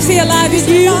 Is He alive in He's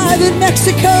you? alive in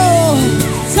Mexico.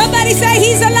 Somebody say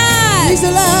He's alive. He's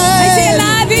alive. Is He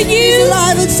alive in you? He's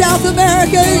alive in South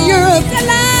America and Europe. He's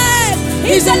alive.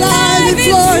 He's alive in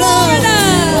Florida.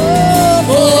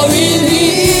 For in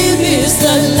Him is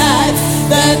the life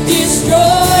that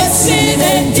destroys sin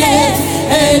and death,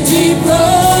 and He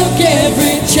broke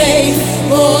every chain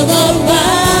for the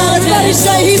bound. Everybody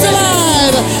say He's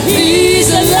alive. He's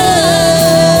alive.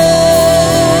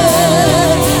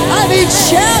 I mean,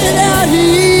 shout it out.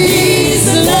 He's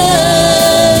alive.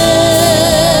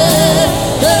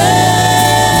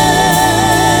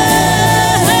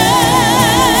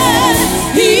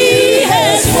 He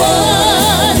has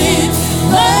won it,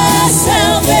 my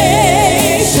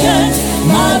salvation,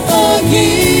 my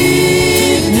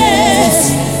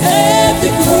forgiveness at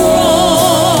the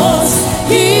cross.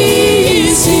 He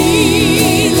is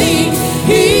healing,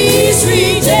 He's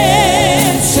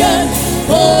redemption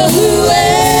for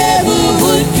whoever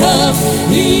would come.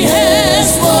 He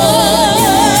has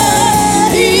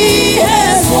won, He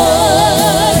has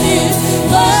won it,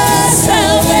 my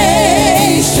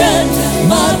salvation,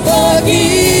 my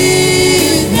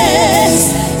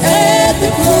forgiveness at the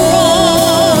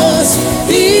cross.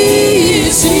 He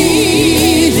is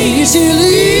healing,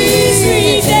 He's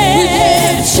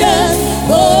redemption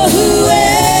for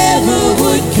whoever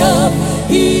would come.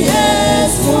 He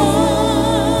has won,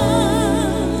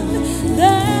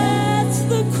 that's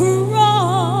the cross.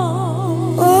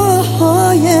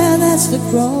 Oh, yeah, that's the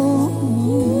cross.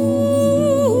 Ooh,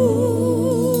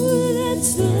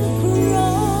 that's the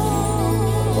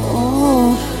cross.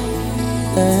 Oh,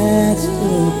 that's the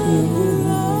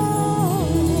cross.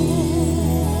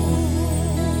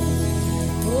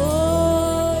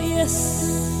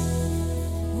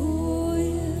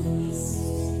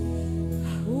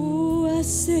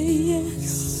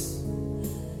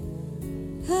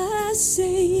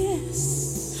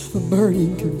 A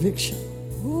burning conviction.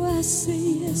 Oh, I say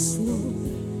yes, Lord.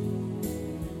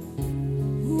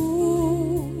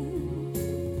 Oh,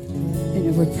 In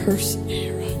every person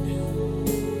here right now.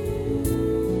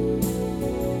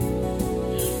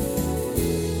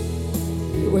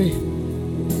 We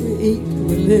eat,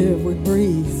 we live, we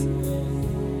breathe.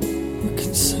 We're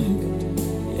consumed.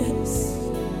 yes.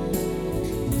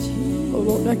 Oh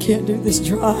Lord, I can't do this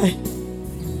dry.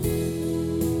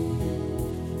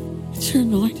 It's your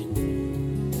anointing.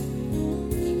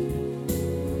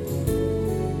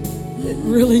 It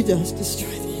really does destroy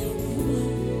the yoke.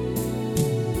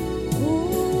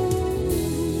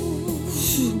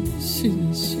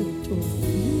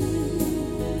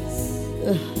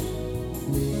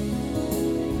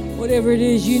 Whatever it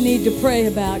is you need to pray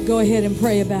about, go ahead and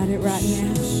pray about it right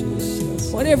now.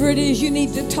 Whatever it is you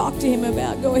need to talk to him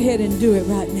about, go ahead and do it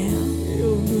right now.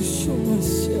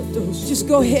 Just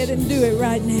go ahead and do it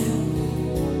right now.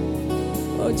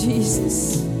 Oh,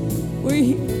 Jesus,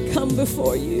 we come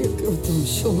before you.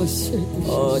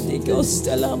 Oh,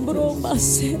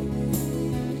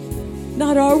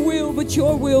 not our will, but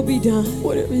your will be done.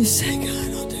 Whatever you say,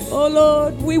 God, I'll do it. Oh,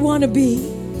 Lord, we want to be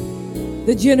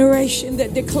the generation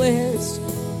that declares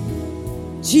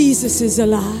Jesus is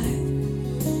alive.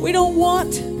 We don't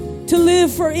want to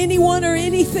live for anyone or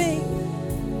anything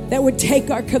that would take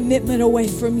our commitment away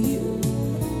from you.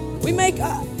 We make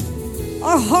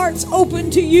our hearts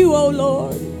open to you, oh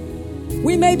Lord.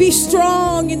 We may be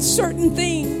strong in certain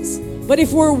things, but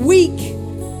if we're weak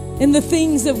in the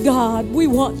things of God, we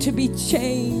want to be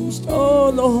changed. Oh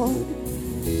Lord,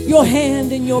 your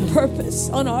hand and your purpose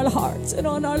on our hearts and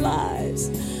on our lives.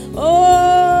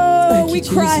 Oh, we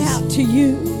cry out to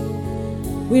you.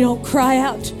 We don't cry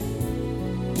out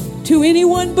to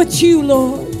anyone but you,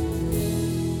 Lord.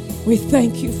 We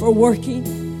thank you for working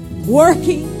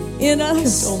in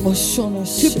us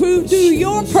to do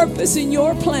your purpose and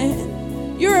your plan.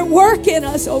 You're at work in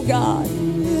us, oh God.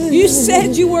 You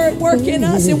said you were at work in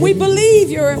us, and we believe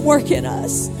you're at work in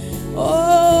us.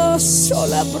 Oh,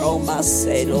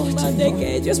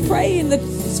 just pray in the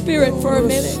Spirit for a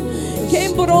minute. You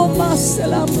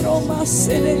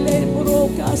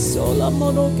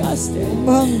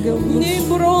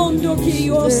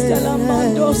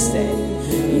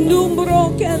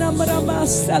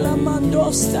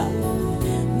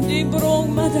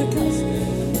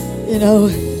know,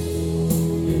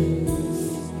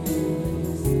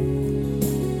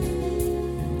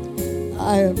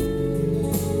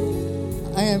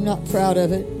 I am not proud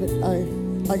of it, but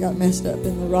I got messed up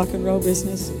in the rock and roll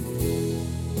business.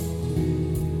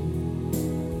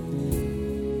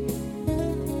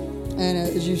 And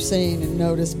as you've seen and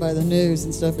noticed by the news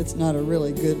and stuff, it's not a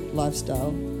really good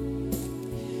lifestyle.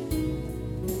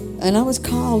 And I was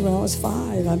called when I was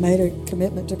 5. I made a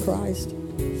commitment to Christ.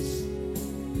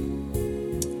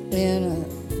 And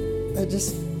I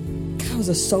was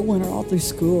a soul winner all through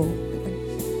school.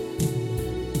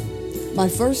 My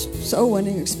first soul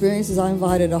winning experience is I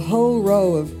invited a whole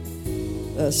row of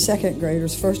second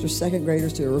graders, first or second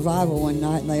graders, to a revival one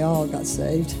night, and they all got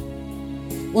saved.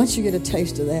 Once you get a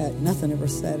taste of that, nothing ever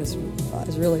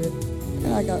satisfies, really.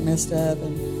 And I got messed up,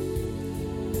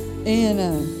 and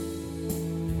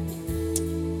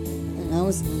I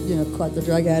was, quite the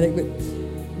drug addict.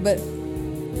 But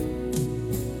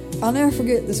I'll never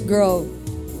forget this girl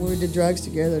when we did drugs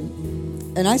together,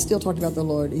 and I still talked about the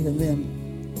Lord even then.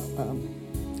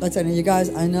 I said, you guys,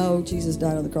 I know Jesus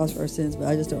died on the cross for our sins, but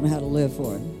I just don't know how to live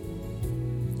for Him.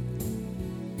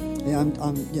 Yeah, I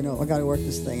got to work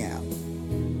this thing out.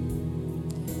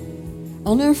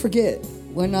 I'll never forget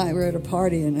one night we were at a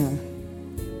party, and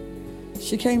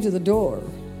she came to the door,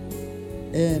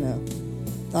 and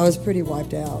I was pretty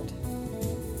wiped out.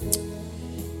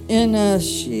 And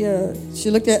she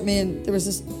looked at me, and there was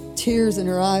this tears in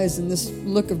her eyes and this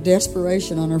look of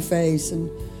desperation on her face, and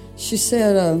she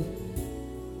said,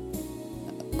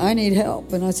 I need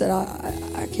help. And I said,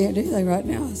 I can't do anything right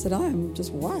now. I said, I am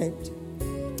just wiped.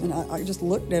 And I just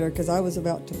looked at her because I was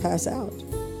about to pass out.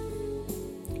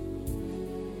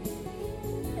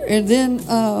 And then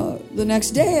the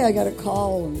next day I got a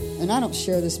call, and I don't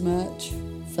share this much.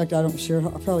 In fact, I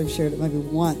probably shared it maybe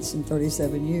once in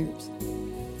 37 years.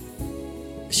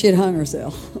 She had hung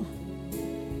herself.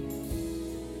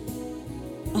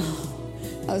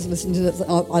 I was listening to that.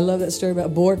 I love that story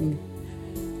about Borden.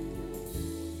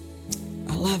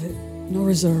 I love it. No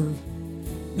reserve,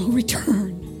 no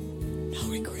return, no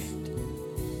regret.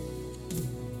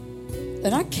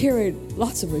 And I carried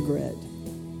lots of regret.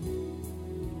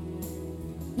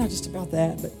 Not just about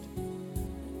that, but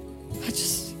I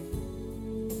just...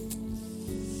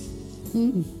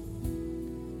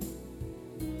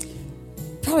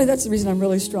 Probably that's the reason I'm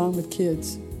really strong with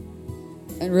kids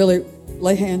and really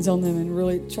lay hands on them and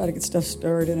really try to get stuff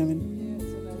stirred in them.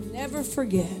 And Never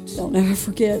forget. don't ever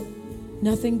forget.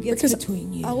 Nothing gets Because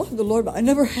between you. I love the Lord, but I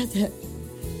never had that.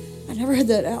 I never had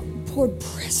that outpoured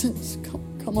presence.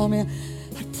 Come on, man.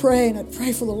 I'd pray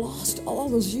for the lost all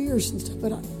those years and stuff,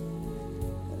 but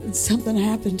something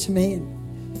happened to me.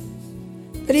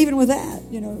 But even with that,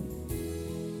 you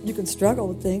can struggle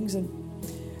with things. And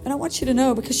I want you to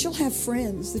know, because you'll have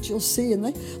friends that you'll see, and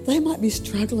they might be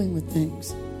struggling with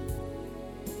things.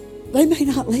 They may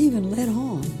not even let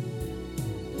on.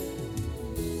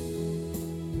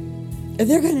 And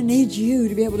they're going to need you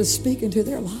to be able to speak into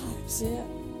their lives. Yeah.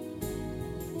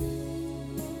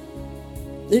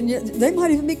 And they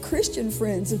might even be Christian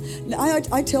friends. And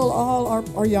I tell all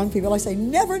our young people, I say,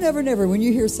 never, never, never, when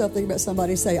you hear something about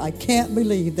somebody, say, I can't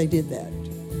believe they did that.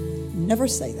 Never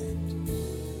say that.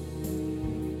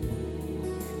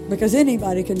 Because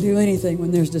anybody can do anything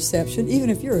when there's deception, even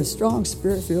if you're a strong,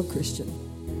 spirit-filled Christian.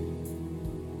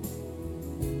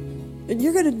 And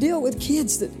you're going to deal with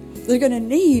kids that they're going to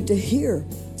need to hear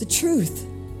the truth.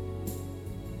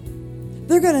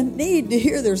 They're going to need to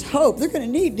hear there's hope. They're going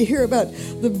to need to hear about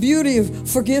the beauty of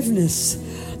forgiveness.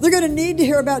 They're going to need to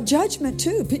hear about judgment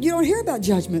too. You don't hear about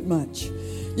judgment much.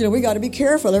 We got to be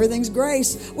careful. Everything's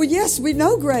grace. Well, yes, we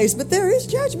know grace, but there is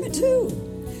judgment too.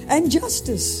 And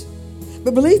justice.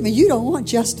 But believe me, you don't want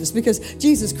justice, because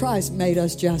Jesus Christ made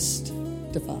us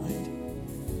justified.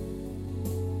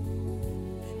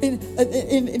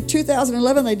 In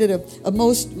 2011, they did a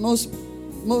most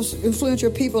influential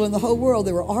people in the whole world.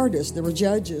 There were artists, there were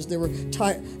judges, there were rich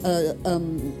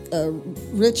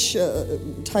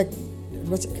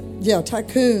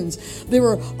tycoons. There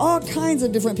were all kinds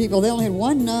of different people. They only had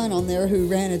one nun on there who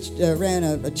ran a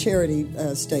charity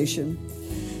station.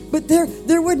 But there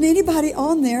wasn't anybody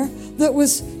on there that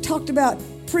was talked about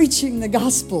preaching the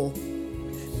gospel.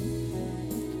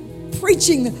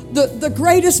 Preaching the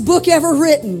greatest book ever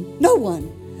written. No one.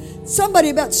 Somebody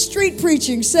about street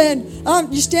preaching, saying,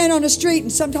 you stand on the street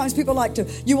and sometimes people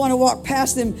you want to walk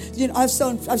past them.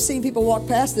 I've seen people walk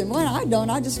past them. Well, I don't.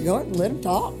 I just go and let them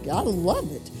talk. I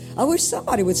love it. I wish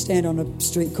somebody would stand on a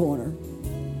street corner.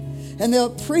 And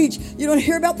they'll preach. You don't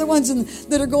hear about the ones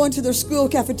that are going to their school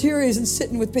cafeterias and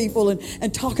sitting with people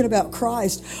and talking about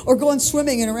Christ, or going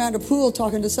swimming and around a pool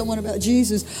talking to someone about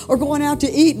Jesus, or going out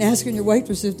to eat and asking your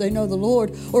waitress if they know the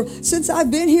Lord. Or since I've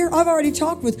been here, I've already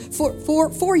talked with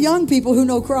four young people who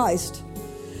know Christ.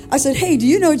 I said, hey, do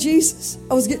you know Jesus?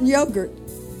 I was getting yogurt.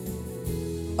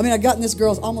 I'd gotten this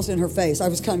girl's almost in her face. I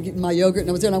was kind of getting my yogurt, and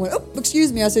I was there, and I went, oh,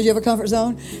 excuse me. I said, you have a comfort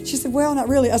zone? She said, well, not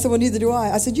really. I said, well, neither do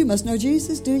I. I said, you must know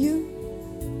Jesus, do you?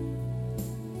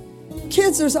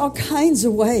 Kids, there's all kinds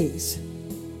of ways.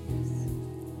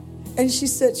 And she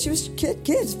said, she was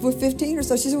kids, with 15 or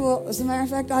so. She said, well, as a matter of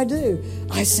fact, I do.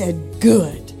 I said,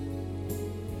 good.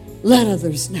 Let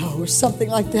others know, or something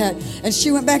like that. And she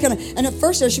went back, and at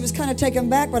first she was kind of taken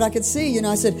back, but I could see,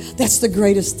 I said, that's the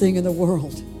greatest thing in the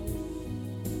world.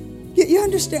 You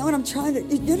understand what I'm trying to?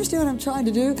 You understand what I'm trying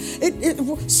to do?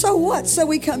 So what? So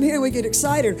we come here and we get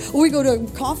excited. Or we go to a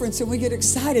conference and we get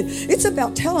excited. It's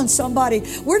about telling somebody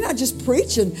we're not just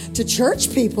preaching to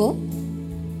church people.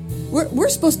 We're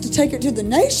supposed to take it to the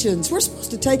nations. We're supposed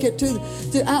to take it to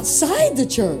outside the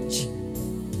church.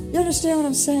 You understand what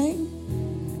I'm saying?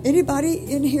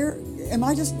 Anybody in here? Am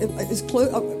I just? Is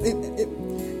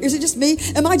it just me?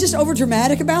 Am I just over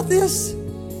dramatic about this?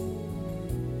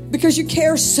 Because you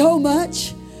care so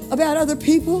much about other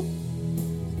people?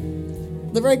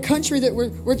 The very country that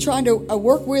we're trying to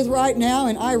work with right now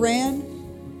in Iran,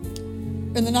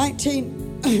 in the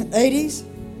 1980s,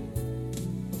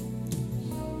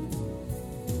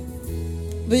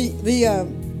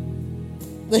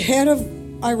 the head of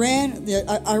Iran, the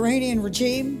Iranian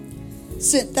regime,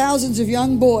 sent thousands of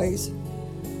young boys,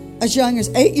 as young as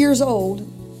 8 years old.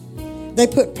 They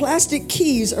put plastic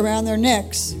keys around their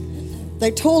necks. They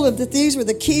told them that these were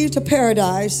the keys to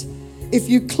paradise. If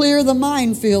you clear the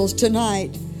minefields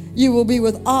tonight, you will be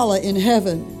with Allah in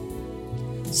heaven.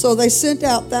 So they sent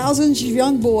out thousands of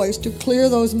young boys to clear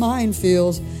those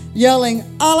minefields, yelling,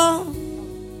 Allah,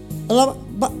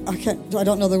 I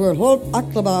don't know the word,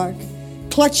 Akbar,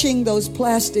 clutching those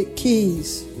plastic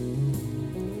keys.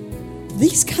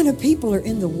 These kind of people are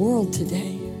in the world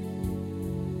today.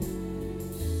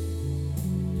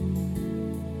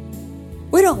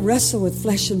 We don't wrestle with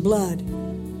flesh and blood,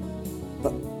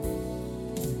 but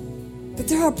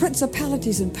there are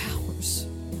principalities and powers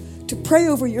to pray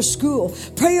over your school,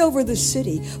 pray over the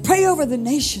city, pray over the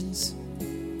nations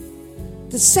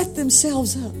that set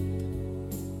themselves up.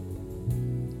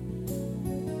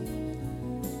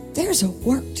 There's a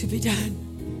work to be done.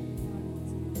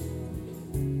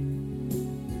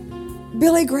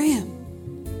 Billy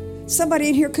Graham. Somebody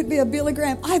in here could be a Billy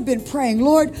Graham. I've been praying,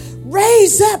 Lord,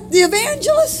 raise up the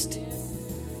evangelist.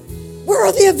 Where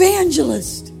are the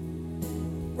evangelists?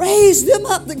 Raise them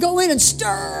up that go in and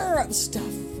stir up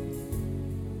stuff.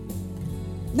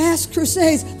 Mass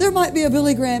crusades. There might be a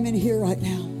Billy Graham in here right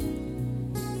now.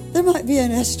 There might be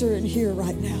an Esther in here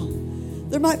right now.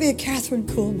 There might be a Catherine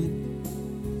Kuhlman.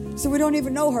 So we don't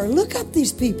even know her. Look up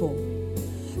these people.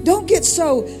 Don't get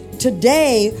so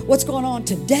today, what's going on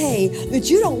today, that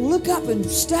you don't look up and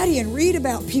study and read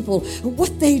about people and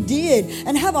what they did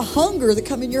and have a hunger that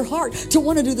come in your heart to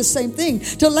want to do the same thing,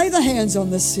 to lay the hands on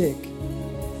the sick.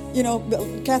 You know,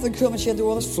 Catherine Kuhlman, she had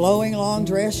the this flowing long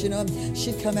dress, you know,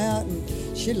 she'd come out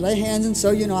and she'd lay hands, and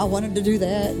so, you know, I wanted to do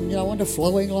that, and, you know, I wanted a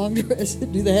flowing long dress to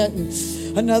do that. And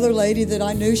another lady that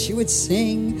I knew, she would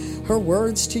sing her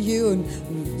words to you, and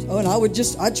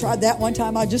I tried that one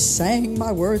time. I just sang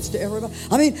my words to everybody.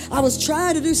 I mean, I was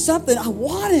trying to do something. I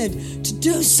wanted to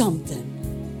do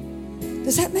something.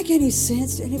 Does that make any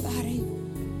sense to anybody?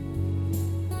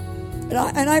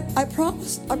 And I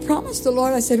promised the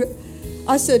Lord, I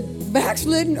said,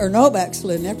 backslidden or no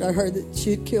backslidden, after I heard that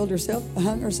she had killed herself,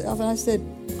 hung herself, and I said,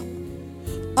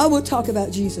 I will talk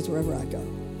about Jesus wherever I go.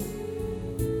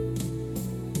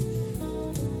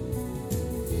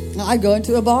 I'd go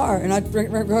into a bar, and I'd go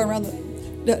around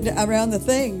the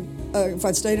thing. If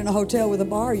I'd stayed in a hotel with a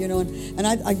bar, you know, and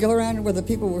I'd go around where the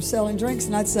people were selling drinks,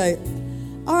 and I'd say,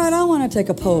 all right, I want to take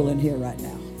a poll in here right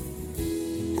now.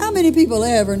 How many people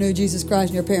ever knew Jesus Christ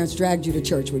and your parents dragged you to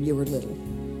church when you were little?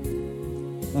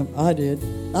 I did.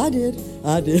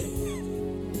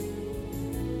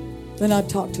 Then I'd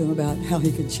talk to him about how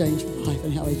he could change my life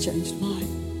and how he changed mine.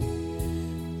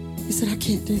 He said, I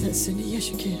can't do that, Cindy. Yes,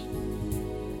 you can.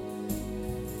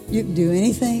 You can do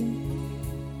anything.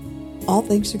 All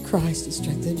things through Christ that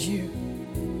strengthens you.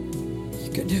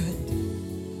 You can do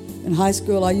it. In high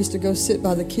school, I used to go sit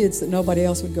by the kids that nobody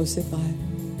else would go sit by.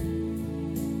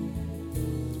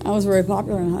 I was very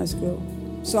popular in high school.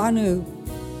 So I knew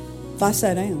if I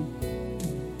sat down,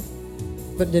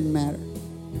 but it didn't matter.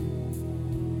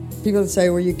 People would say,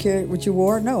 well, you cared what you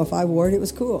wore? No, if I wore it, it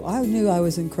was cool. I knew I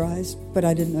was in Christ, but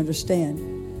I didn't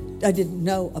understand. I didn't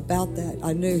know about that.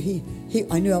 I knew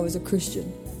I knew I was a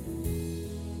Christian.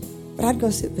 But I'd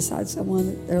go sit beside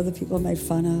someone that other people made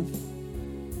fun of.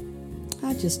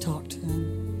 I'd just talk to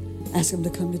them, ask them to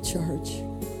come to church.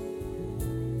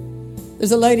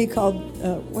 There's a lady called,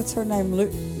 what's her name?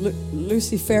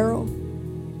 Lucy Farrell.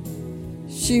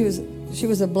 She was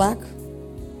a black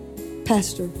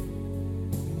pastor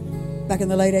back in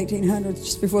the late 1800s,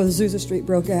 just before the Azusa Street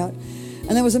broke out.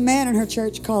 And there was a man in her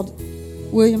church called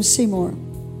William Seymour.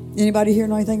 Anybody here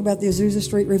know anything about the Azusa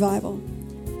Street revival?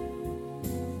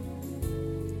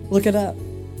 Look it up.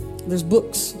 There's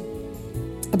books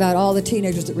about all the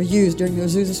teenagers that were used during the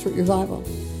Azusa Street revival.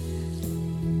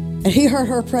 And he heard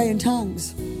her pray in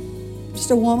tongues.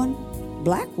 Just a woman,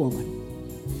 black woman,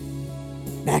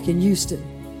 back in Houston.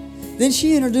 Then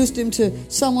she introduced him to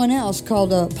someone else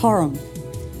called Parham.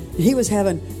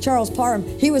 Charles Parham,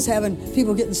 he was having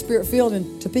people getting spirit-filled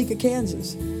in Topeka,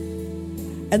 Kansas.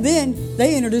 And then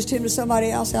they introduced him to somebody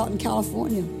else out in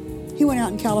California. He went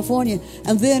out in California,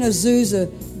 and then Azusa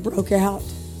broke out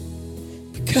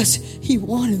because he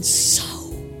wanted so.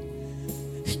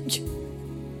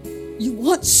 You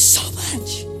want so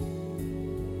much.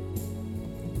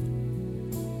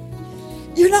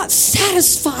 You're not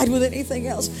satisfied with anything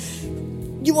else.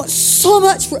 You want so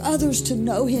much for others to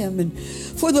know him and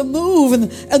for the move and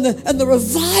the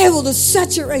revival to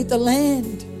saturate the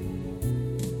land.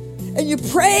 And you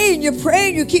pray and you pray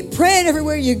and you keep praying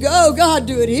everywhere you go. God,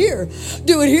 do it here.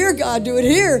 Do it here, God, do it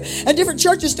here. And different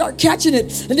churches start catching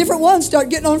it. And different ones start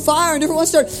getting on fire. And different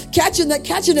ones start catching it.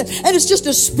 And it's just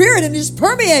a spirit, and it just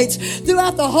permeates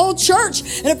throughout the whole church.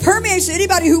 And it permeates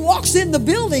anybody who walks in the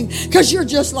building, because you're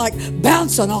just like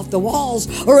bouncing off the walls,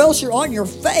 or else you're on your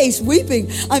face weeping.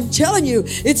 I'm telling you,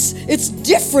 it's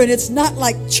different. It's not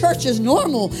like church is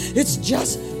normal. It's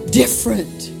just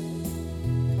different.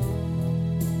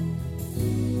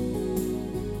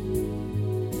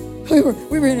 We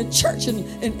were in a church in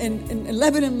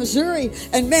Lebanon, Missouri,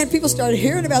 and man, people started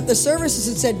hearing about the services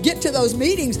and said, get to those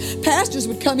meetings. Pastors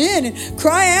would come in and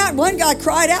cry out. One guy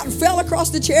cried out and fell across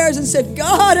the chairs and said,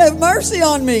 God, have mercy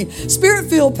on me.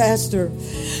 Spirit-filled pastor.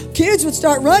 Kids would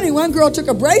start running. One girl took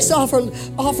a brace off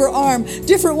her arm.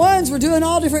 Different ones were doing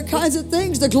all different kinds of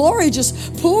things. The glory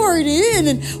just poured in,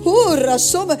 and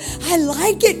I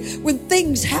like it when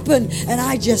things happen and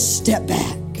I just step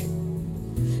back.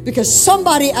 because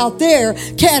somebody out there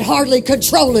can't hardly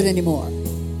control it anymore.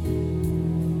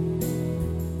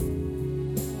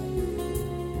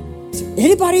 Is there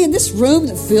anybody in this room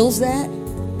that feels that?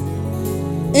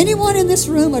 Anyone in this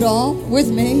room at all with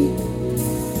me?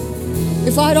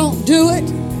 If I don't do it,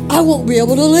 I won't be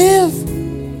able to live.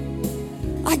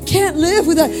 I can't live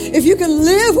without. If you can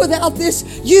live without this,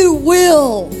 you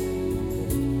will.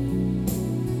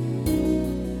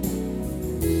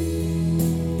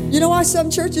 You know why some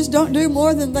churches don't do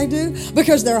more than they do?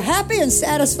 Because they're happy and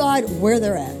satisfied where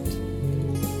they're at.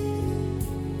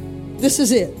 This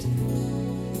is it.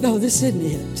 No, this isn't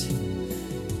it.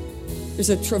 There's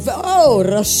a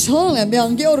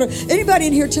anybody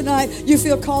in here tonight, you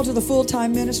feel called to the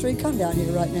full-time ministry? Come down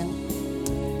here right now.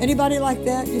 Anybody like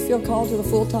that? You feel called to the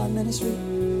full-time ministry?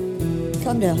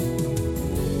 Come down.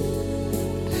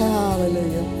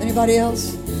 Hallelujah. Anybody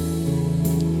else?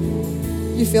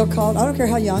 You feel called? I don't care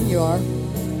how young you are.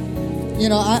 You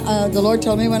know, the Lord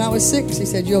told me when I was 6, He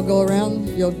said, you'll go around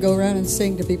and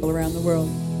sing to people around the world.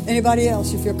 Anybody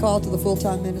else? You feel called to the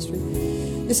full-time ministry?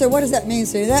 You say, what does that mean,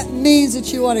 Steve? That means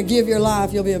that you want to give your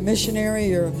life. You'll be a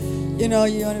missionary, or, you know,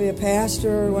 you want to be a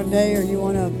pastor one day, or you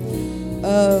want to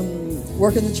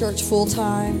work in the church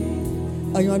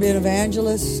full-time, or you want to be an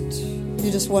evangelist.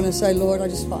 You just want to say, Lord, I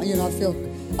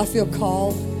feel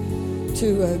called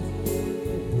to,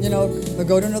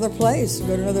 go to another place,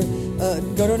 go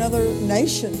to another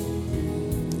nation,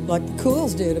 like the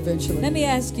Cools did eventually. Let me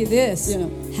ask you this. You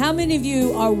know. How many of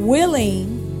you are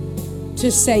willing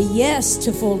to say yes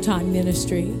to full-time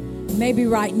ministry? Maybe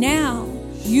right now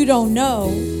you don't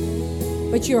know,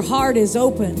 but your heart is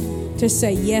open to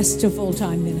say yes to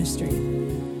full-time ministry.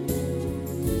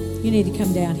 You need to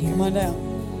come down here. Come on down.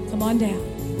 Come on down.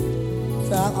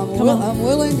 So I'm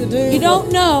willing to do. You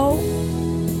don't know,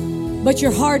 but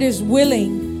your heart is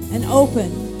willing and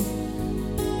open.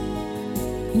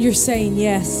 And you're saying,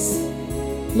 yes,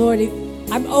 Lord,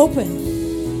 I'm open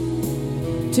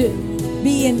to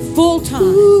be in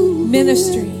full-time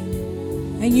ministry.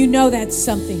 And you know that's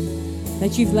something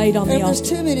that you've laid on the altar. If there's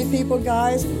too many people,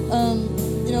 guys,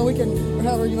 we can,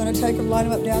 however you want to take them, line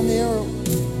them up down there, or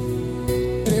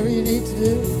whatever you need to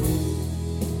do.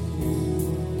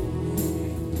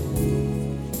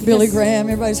 Billy Graham.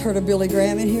 Everybody's heard of Billy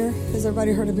Graham in here? Has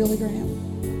everybody heard of Billy Graham?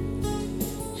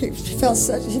 He felt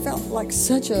like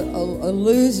such a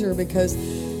loser because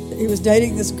he was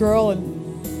dating this girl,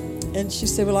 and she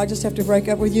said, well, I just have to break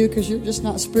up with you because you're just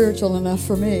not spiritual enough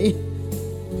for me.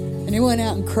 And he went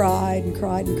out and cried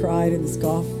in this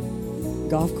golf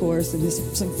course, and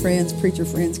some preacher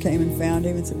friends came and found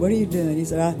him and said, what are you doing? He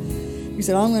said,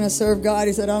 I'm going to serve God.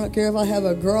 He said, I don't care if I have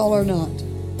a girl or not.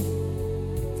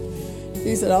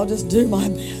 He said, I'll just do my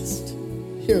best.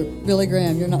 Here, Billy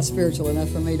Graham, you're not spiritual enough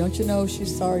for me. Don't you know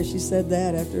she's sorry she said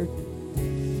that after?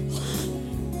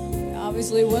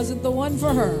 Obviously wasn't the one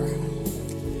for her.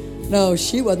 No,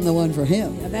 she wasn't the one for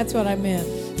him. Yeah, that's what I meant.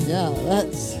 Yeah,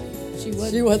 she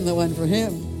wasn't the one for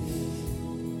him.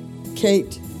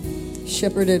 Kate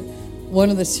shepherded one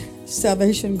of the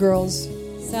Salvation girls.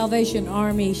 Salvation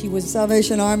Army. She was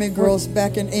Salvation Army girls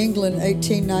back in England,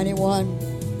 1891.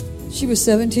 She was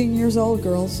 17 years old,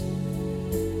 girls.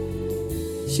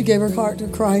 She gave her heart to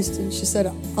Christ, and she said,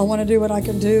 I want to do what I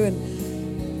can do.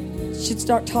 And she'd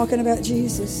start talking about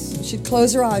Jesus. She'd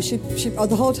close her eyes.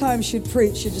 The whole time she'd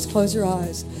preach, she'd just close her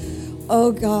eyes.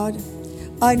 Oh, God,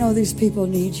 I know these people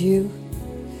need you.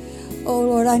 Oh,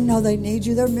 Lord, I know they need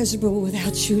you. They're miserable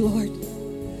without you, Lord.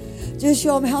 Just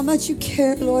show them how much you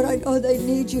care, Lord. I know they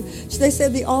need you. They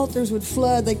said the altars would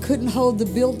flood. They couldn't hold the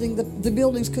building. The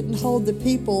buildings couldn't hold the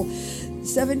people.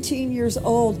 17 years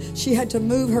old, she had to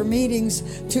move her meetings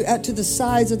to the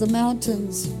sides of the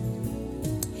mountains.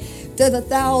 The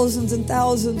thousands and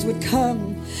thousands would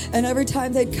come. And every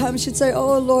time they'd come, she'd say,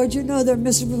 oh, Lord, you know they're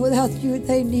miserable without you.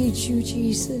 They need you,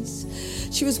 Jesus.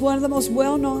 She was one of the most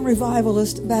well-known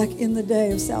revivalists back in the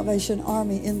day of Salvation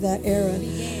Army in that era.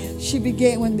 She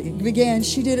began,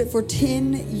 she did it for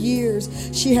 10 years.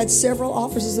 She had several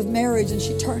offers of marriage, and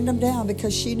she turned them down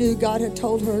because she knew God had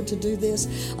told her to do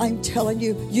this. I'm telling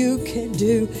you, you can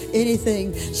do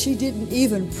anything. She didn't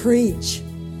even preach.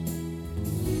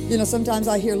 You know, sometimes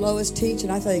I hear Lois teach,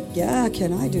 and I think, yeah,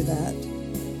 can I do that?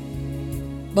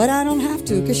 But I don't have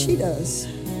to, because she does.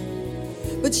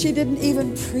 But she didn't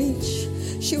even preach.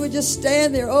 She would just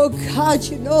stand there. Oh, God,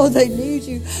 you know they need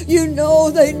you. You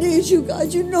know they need you,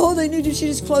 God. You know they need you. She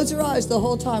just closed her eyes the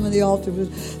whole time on the altar.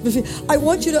 I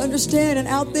want you to understand, and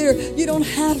out there, you don't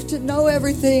have to know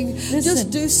everything. Listen, just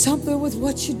do something with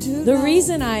what you do. The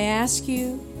reason I ask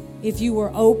you if you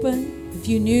were open, if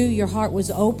you knew your heart was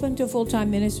open to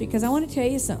full-time ministry, because I want to tell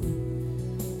you something.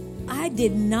 I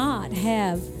did not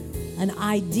have an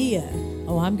idea,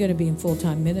 oh, I'm going to be in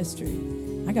full-time ministry.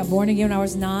 I got born again when I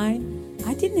was 9.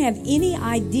 I didn't have any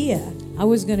idea I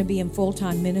was going to be in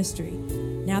full-time ministry.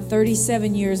 Now,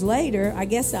 37 years later, I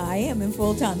guess I am in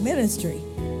full-time ministry.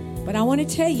 But I want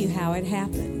to tell you how it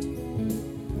happened.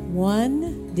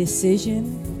 One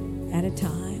decision at a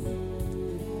time.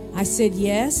 I said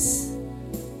yes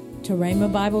to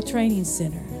Rhema Bible Training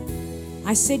Center.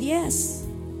 I said yes.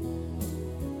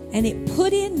 And it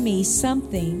put in me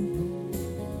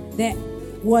something that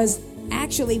was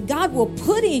actually, God will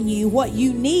put in you what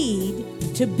you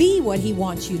need to be what He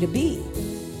wants you to be.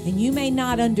 And you may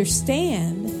not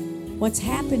understand what's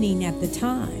happening at the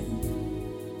time.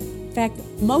 In fact,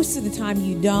 most of the time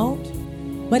you don't.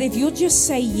 But if you'll just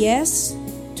say yes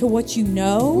to what you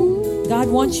know God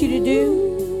wants you to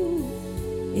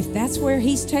do, if that's where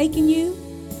He's taking you,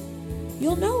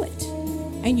 you'll know it.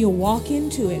 And you'll walk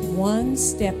into it one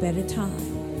step at a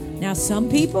time. Now, some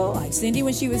people, like Cindy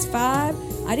when she was 5,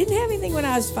 I didn't have anything when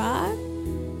I was 5.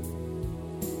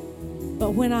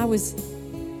 But when I was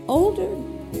older,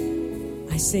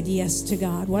 I said yes to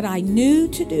God, what I knew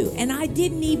to do. And I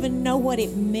didn't even know what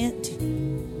it meant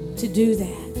to do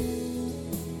that.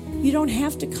 You don't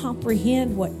have to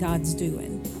comprehend what God's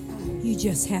doing. You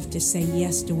just have to say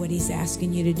yes to what He's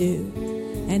asking you to do.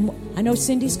 And I know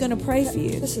Cindy's going to pray for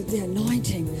you. This is the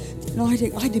anointing. The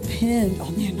anointing. I depend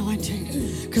on the anointing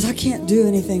because I can't do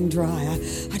anything dry.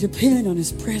 I depend on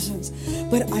His presence.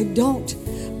 But I don't.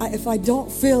 If I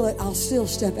don't feel it, I'll still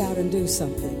step out and do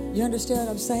something. You understand what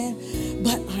I'm saying?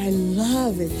 But I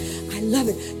love it. I love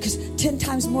it because 10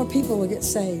 times more people will get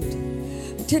saved.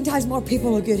 10 times more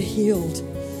people will get healed.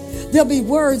 There'll be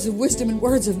words of wisdom and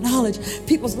words of knowledge.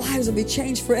 People's lives will be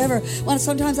changed forever. When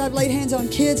sometimes I've laid hands on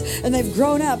kids and they've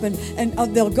grown up and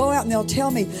they'll go out and they'll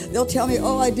tell me,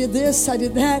 oh, I did this, I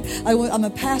did that. I'm a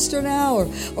pastor now,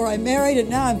 or I married and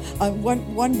now I'm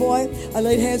one boy. I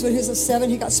laid hands on him, he was 7.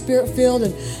 He got spirit filled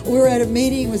and we were at a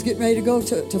meeting, was getting ready to go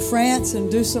to France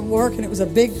and do some work, and it was a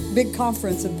big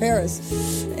conference in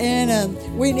Paris. And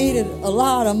we needed a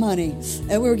lot of money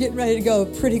and we were getting ready to go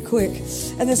pretty quick.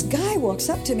 And this guy walks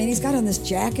up to me and he's got on this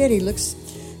jacket. He looks,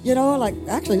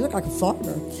 actually looked like a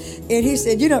farmer. And he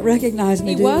said, "You don't recognize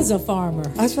me, He do you?" was a farmer.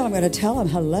 That's what I'm going to tell him.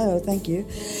 Hello, thank you.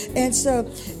 And so,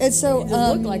 He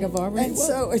looked like a farmer. And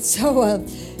so,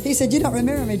 he said, "You don't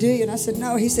remember me, do you?" And I said,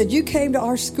 "No." He said, "You came to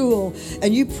our school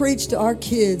and you preached to our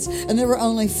kids, and there were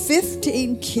only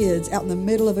 15 kids out in the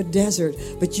middle of a desert,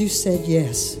 but you said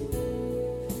yes."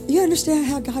 You understand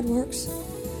how God works?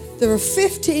 There were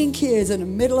 15 kids in the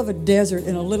middle of a desert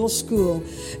in a little school,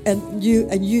 and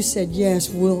you said, "Yes,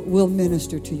 we'll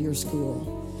minister to your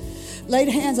school." Laid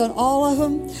hands on all of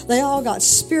them. They all got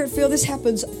spirit-filled. This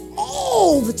happens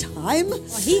all the time.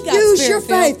 He got Use your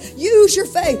spirit-filled. faith. Use your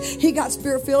faith. He got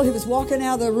spirit-filled. He was walking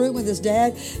out of the room with his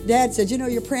dad. Dad said,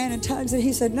 "You're praying in tongues." And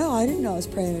he said, "No, I didn't know I was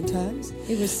praying in tongues."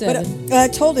 He was 7. But I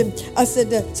told him, I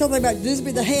said something about, "These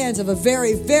be the hands of a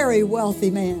very, very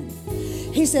wealthy man."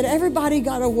 He said, "Everybody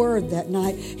got a word that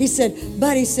night." He said,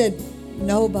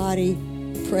 "Nobody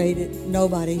prayed it.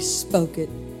 Nobody spoke it.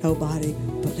 Nobody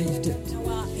believed it."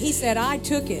 He said, "I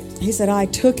took it." He said, "I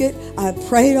took it. I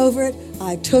prayed over it.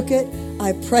 I took it.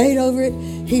 I prayed over it."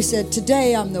 He said,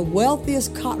 "Today I'm the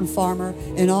wealthiest cotton farmer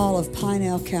in all of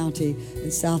Pinal County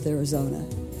in South Arizona."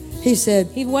 He said,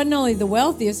 He wasn't only the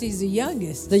wealthiest, he's the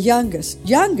youngest. the youngest.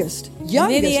 And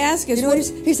then he asked us, You know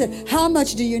what he said, "How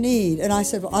much do you need?" And I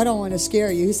said, "Well, I don't want to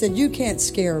scare you." He said, "You can't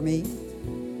scare me."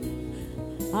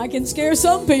 I can scare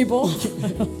some people.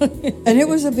 And it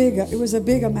was a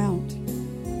big amount.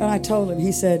 And I told him,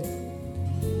 he said,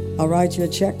 "I'll write you a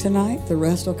check tonight. The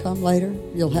rest will come later.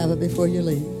 You'll have it before you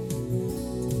leave."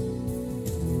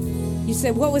 You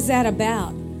said, what was that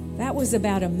about? That was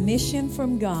about a mission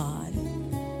from God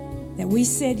that we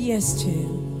said yes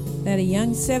to. That a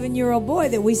young 7-year-old boy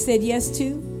that we said yes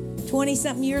to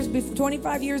 20-something years before,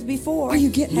 25 years before, Are you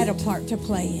getting had it? a part to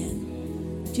play in.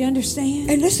 Do you understand?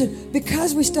 And listen,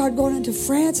 because we started going into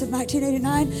France in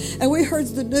 1989 and we heard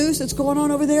the news that's going on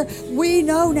over there, we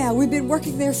know now, we've been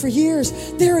working there for years,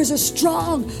 there is a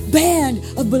strong band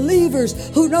of believers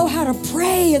who know how to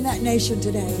pray in that nation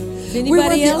today. Anybody We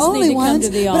weren't the else only need to come ones,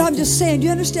 to the but I'm altar? just saying, do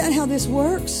you understand how this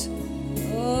works?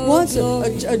 Oh, Once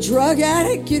glory. a drug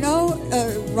addict,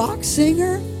 a rock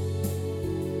singer.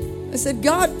 I said,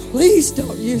 "God, please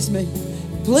don't use me.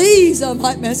 Please, I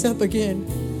might mess up again."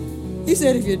 He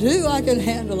said, "If you do, I can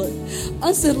handle it."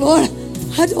 I said, "Lord,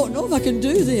 I don't know if I can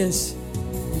do this."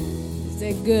 He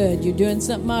said, good, you're doing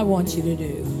something I want you to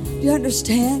do. You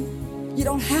understand? You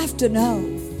don't have to know.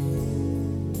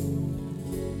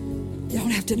 You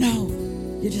don't have to know.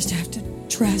 You just have to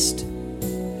trust.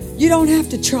 You don't have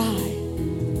to try.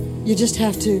 You just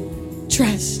have to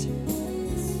trust.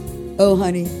 Oh,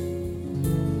 honey,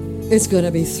 it's going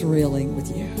to be thrilling with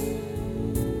you.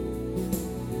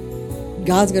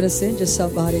 God's going to send you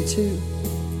somebody too.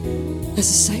 That's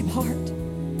the same heart.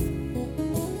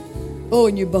 Oh,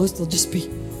 and you both will just be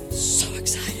so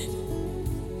excited.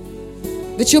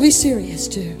 But you'll be serious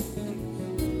too.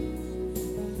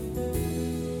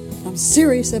 I'm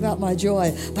serious about my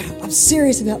joy, but I'm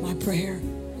serious about my prayer.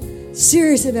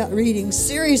 Serious about reading,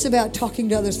 serious about talking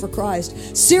to others for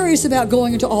Christ, serious about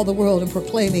going into all the world and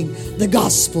proclaiming the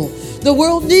gospel. The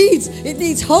world needs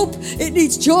hope, it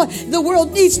needs joy. The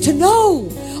world needs to know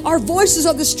our voices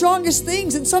are the strongest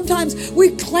things, and sometimes we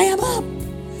clam up.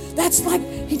 That's like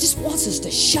he just wants us to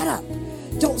shut up.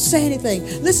 Don't say anything.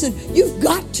 Listen, you've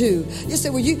got to. You say,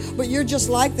 well, but you're just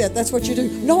like that. That's what you do.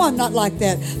 No, I'm not like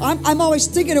that. I'm always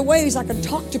thinking of ways I can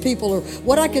talk to people or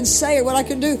what I can say or what I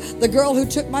can do. The girl who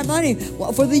took my money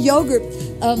for the yogurt,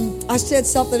 I said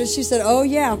something and she said, oh,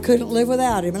 yeah, I couldn't live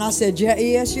without him. And I said,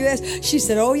 yes. She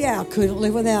said, oh, yeah, I couldn't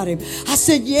live without him. I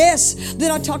said, yes. Then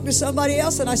I talked to somebody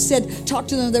else and I said, talk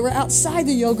to them. They were outside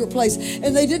the yogurt place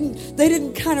and they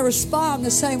didn't kind of respond the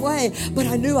same way. But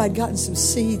I knew I'd gotten some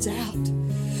seeds out.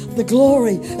 The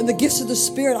glory and the gifts of the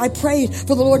Spirit. I prayed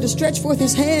for the Lord to stretch forth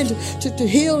His hand to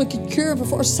heal and cure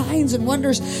before signs and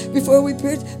wonders. Before we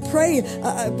pray,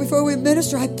 before we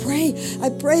minister, I pray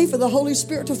for the Holy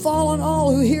Spirit to fall on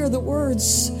all who hear the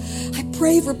words. I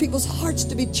pray for people's hearts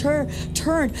to be turned.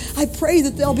 I pray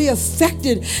that they'll be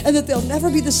affected and that they'll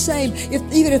never be the same,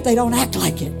 even if they don't act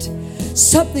like it.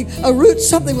 Something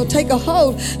will take a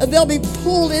hold and they'll be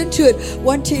pulled into it.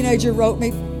 One teenager wrote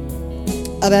me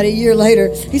about a year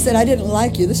later. He said, I didn't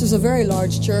like you. This is a very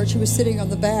large church. He was sitting on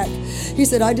the back. He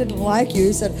said, I didn't like you.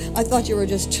 He said, I thought you were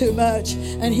just too much.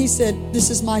 And he said, this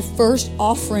is my first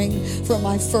offering from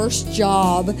my first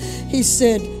job. He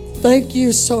said, thank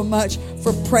you so much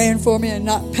for praying for me and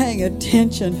not paying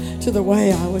attention to the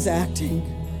way I was acting.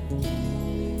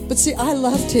 But see, I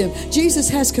loved him. Jesus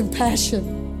has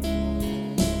compassion.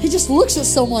 He just looks at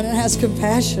someone and has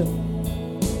compassion.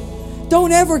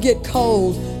 Don't ever get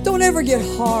cold. Don't ever get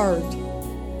hard.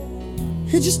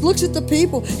 He just looks at the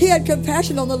people. He had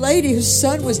compassion on the lady whose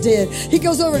son was dead. He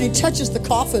goes over and he touches the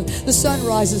coffin. The son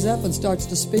rises up and starts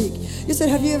to speak. You said,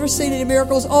 have you ever seen any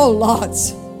miracles? Oh,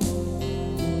 lots.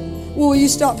 Well, will you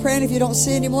stop praying if you don't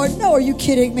see any more? No, are you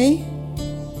kidding me?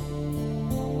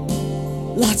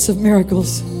 Lots of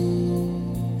miracles.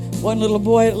 One little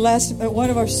boy at one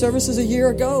of our services a year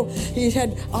ago, he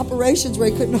had operations where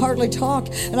he couldn't hardly talk.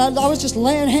 And I was just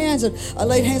laying hands, and I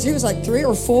laid hands. He was like 3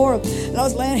 or 4, and I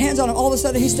was laying hands on him. All of a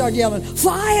sudden, he started yelling,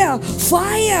 fire,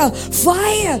 fire,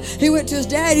 fire. He went to his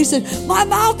dad. He said, my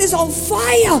mouth is on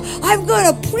fire. I'm going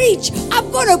to preach. I'm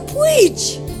going to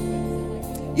preach.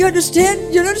 You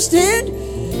understand? You understand?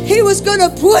 He was going to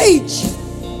preach.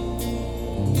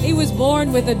 He was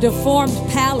born with a deformed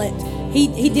palate.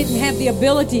 He didn't have the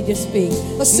ability to speak.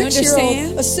 A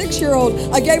 6-year-old.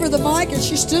 I gave her the mic and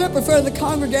she stood up in front of the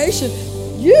congregation.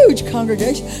 Huge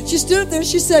congregation. She stood up there and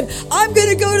she said, I'm going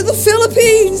to go to the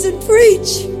Philippines and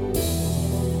preach.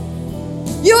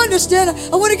 You understand?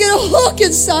 I want to get a hook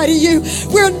inside of you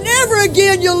where never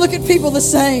again you'll look at people the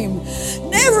same.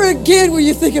 Never again will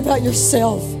you think about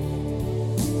yourself.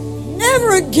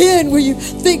 Never again will you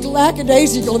think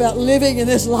lackadaisical about living in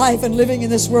this life and living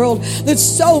in this world that's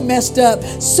so messed up,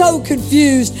 so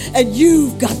confused, and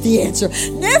you've got the answer.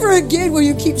 Never again will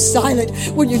you keep silent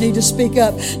when you need to speak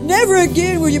up. Never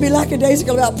again will you be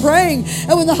lackadaisical about praying.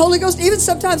 And when the Holy Ghost, even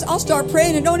sometimes I'll start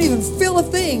praying and don't even feel a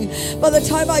thing. By the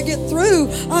time I get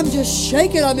through, I'm just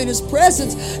shaking. I'm in His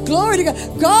presence. Glory to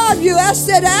God. God, you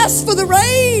said ask for the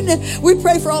rain. We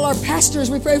pray for all our pastors.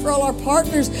 We pray for all our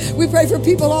partners. We pray for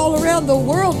people all around the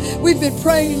world. We've been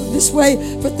praying this way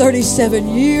for 37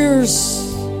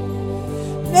 years.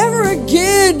 Never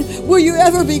again will you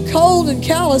ever be cold and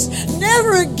callous.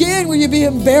 Never again will you be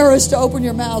embarrassed to open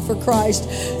your mouth for Christ.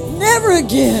 Never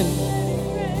again.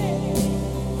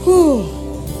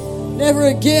 Whew. Never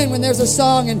again when there's a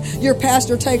song and your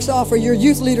pastor takes off or your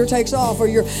youth leader takes off or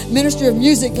your ministry of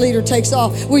music leader takes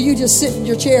off, will you just sit in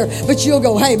your chair, but you'll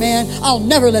go, hey man, I'll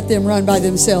never let them run by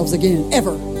themselves again,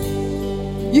 ever.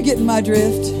 You getting my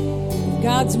drift?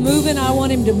 God's moving. I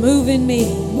want Him to move in me.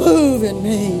 Move in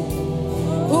me.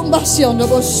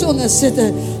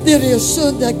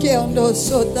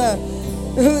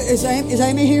 Is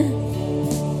Amy here?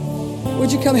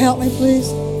 Would you come help me,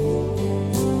 please?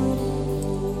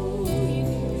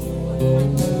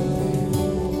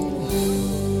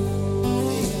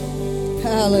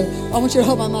 Hallelujah. I want you to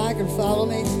hold my mic and follow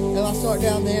me. And I'll start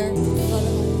down there.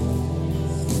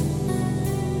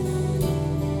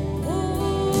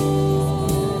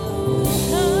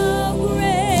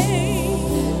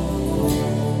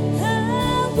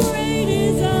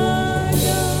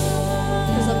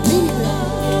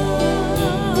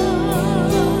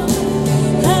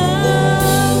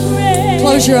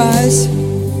 close your eyes.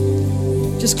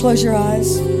 Just close your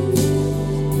eyes.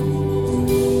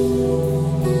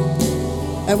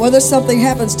 And whether something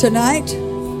happens tonight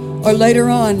or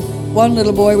later on, one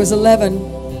little boy was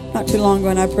 11, not too long ago,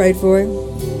 and I prayed for him.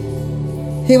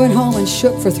 He went home and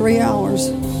shook for 3 hours.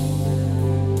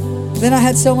 Then I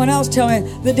had someone else tell me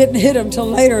that didn't hit him till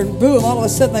later, and boom, all of a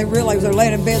sudden they realized they're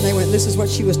laying in bed and they went, this is what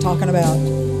she was talking about.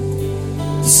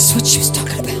 This is what she was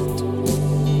talking about.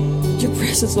 Your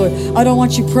presence, Lord. I don't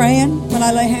want you praying when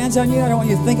I lay hands on you. I don't want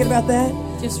you thinking about that.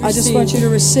 I just want you to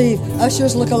receive.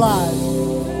 Ushers, look alive.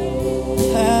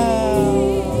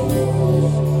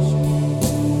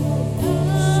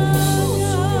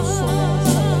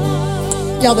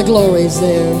 Yeah, the glory is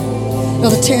there. Now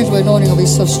the tangible anointing will be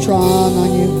so strong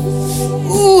on you.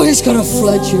 Ooh, he's going to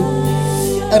flood you.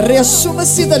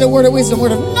 See that a word of wisdom,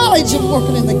 word of knowledge, and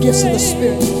working in the gifts of the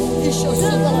Spirit. He shows you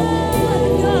that.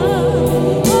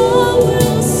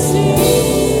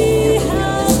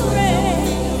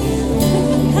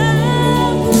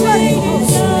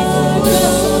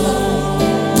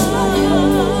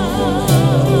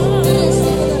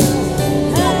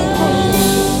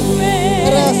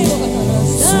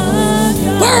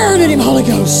 Burn in him, Holy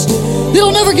Ghost.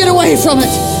 You'll never get away from it.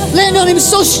 Land on him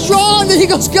so strong that he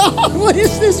goes, God, what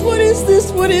is this? What is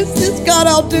this? What is this? God,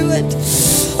 I'll do it.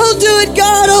 I'll do it,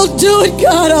 God. I'll do it,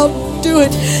 God. I'll do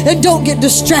it. And don't get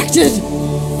distracted.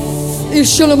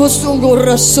 That's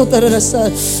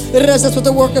what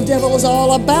the work of devil is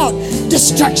all about.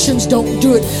 Distractions, don't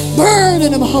do it. Burn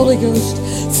in him, Holy Ghost.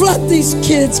 Flood these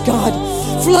kids, God.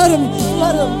 Flood them,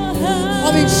 flood them.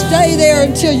 I mean, stay there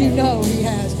until you know he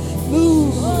has. Move.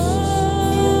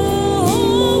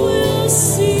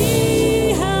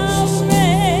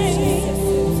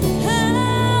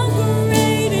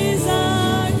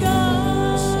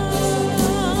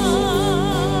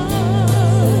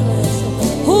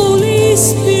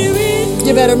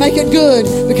 You better make it good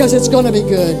because it's going to be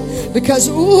good. Because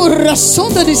Spirit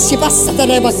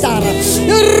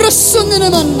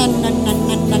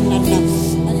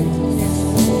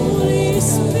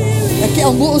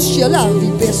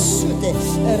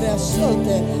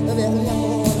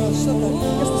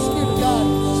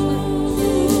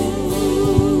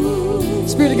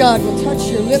of God will touch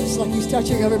your lips like he's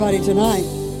touching everybody tonight.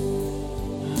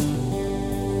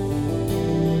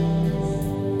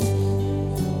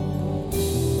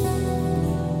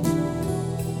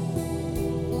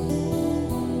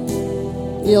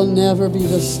 You'll never be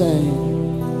the same.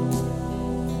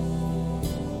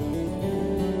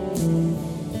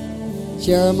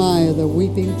 Jeremiah, the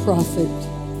weeping prophet,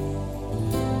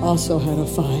 also had a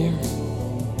fire.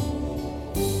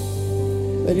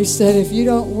 But he said, if you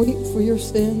don't weep for your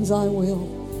sins, I will.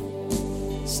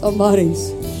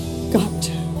 Somebody's got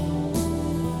to.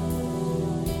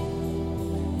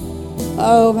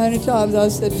 Oh, many times I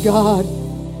said, God,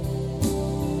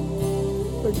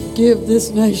 forgive this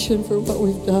nation for what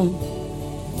we've done.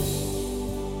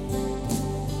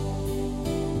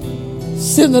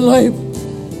 Send the labor.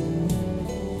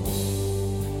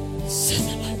 Send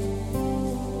the labor.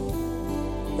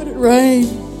 Let it rain.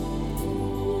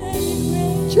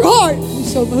 Let your heart be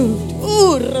so moved.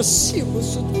 Oh,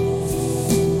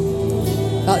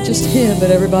 not just him, but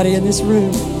everybody in this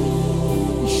room.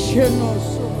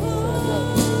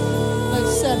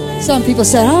 Some people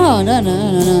said, oh, no.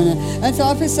 And so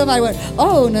if somebody went,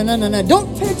 oh, no.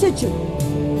 Don't pay attention.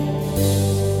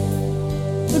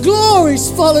 The glory's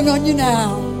falling on you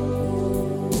now.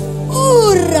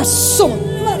 Oh, razón.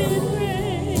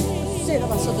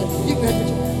 You can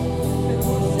have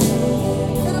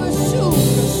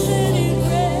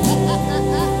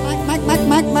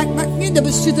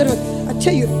I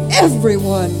tell you,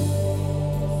 everyone.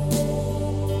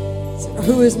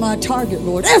 Who is my target,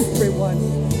 Lord? Everyone.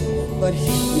 But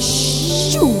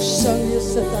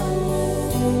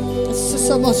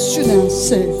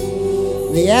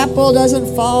the apple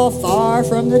doesn't fall far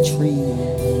from the tree.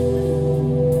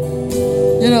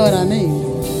 You know what I mean?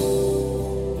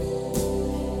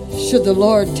 Should the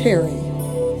Lord tarry.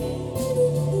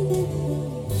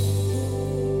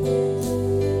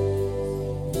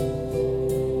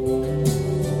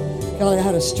 God, I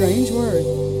had a strange word.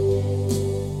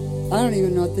 I don't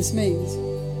even know what this means.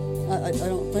 I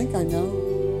don't think I know.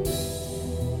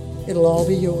 It'll all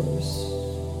be yours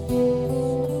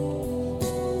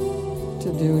to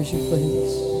do as you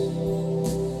please.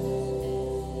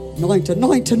 Anoint.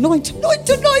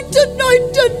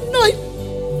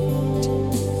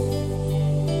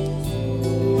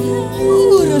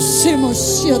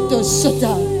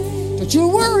 Don't you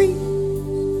worry.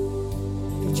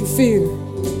 Don't you fear.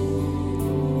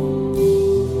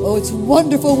 Oh, it's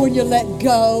wonderful when you let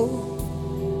go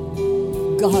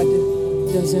God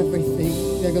does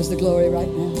everything. There goes the glory right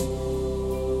now.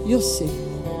 You'll see.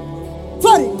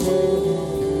 Flood it.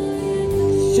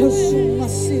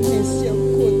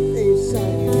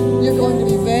 You're going to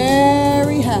be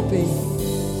very happy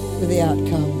with the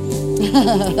outcome.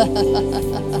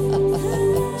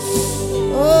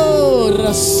 Oh,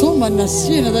 Rasuma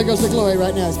Nasina. There goes the glory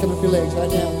right now. It's coming up your legs right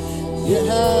now. Yeah,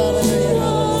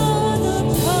 hallelujah.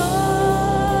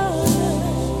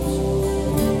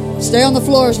 Stay on the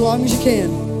floor as long as you can.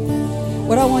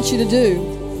 What I want you to do,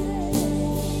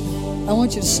 I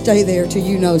want you to stay there till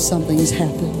you know something has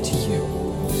happened to you.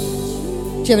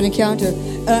 Do you have an encounter?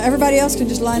 Everybody else can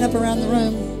just line up around the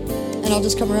room, and I'll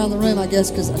just come around the room, I guess,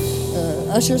 because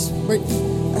ushers, I'm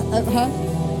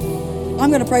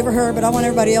going to pray for her, but I want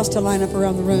everybody else to line up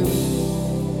around the room.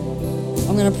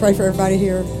 I'm going to pray for everybody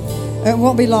here. It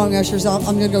won't be long, ushers. I'm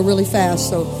going to go really fast,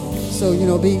 so you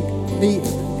know, be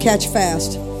catch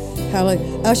fast.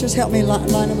 Hallelujah. Ushers, help me line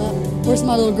them up. Where's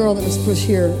my little girl that was pushed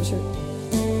here?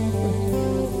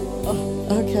 Oh,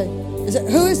 okay.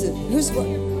 Who is it? Who's what?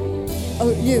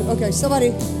 Oh, you. Okay. Somebody.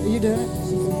 Are you doing it?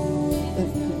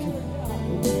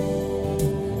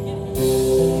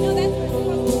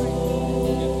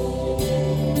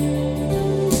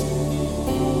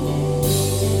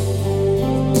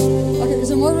 Okay. Is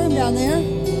there more room down there?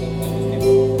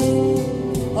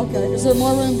 Okay. Is there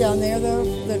more room down there, though?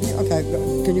 Okay.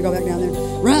 Can you go back down there?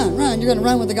 Run. You're going to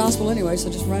run with the gospel anyway, so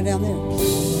just run down there.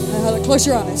 Close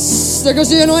your eyes. There goes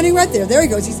the anointing right there. There he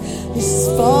goes. He's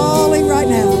falling right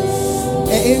now.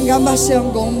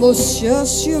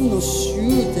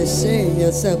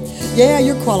 Yeah,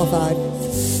 you're qualified.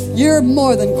 You're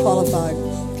more than qualified.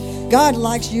 God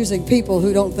likes using people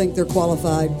who don't think they're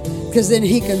qualified, because then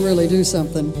he can really do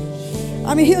something.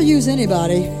 I mean, he'll use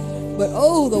anybody, but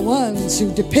oh, the ones who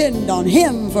depend on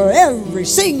him for every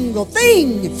single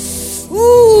thing.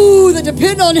 Ooh, that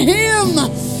depend on him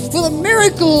for the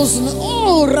miracles and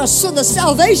the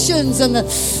salvations and the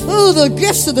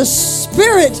gifts of the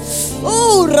Spirit.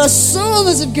 Oh, Rasul,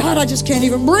 God, I just can't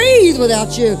even breathe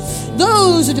without you.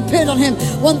 Those who depend on him.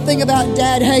 One thing about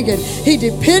Dad Hagin, he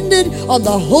depended on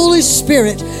the Holy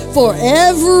Spirit for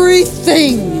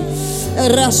everything.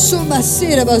 Yes,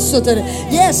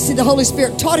 the Holy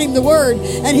Spirit taught him the word,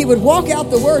 and he would walk out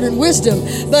the word in wisdom,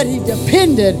 but he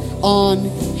depended on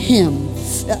him.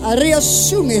 And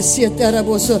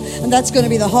that's going to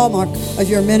be the hallmark of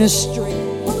your ministry.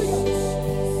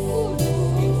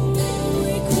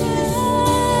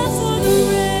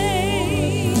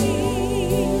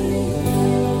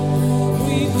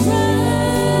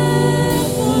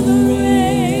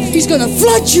 He's going to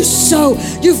flood you so.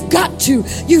 You've got to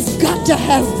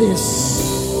have this.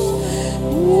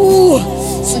 Ooh,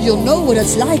 so you'll know what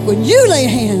it's like when you lay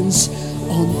hands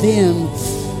on them.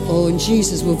 Oh, and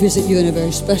Jesus will visit you in a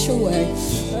very special way.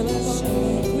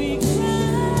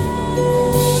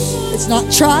 It's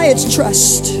not try, it's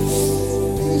trust.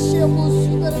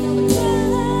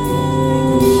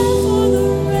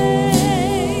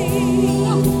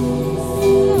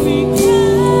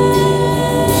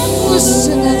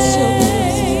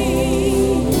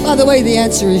 By the way, the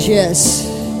answer is yes.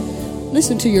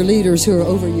 Listen to your leaders who are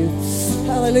over you.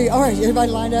 Hallelujah. All right,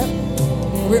 everybody lined up?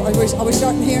 Are we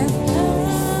starting here?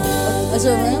 Is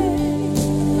there a room?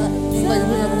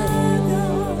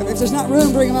 If there's not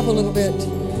room, bring them up a little bit.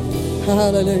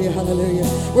 Hallelujah, hallelujah.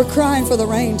 We're crying for the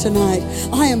rain tonight.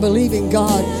 I am believing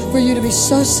God for you to be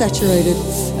so saturated.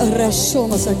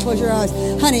 Close your eyes.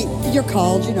 Honey, you're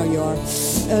called. You know you are.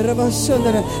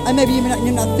 And maybe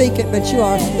you're not thinking, but you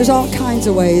are. There's all kinds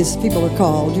of ways people are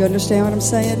called. You understand what I'm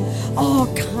saying? All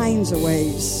kinds of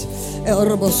ways. God,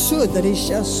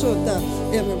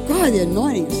 the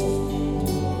anointing.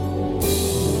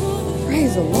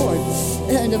 Praise the Lord.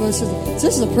 And this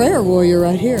is a prayer warrior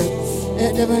right here.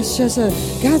 And it's just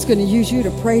God's going to use you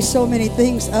to pray so many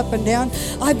things up and down.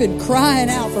 I've been crying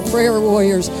out for prayer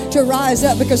warriors to rise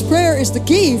up, because prayer is the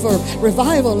key for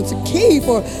revival. It's a key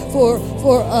for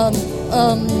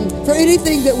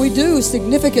anything that we do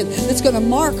significant that's going to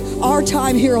mark our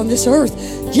time here on this earth.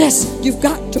 Yes, you've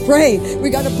got to pray.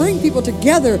 We got to bring people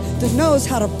together that knows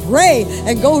how to pray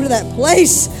and go to that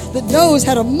place that knows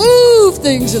how to move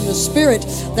things in the Spirit.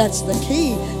 That's the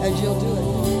key, and you'll do it.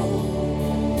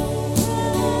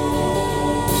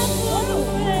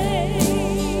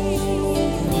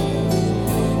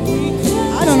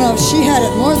 I don't know if she had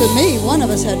it more than me. One of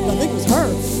us had it. I think it was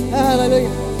her. Hallelujah.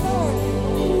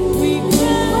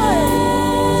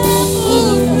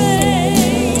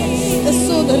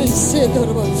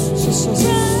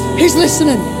 He's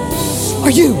listening.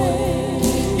 Are you?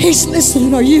 He's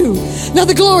listening. Are you? Now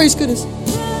the glory's good as.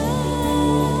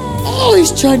 Oh,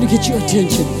 Always trying to get your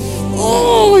attention.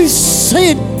 Always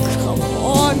saying, come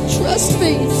on, trust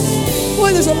me.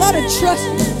 Boy, there's a lot of trust.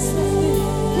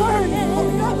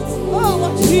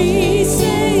 We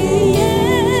say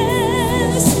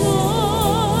yes,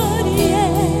 Lord,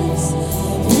 yes.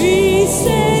 We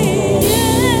say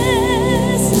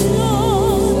yes,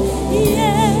 Lord,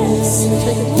 yes.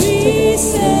 We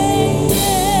say yes.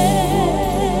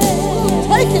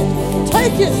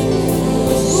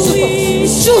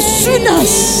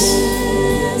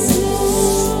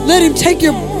 Take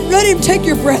it. Let him take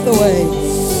your breath away.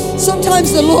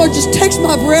 Sometimes the Lord just takes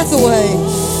my breath away.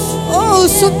 Oh,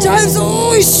 sometimes,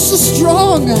 he's so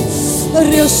strong.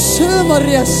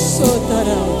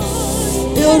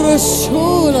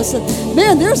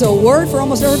 Man, there's a word for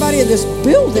almost everybody in this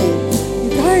building. You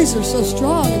guys are so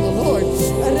strong in the Lord.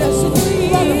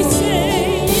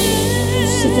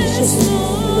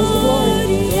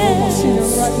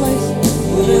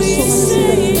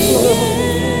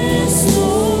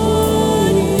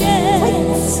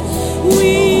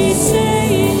 We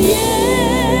say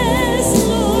yes,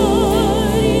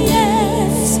 Lord,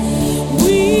 yes.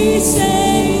 We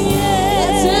say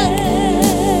yes.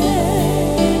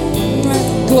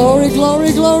 Glory,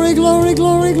 glory, glory, glory,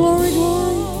 glory, glory,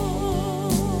 glory.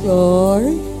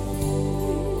 Glory.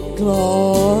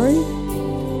 Glory.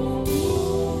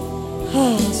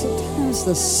 Sometimes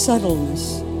the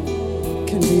subtleness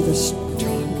can be the strongest.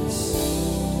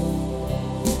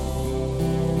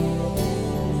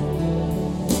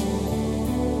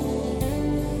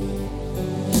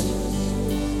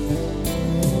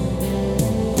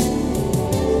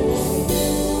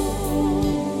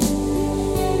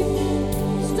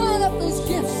 Stir up those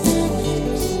gifts.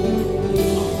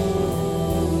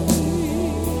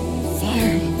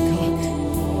 Fire of God.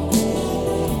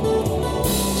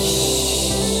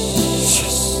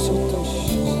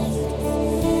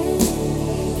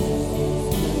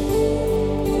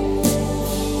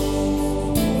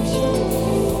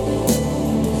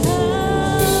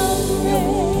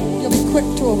 Quick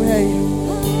to obey.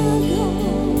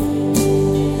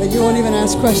 And you won't even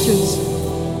ask questions.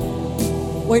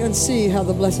 Wait and see how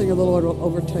the blessing of the Lord will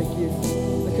overtake you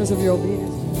because of your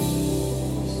obedience.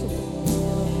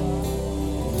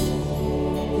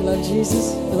 You love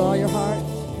Jesus with all your heart.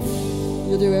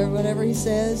 You'll do whatever he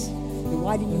says. And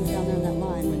why do you move down there in that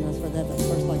line when that's where that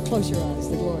first light? Close your eyes.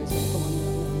 The glory is going to come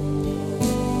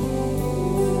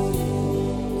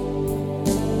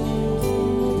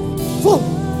on. Full.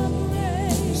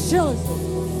 Jealous.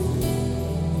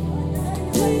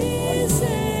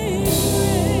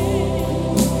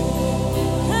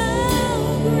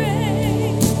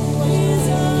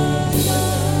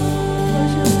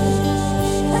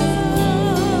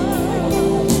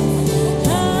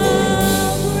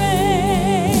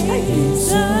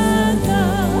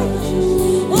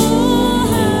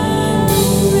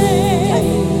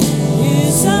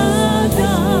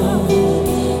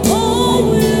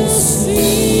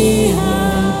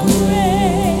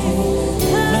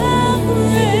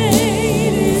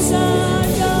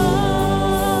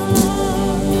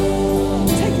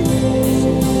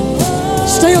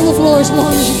 Stay on the floor as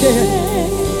long as you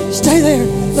can. Stay there.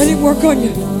 Let it work on you.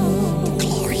 The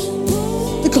glory.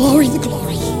 The glory. The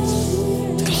glory.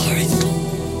 The glory. The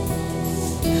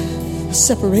glory. A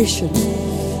separation.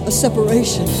 A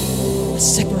separation. A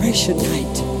separation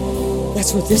night.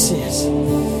 That's what this is.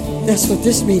 That's what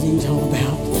this meeting's all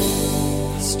about.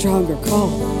 A stronger call.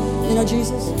 You know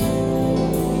Jesus?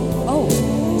 Oh,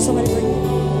 somebody bring me.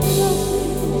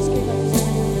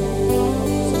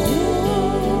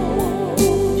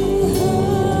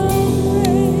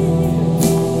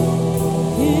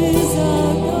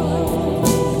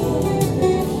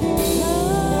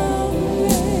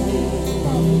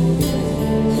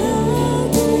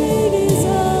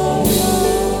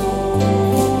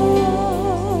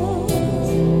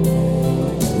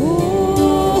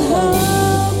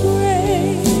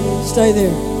 Stay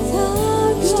there.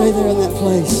 Stay there in that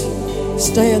place.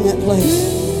 Stay in that place.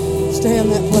 Stay in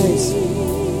that place.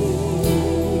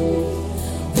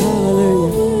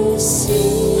 Hallelujah.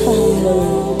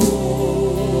 Hallelujah.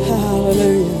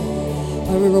 Hallelujah. I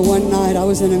remember one night I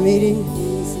was in a meeting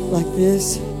like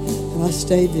this, and I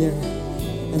stayed there.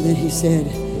 And then he said,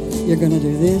 you're going to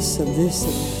do this and this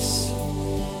and this.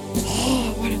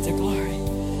 Oh, I wanted the glory. I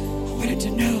wanted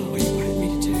to know what he wanted me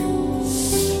to do.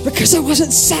 Because I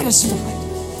wasn't satisfied. I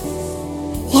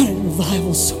wanted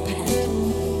revival so bad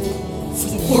for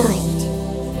the world.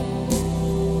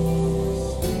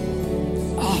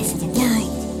 Oh, for the world.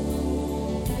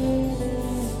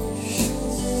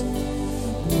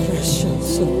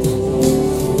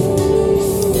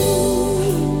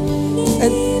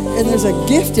 And there's a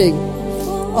gifting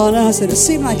on us, and it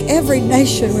seemed like every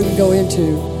nation we would go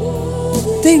into,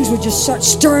 things would just start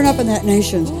stirring up in that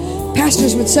nation.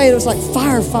 Pastors would say it was like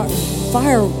fire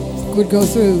would go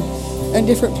through in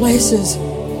different places.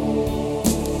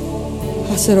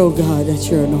 I said, oh God, that's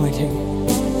your anointing.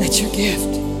 That's your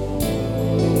gift.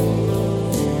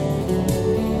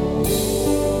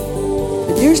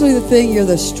 And usually the thing you're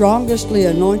the strongestly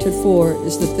anointed for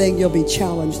is the thing you'll be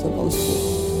challenged the most for.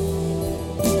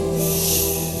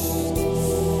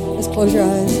 Let's close your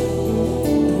eyes.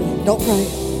 Don't pray.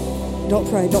 Don't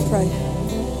pray. Don't pray.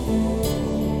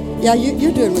 Yeah,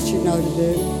 you're doing what you know to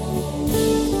do.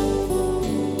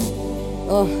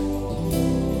 Oh,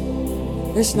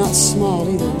 it's not small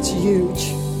either. It's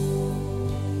huge.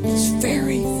 It's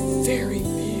very, very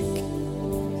big.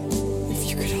 If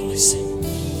you could only see.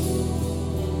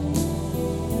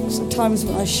 Sometimes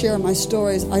when I share my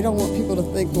stories, I don't want people to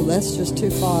think, well, that's just too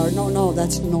far. No,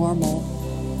 that's normal.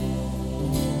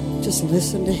 Just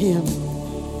listen to him.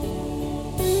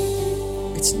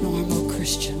 It's normal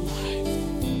Christian life.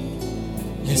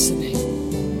 Listening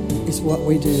is what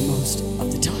we do most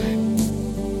of the time.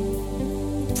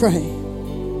 Pray.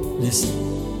 Listen.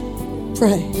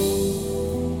 Pray.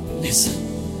 Listen.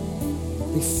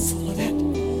 Be full of that.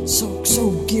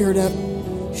 So geared up.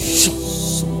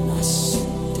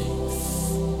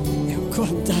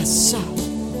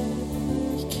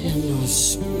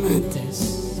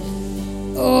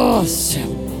 Oh,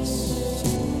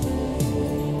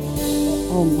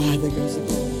 oh my, there goes the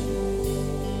glory.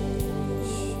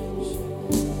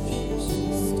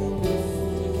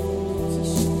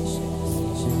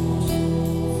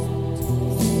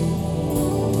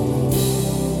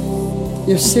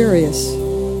 You're serious.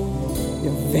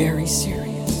 You're very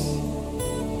serious.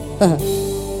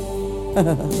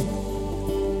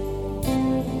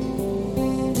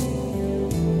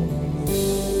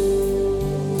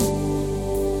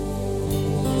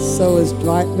 So was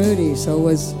Dwight Moody. So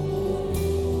was a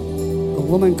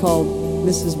woman called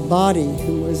Mrs. Body,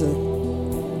 who was her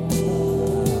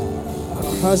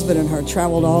husband and her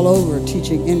traveled all over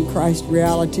teaching in Christ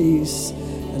realities.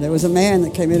 And there was a man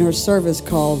that came in her service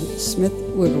called Smith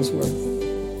Wigglesworth.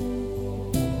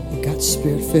 He got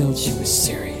spirit-filled. She was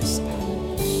serious about it.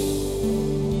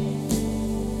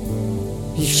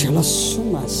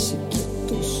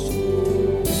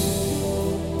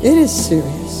 It is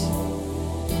serious.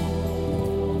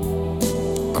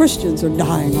 Christians are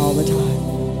dying all the time.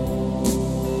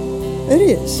 It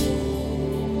is.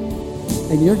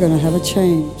 And you're going to have a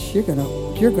change. You're going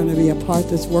to be a part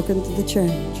that's working through the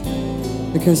change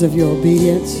because of your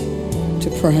obedience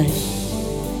to pray.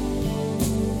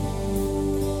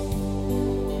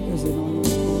 There's the anointing.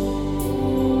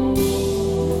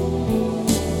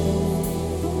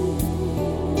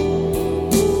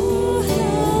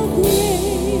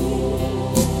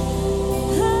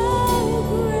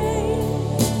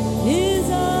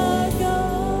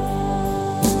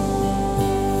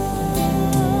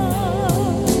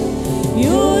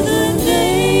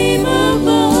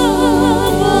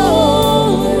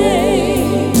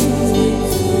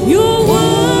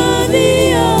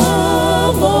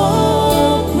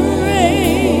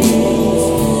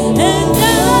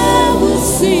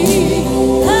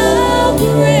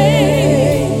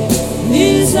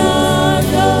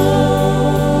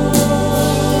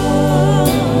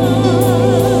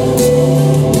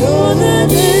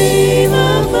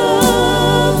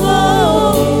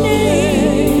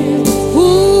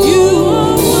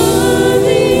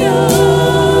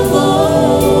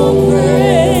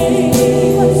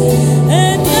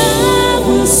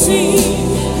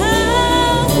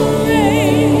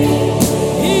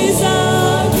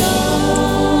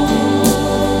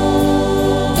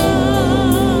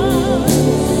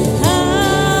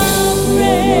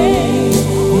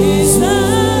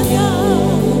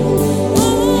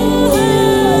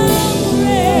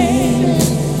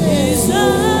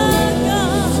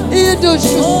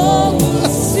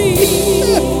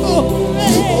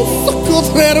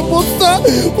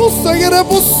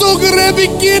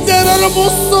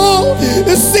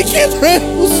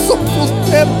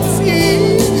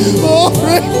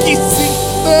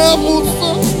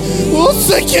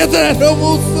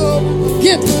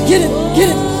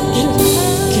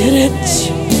 Get it.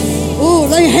 Oh,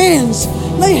 lay hands.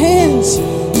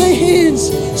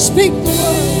 Speak the word.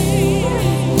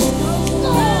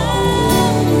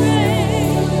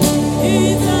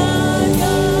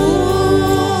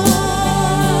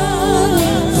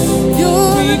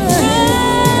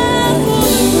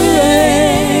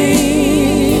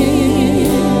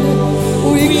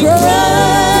 We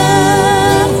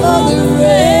cry for the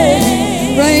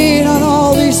rain on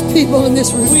all these people. people in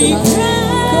this room We tonight.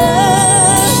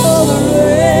 cry for the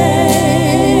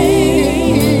rain.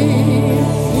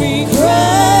 We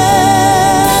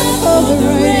cry for the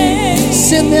rain.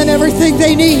 Send them everything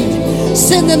they need.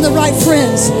 Send them the right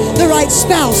friends, the right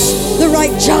spouse, the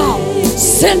right job.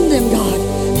 Send them, God,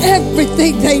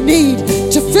 everything they need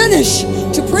to finish,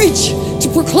 to preach, to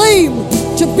proclaim,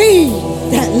 to be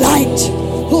that light.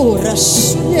 Oh,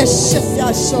 yes,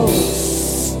 so.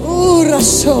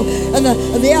 And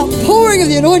the outpouring of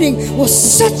the anointing will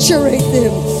saturate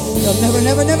them. They'll never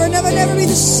be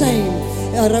the same.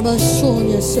 I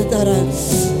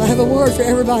have a word for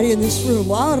everybody in this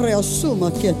room.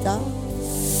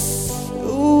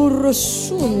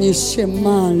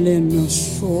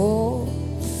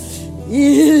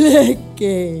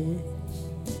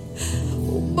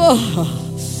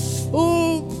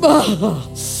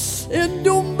 And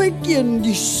don't begin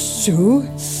to sue.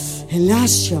 And I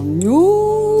shall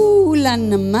know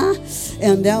Lanama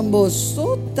and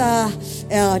Ambosota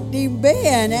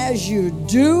and as you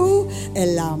do,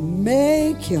 and I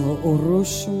make your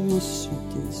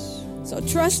Orosumasitis. So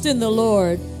trust in the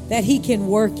Lord that He can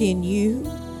work in you,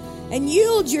 and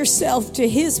yield yourself to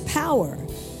His power,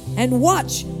 and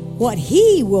watch what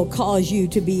He will cause you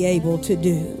to be able to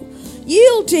do.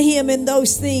 Yield to Him in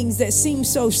those things that seem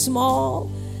so small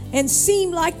and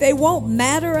seem like they won't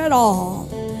matter at all.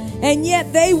 And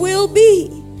yet they will be,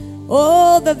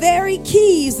 the very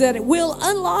keys that will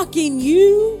unlock in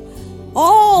you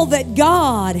all that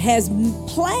God has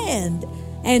planned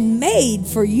and made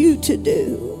for you to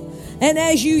do. And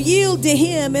as you yield to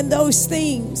Him in those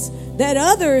things that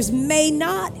others may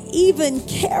not even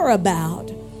care about,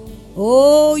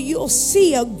 you'll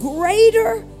see a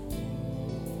greater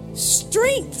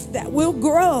strength that will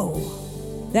grow,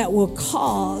 that will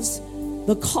cause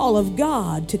the call of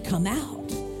God to come out.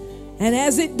 And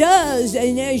as it does,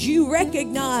 and as you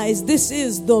recognize this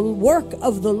is the work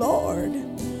of the Lord,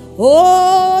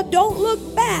 don't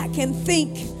look back and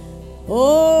think,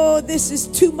 this is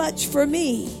too much for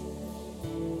me.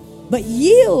 But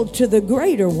yield to the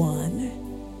greater one,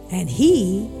 and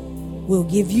He will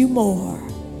give you more.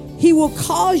 He will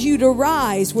cause you to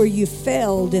rise where you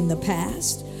failed in the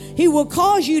past. He will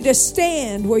cause you to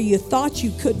stand where you thought you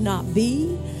could not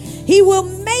be. He will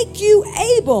make you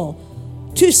able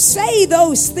to say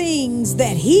those things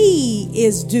that He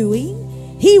is doing.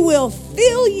 He will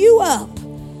fill you up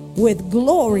with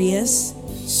glorious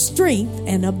strength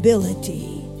and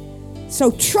ability.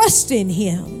 So trust in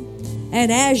Him. And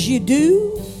as you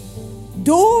do,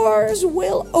 doors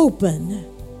will open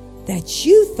that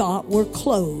you thought were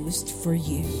closed for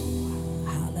you.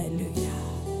 Hallelujah.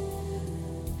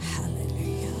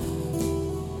 Hallelujah.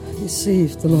 You see,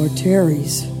 if the Lord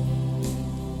tarries,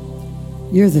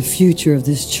 you're the future of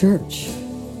this church.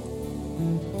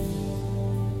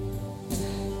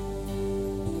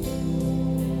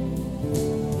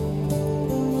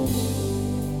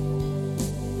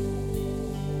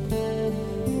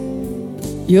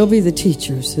 You'll be the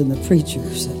teachers and the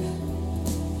preachers and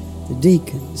the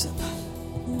deacons and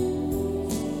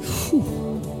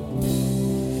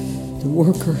the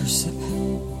workers.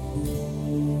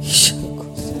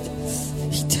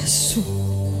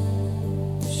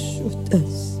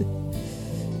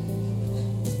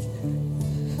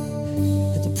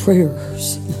 The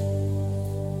prayers,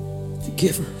 the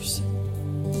givers.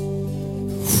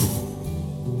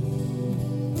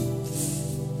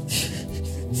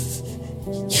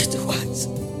 You're the ones.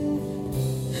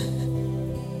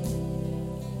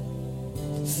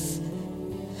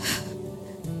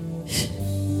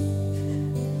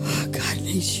 God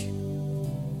needs you.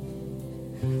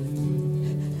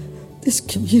 This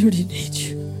community needs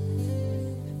you.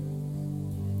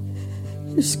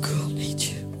 Your school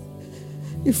needs you.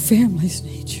 Your families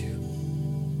need you.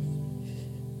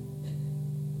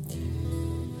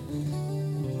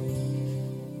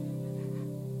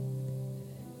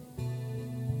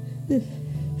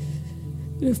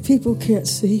 If people can't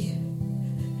see,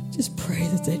 just pray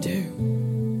that they do.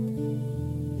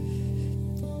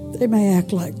 They may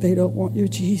act like they don't want your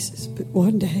Jesus, but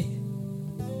one day,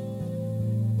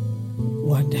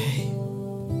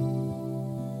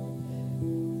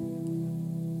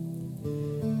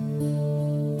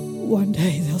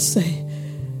 they'll say,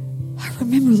 I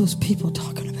remember those people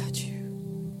talking about you.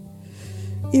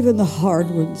 Even the hard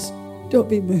ones, don't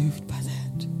be moved by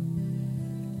that.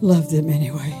 Love them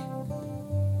anyway.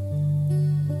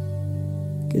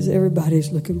 Because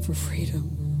everybody's looking for freedom.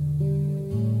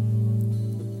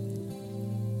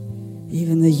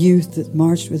 Even the youth that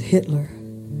marched with Hitler,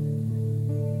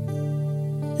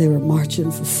 they were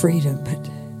marching for freedom, but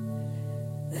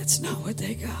that's not what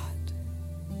they got.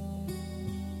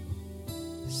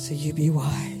 So you be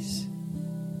wise.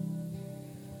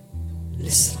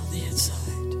 Listen on the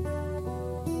inside.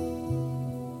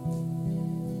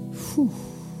 Whew.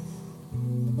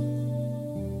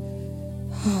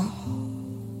 Oh.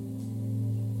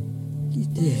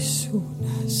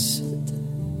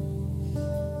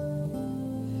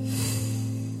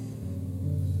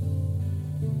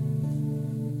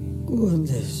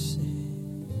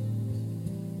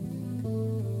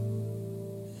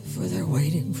 For they're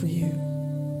waiting for you.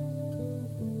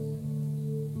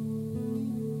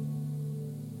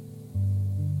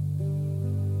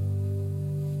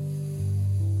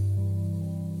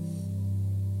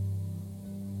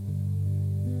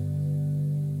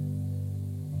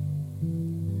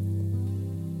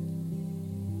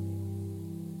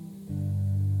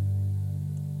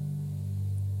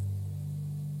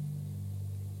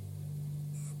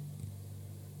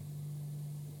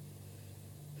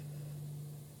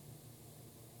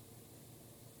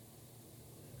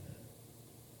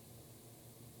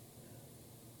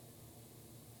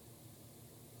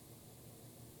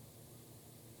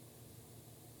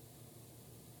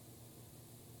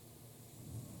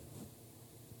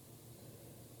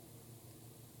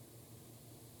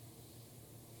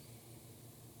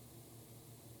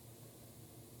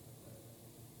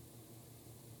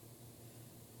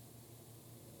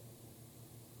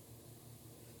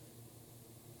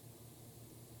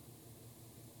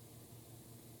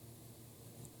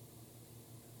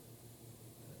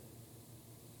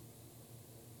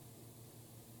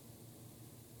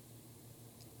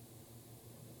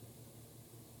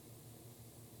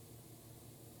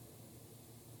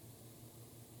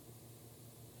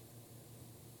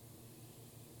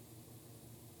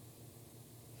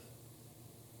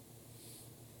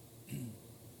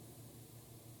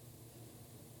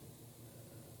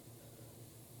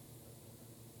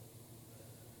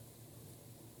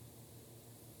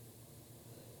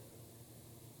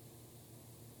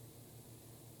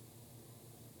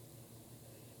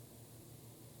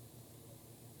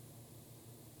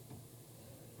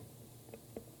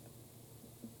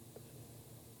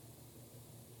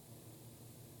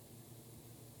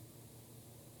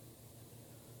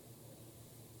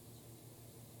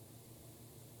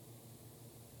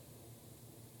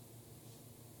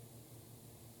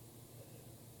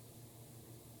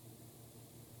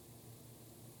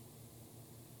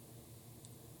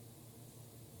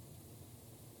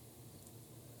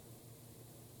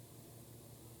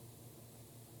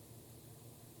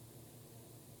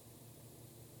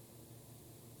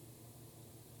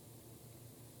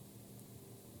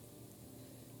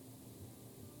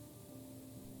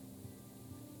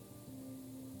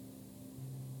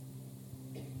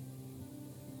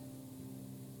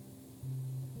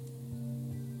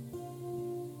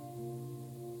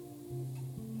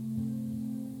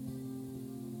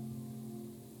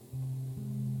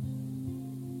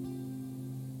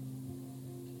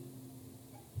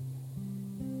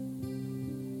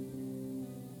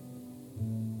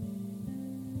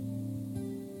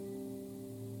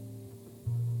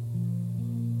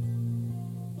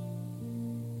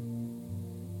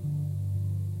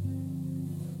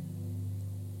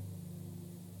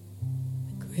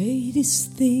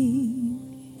 Greatest thing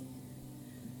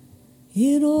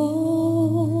in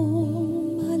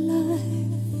all my life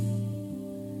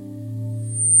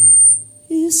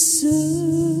is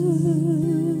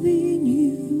serving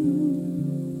you.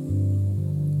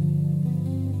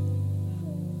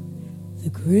 The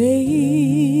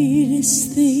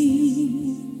greatest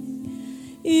thing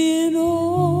in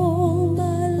all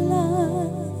my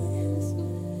life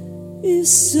is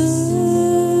serving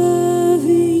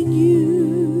you.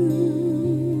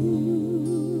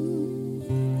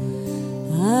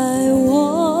 I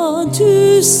want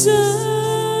to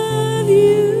serve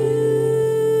you,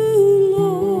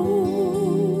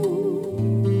 Lord.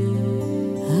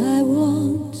 I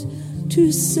want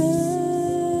to serve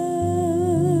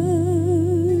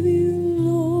you,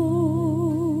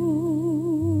 Lord.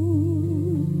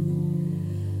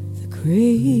 The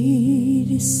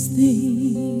greatest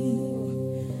thing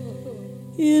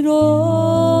in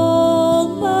all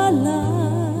my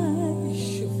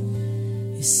life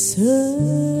is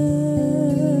serving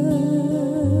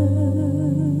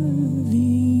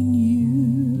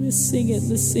you. Let's sing it,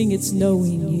 it's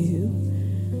knowing you.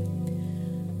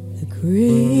 The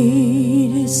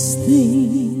greatest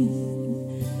thing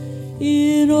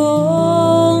in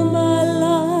all my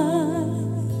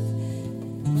life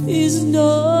is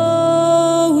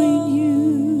knowing you.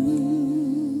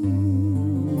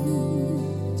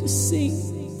 Just sing.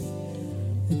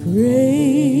 The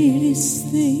greatest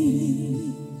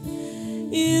thing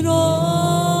in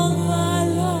all my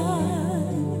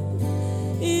life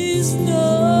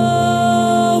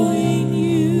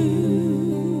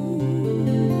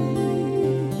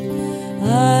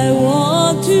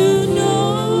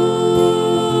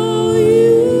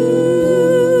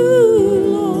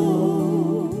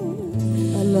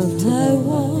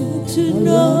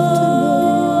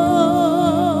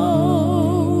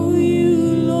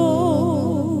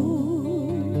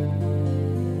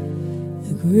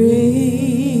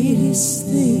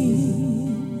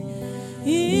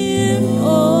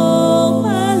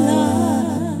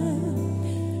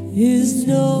is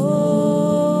knowing.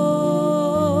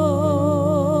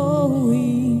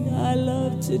 I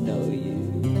love to know you.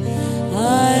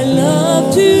 I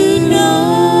love to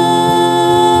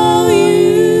know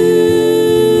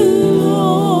you,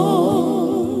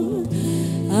 Lord.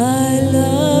 I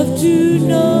love to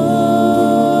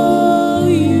know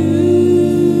you,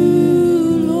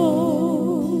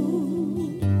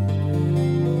 Lord.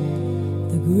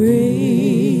 The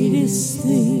greatest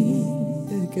thing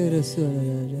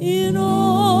in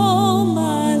all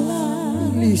my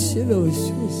life is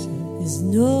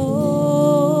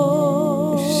knowing you.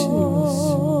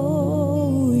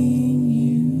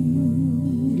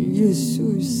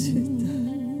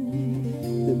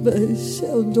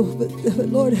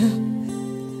 Lord,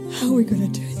 how are we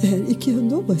going to do that?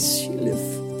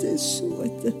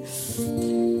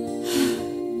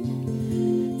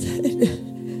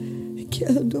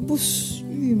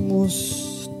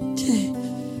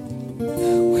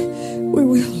 We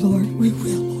will, Lord. We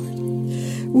will, Lord.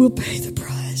 We'll pay the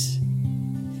price.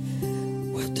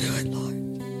 We'll do it, Lord.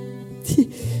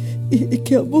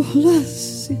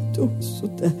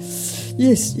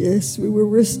 Yes, yes, we were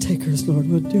risk takers, Lord.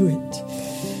 We'll do it.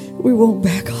 We won't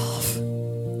back off.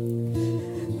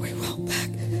 We won't back.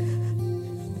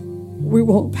 We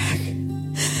won't back.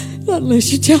 Not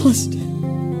unless you tell us to.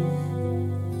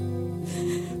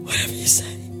 Whatever you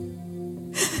say.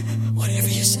 Whatever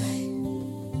you say.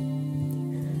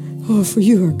 Oh, for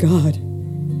you are God.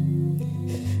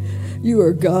 You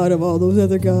are God of all those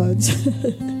other gods.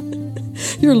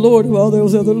 You're Lord of all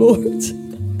those other lords.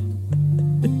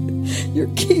 You're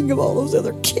King of all those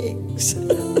other kings.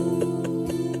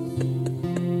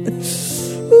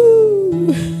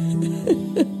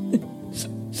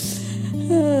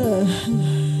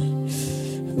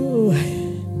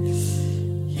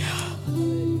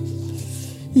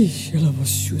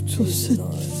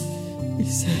 He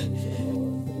said,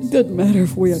 it doesn't matter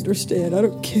if we understand. I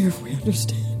don't care if we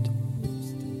understand.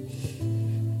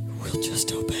 We'll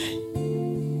just obey.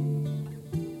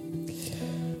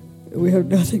 We have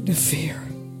nothing to fear,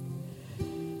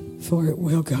 for it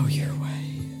will go your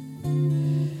way.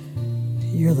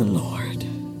 You're the Lord,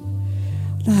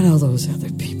 not all those other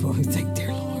people who think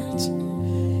they're lords.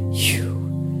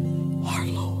 You are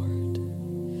Lord,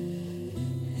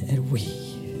 and we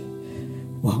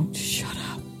won't shut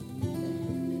up.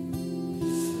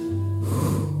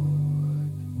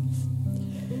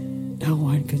 No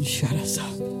one can shut us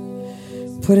up.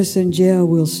 Put us in jail,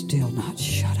 we'll still not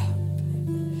shut up.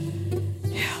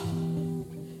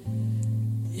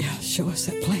 Yeah, show us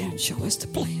that plan. Show us the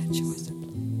plan. Show us the plan.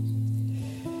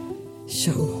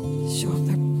 Show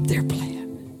them their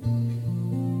plan.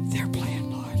 Their plan,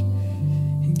 Lord.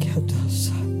 He kept us.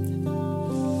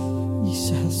 He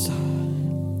says,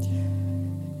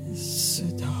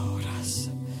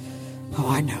 oh,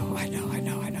 I know.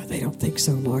 They don't think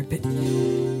so, Lord, but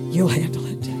you'll handle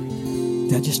it.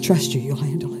 They'll just trust you. You'll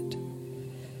handle it.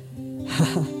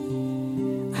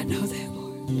 I know that,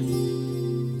 Lord.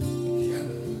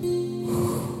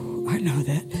 I know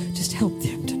that. Just help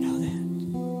them to know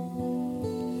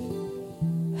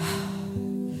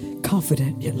that.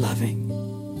 Confident yet loving.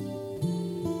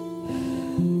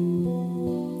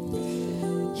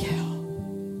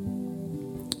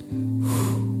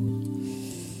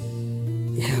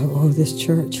 Oh, this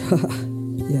church,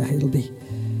 yeah, it'll be,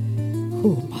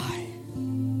 oh my,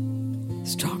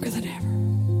 stronger than ever.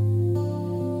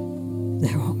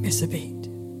 They won't miss a beat.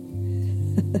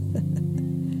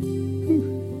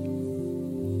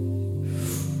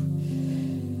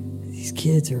 These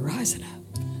kids are rising up.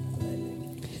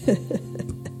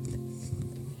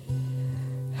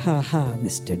 Ha ha,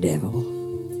 Mr. Devil.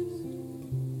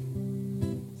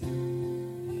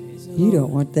 You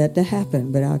don't want that to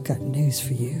happen, but I've got news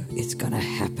for you. It's going to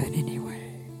happen anyway.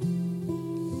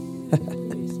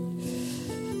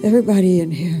 Everybody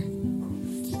in here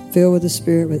filled with the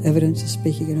Spirit with evidence of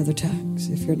speaking in other tongues.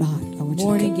 If you're not, I want you to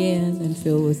born again and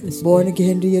filled with the Spirit. Born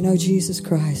again, do you know Jesus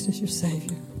Christ as your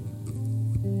Savior?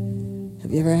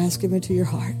 Have you ever asked Him into your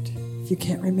heart? If you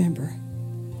can't remember,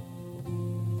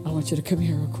 I want you to come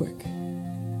here real quick.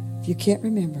 If you can't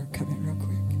remember, come in real quick.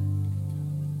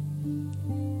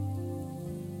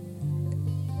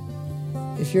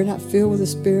 If you're not filled with the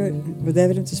Spirit, with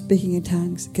evidence of speaking in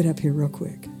tongues, get up here real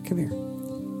quick. Come here.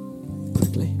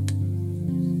 Quickly.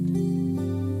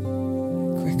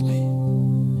 Quickly.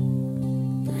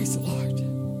 Praise the Lord.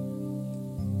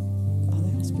 Oh,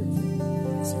 that Spirit.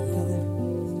 Down there.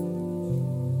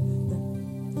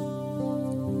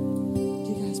 Do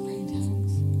you guys pray in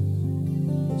tongues?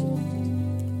 Would you like to?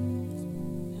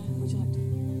 Would you like to?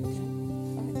 Okay.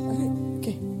 All right.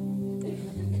 Okay.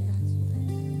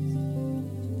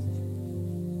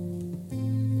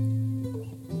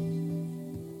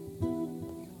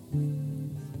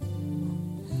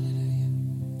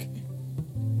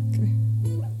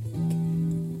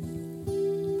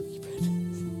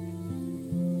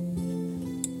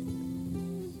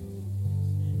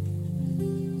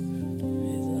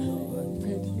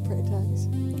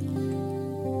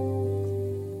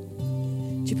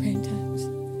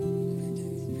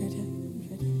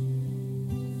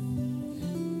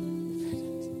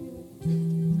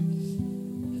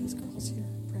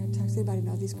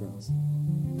 these girls?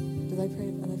 Do they pray?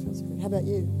 Are they filled with the Spirit? How about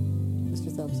you?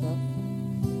 Mr. Thumbs Up.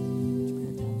 Did you pray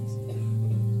in tongues?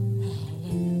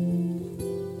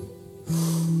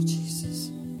 Hallelujah. Jesus.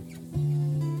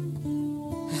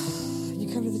 You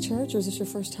come to the church, or is this your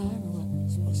first time, or what?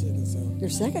 It's my second time. Your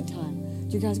second time.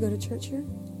 Do you guys go to church here?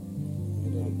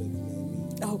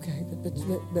 Okay, but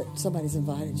somebody's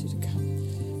invited you to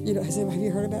come. You know, have you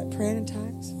heard about praying in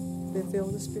tongues? Been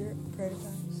filled with the Spirit, praying in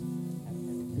tongues?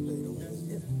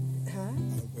 Huh? I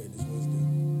prayed this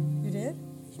Wednesday. You did?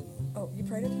 Oh, you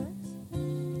prayed in tongues?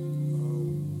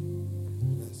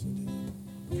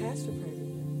 Pastor prayed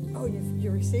in tongues. Oh,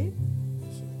 you received?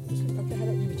 Okay, how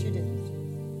about you? But you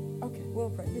didn't. Okay, we'll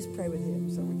pray. Just pray with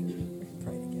him so we can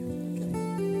pray together. Okay.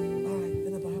 All right.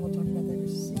 In the Bible, talk about they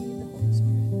received the Holy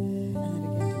Spirit and they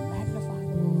began to magnify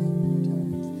the Lord in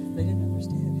terms. They didn't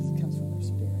understand because it comes from their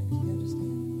spirit. You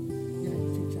understand?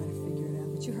 You're trying to figure it out.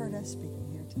 But you heard us speaking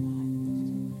here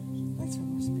tonight. That's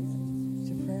from our spirit. It's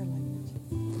your prayer language.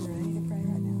 You ready to pray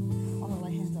right now? I'm gonna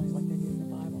lay hands on you like they did in the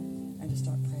Bible and just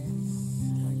start praying.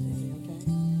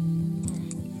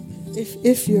 Okay?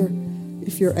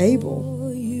 If you're able.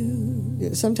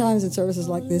 Sometimes in services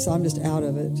like this, I'm just out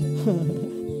of it.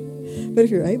 But if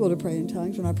you're able to pray in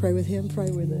tongues, when I pray with him, pray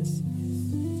with us.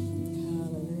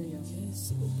 Hallelujah.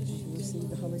 Receive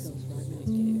the Holy Ghost right now.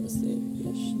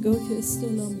 Go to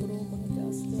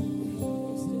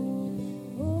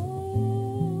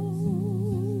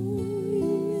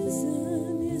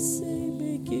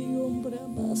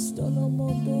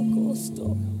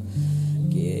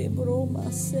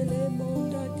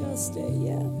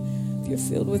If you're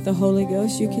filled with the Holy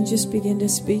Ghost, you can just begin to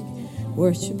speak,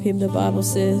 worship him. The Bible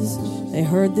says they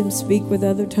heard them speak with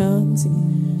other tongues.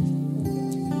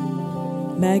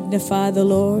 Magnify the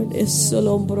Lord.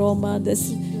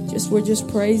 We're just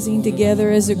praising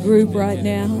together as a group right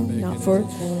now, not for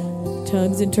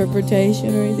tongues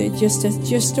interpretation or anything,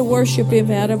 just to worship him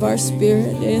out of our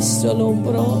spirit. Just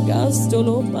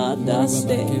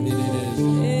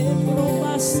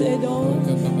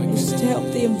to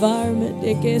help the environment.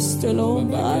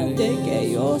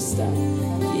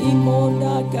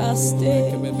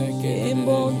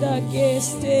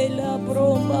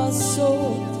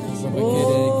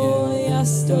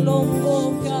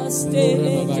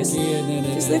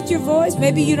 Just lift your voice.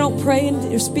 Maybe you don't pray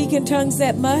or speak in tongues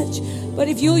that much, but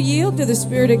if you'll yield to the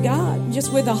Spirit of God,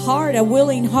 just with a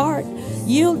willing heart,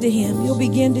 yield to him, you'll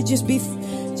begin to just be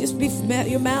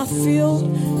your mouth filled.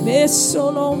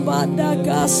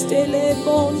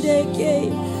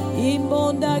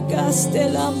 Imonda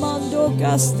castela mando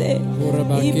caste,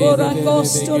 ibora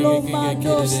costolo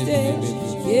mandoste,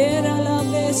 era la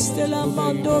mestela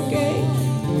mando que,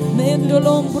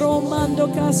 mendolombro mando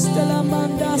castela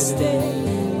mandaste.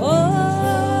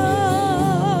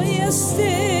 Oh, yes,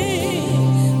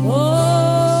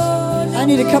 oh. I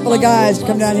need a couple of guys to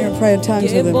come down here and pray in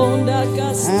tongues with him.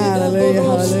 Hallelujah, hallelujah,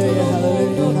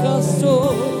 hallelujah,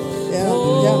 hallelujah. Yeah.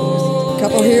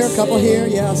 Couple here,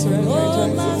 yeah, surrender in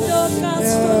tongues.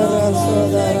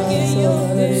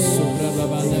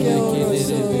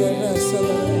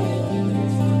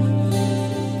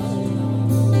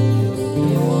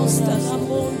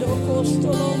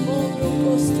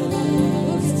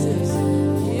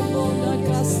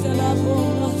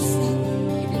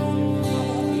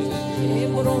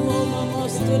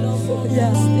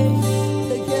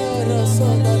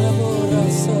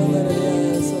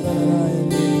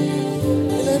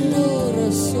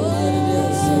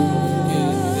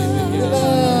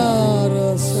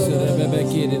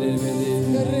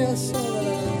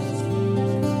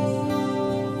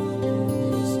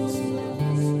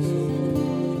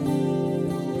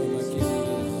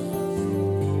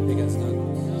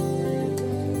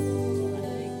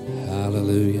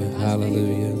 Hallelujah,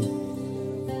 hallelujah,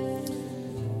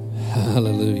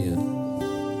 hallelujah.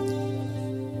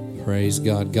 Praise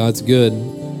God. God's good.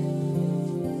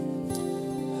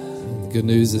 The good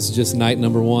news is just night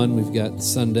number 1. We've got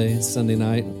Sunday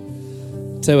night.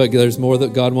 I'll tell you what, there's more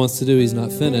that God wants to do. He's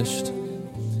not finished. I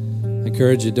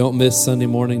encourage you, don't miss Sunday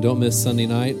morning, don't miss Sunday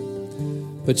night.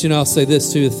 But I'll say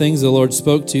this too, the things the Lord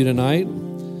spoke to you tonight,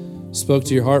 spoke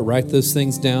to your heart, write those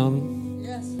things down.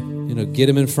 Get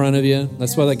them in front of you.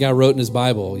 That's why that guy wrote in his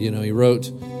Bible, he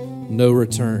wrote no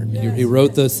return. He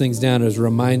wrote those things down as a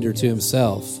reminder to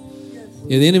himself.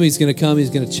 The enemy's going to come, he's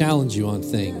going to challenge you on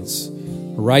things.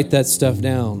 Write that stuff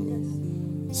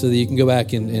down so that you can go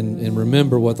back and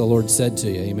remember what the Lord said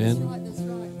to you. Amen?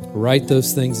 Write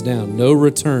those things down. No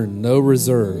return, no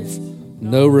reserve,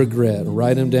 no regret.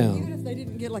 Write them down. They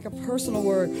didn't get like a personal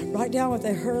word. Write down what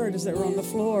they heard as they were on the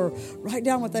floor. Write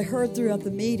down what they heard throughout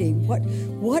the meeting. What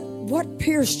What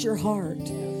pierced your heart?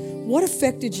 What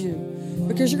affected you?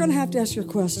 Because you're going to have to ask your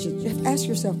questions. You have to ask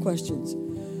yourself questions.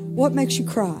 What makes you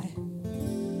cry?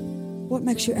 What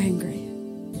makes you angry?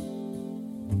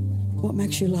 What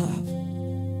makes you love?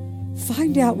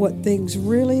 Find out what things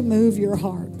really move your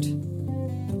heart.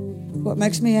 What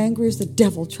makes me angry is the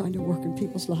devil trying to work in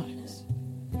people's lives.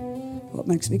 What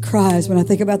makes me cry is when I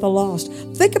think about the lost.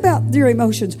 Think about your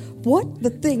emotions. What the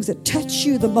things that touch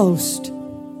you the most?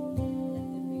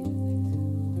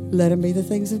 Let them be the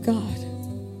things of God.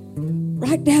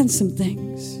 Write down some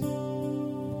things.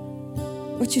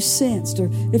 What you sensed, or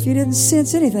if you didn't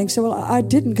sense anything, so well, I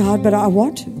didn't, God, but I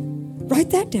want to. Write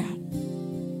that down.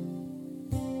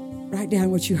 Write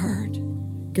down what you heard,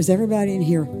 because everybody in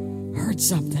here heard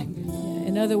something.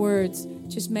 In other words,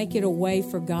 just make it a way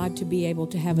for God to be able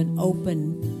to have an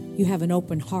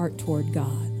open heart toward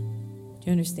God. Do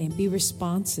you understand? Be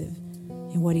responsive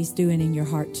in what He's doing in your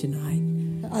heart tonight.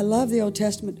 I love the Old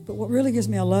Testament, but what really gives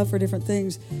me a love for different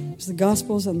things is the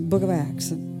Gospels and the Book of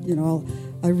Acts. And, you know,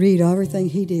 I read everything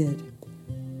He did.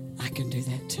 I can do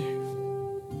that too.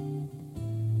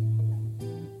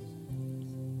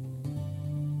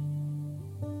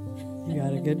 You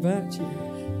got a good bunch here.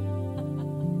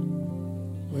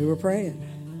 We were praying.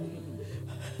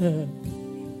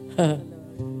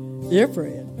 You're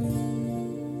praying.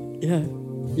 Yeah.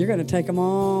 You're going to take them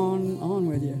on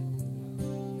with you.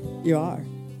 You are.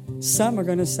 Some are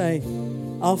going to say,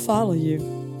 I'll follow you.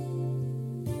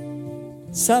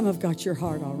 Some have got your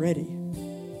heart already.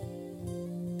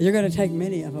 You're going to take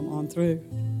many of them on through.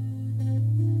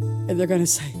 And they're going to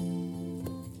say,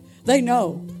 they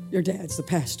know your dad's the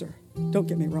pastor. Don't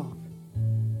get me wrong.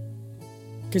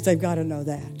 Because they've got to know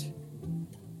that.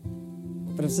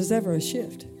 But if there's ever a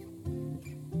shift,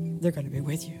 they're going to be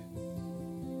with you.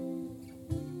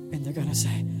 And they're going to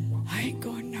say, I ain't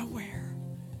going nowhere.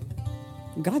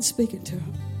 God's speaking to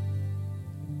them.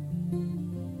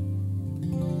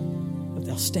 But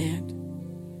they'll stand,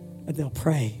 and they'll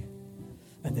pray,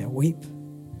 and they'll weep,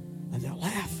 and they'll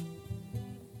laugh.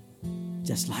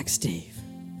 Just like Steve.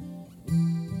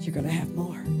 You're going to have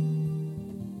more.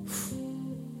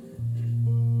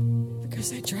 Because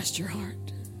they trust your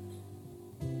heart.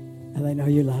 And they know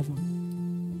you love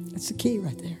them. That's the key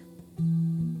right there.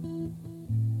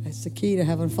 That's the key to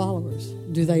having followers.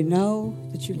 Do they know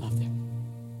that you love them?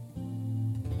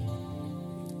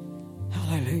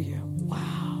 Hallelujah.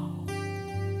 Wow.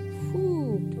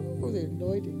 Ooh, the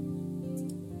anointing.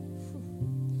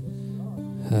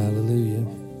 Hallelujah.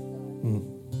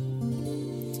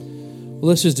 Well,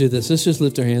 let's just do this. Let's just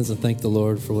lift our hands and thank the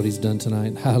Lord for what He's done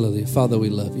tonight. Hallelujah. Father, we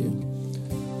love you.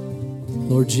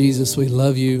 Lord Jesus, we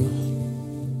love you.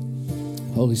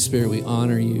 Holy Spirit, we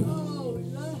honor you.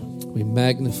 We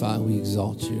magnify, we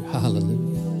exalt you. Hallelujah.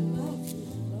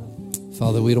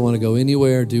 Father, we don't want to go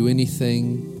anywhere, do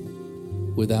anything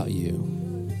without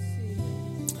you.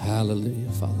 Hallelujah,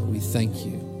 Father. We thank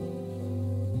you.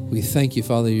 We thank you,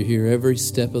 Father, you're here every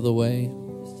step of the way,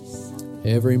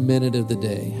 every minute of the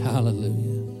day.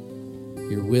 Hallelujah.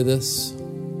 You're with us.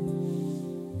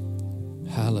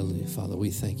 Hallelujah, Father. We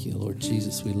thank you, Lord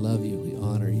Jesus. We love you. We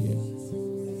honor you.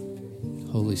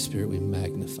 Holy Spirit, we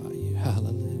magnify you.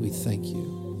 Hallelujah. We thank you.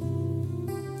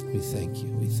 We thank you.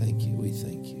 We thank you. We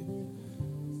thank you.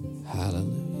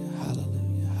 Hallelujah.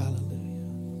 Hallelujah. Hallelujah.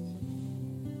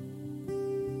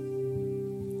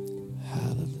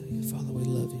 Hallelujah. Father, we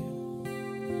love you.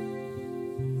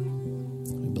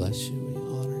 We bless you. We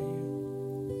honor you.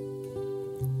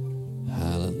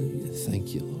 Hallelujah. Thank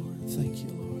you, Lord. Thank you,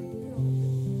 Lord.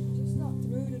 It's not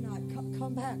through tonight.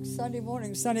 Come back Sunday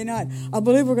morning, Sunday night. I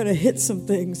believe we're going to hit some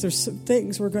things. There's some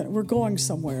things we're going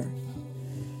somewhere.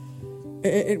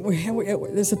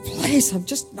 There's a place I'm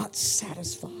just not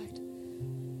satisfied.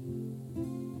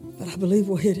 But I believe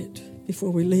we'll hit it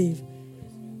before we leave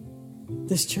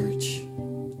this church.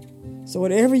 So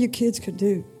whatever you kids could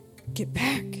do, get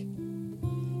back.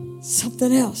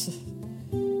 Something else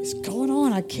is going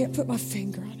on. I can't put my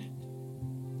finger on it.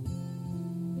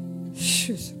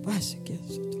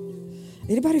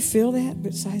 Anybody feel that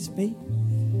besides me?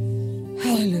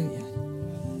 Hallelujah.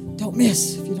 Don't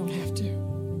miss if you don't have to.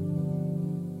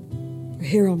 We're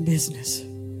here on business.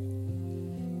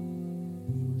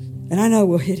 And I know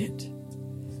we'll hit it.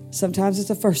 Sometimes it's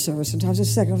the first service, sometimes it's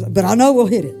the second, but I know we'll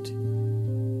hit it.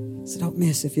 So don't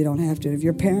miss if you don't have to. If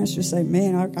your parents just say,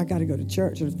 man, I got to go to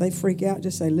church. Or if they freak out,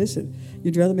 just say, listen,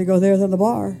 you'd rather me go there than the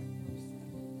bar.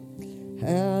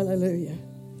 Hallelujah.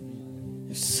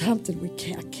 There's something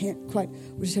I can't quite,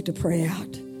 we just have to pray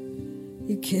out.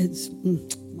 You kids,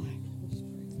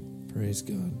 Praise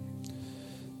God.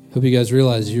 Hope you guys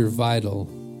realize you're vital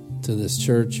to this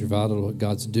church. You're vital to what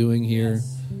God's doing here.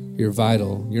 You're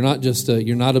vital. You're not just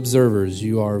you're not observers.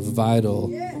 You are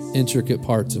vital, intricate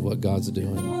parts of what God's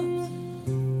doing.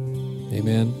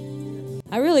 Amen.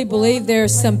 I really believe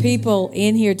there's some people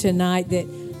in here tonight that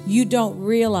you don't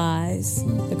realize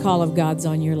the call of God's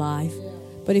on your life.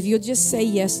 But if you'll just say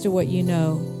yes to what you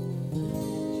know,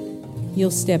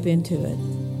 you'll step into it.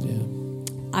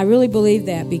 Yeah. I really believe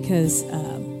that because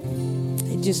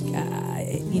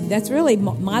that's really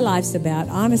my life's about,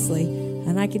 honestly.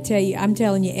 And I can tell you, I'm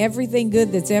telling you, everything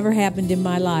good that's ever happened in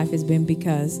my life has been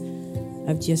because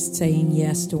of just saying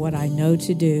yes to what I know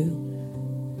to do.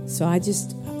 So I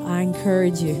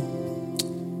encourage you,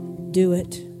 do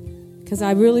it. Because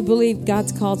I really believe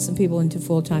God's called some people into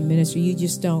full-time ministry. You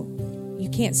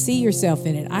can't see yourself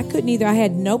in it. I couldn't either. I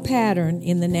had no pattern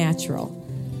in the natural.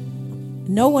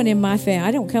 No one in my family,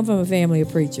 I don't come from a family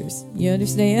of preachers. You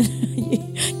understand?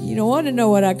 You don't want to know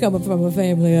what I come from a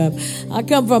family of. I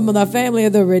come from the family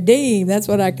of the redeemed. That's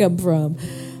what I come from.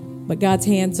 But God's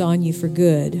hand's on you for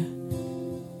good.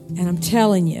 And I'm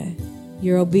telling you,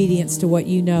 your obedience to what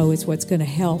you know is what's going to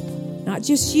help, not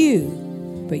just you,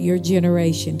 but your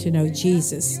generation to know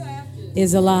Jesus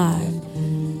is alive.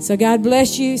 So God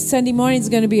bless you. Sunday morning is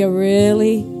going to be a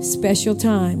really special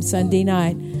time, Sunday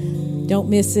night. Don't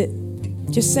miss it.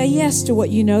 Just say yes to what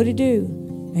you know to do,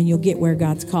 and you'll get where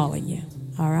God's calling you.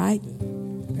 All right?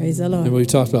 Praise the Lord. And we've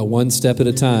talked about one step at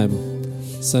a time.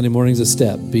 Sunday morning's a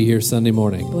step. Be here Sunday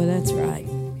morning. Well, that's right.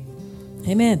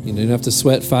 Amen. You don't have to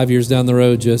sweat 5 years down the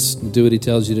road. Just do what he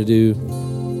tells you to do.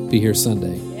 Be here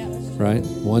Sunday. Right?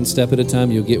 One step at a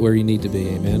time, you'll get where you need to be.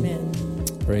 Amen. Amen.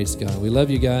 Praise God. We love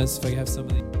you guys. If I could have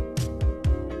somebody.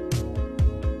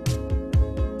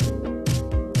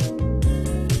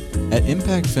 At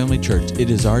Impact Family Church, it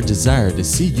is our desire to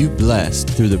see you blessed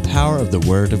through the power of the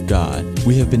Word of God.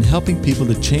 We have been helping people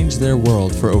to change their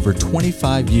world for over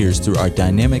 25 years through our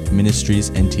dynamic ministries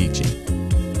and teaching.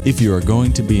 If you are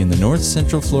going to be in the North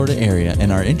Central Florida area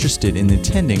and are interested in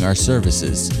attending our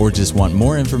services, or just want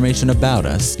more information about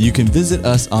us, you can visit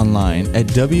us online at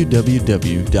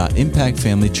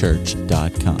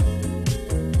www.impactfamilychurch.com.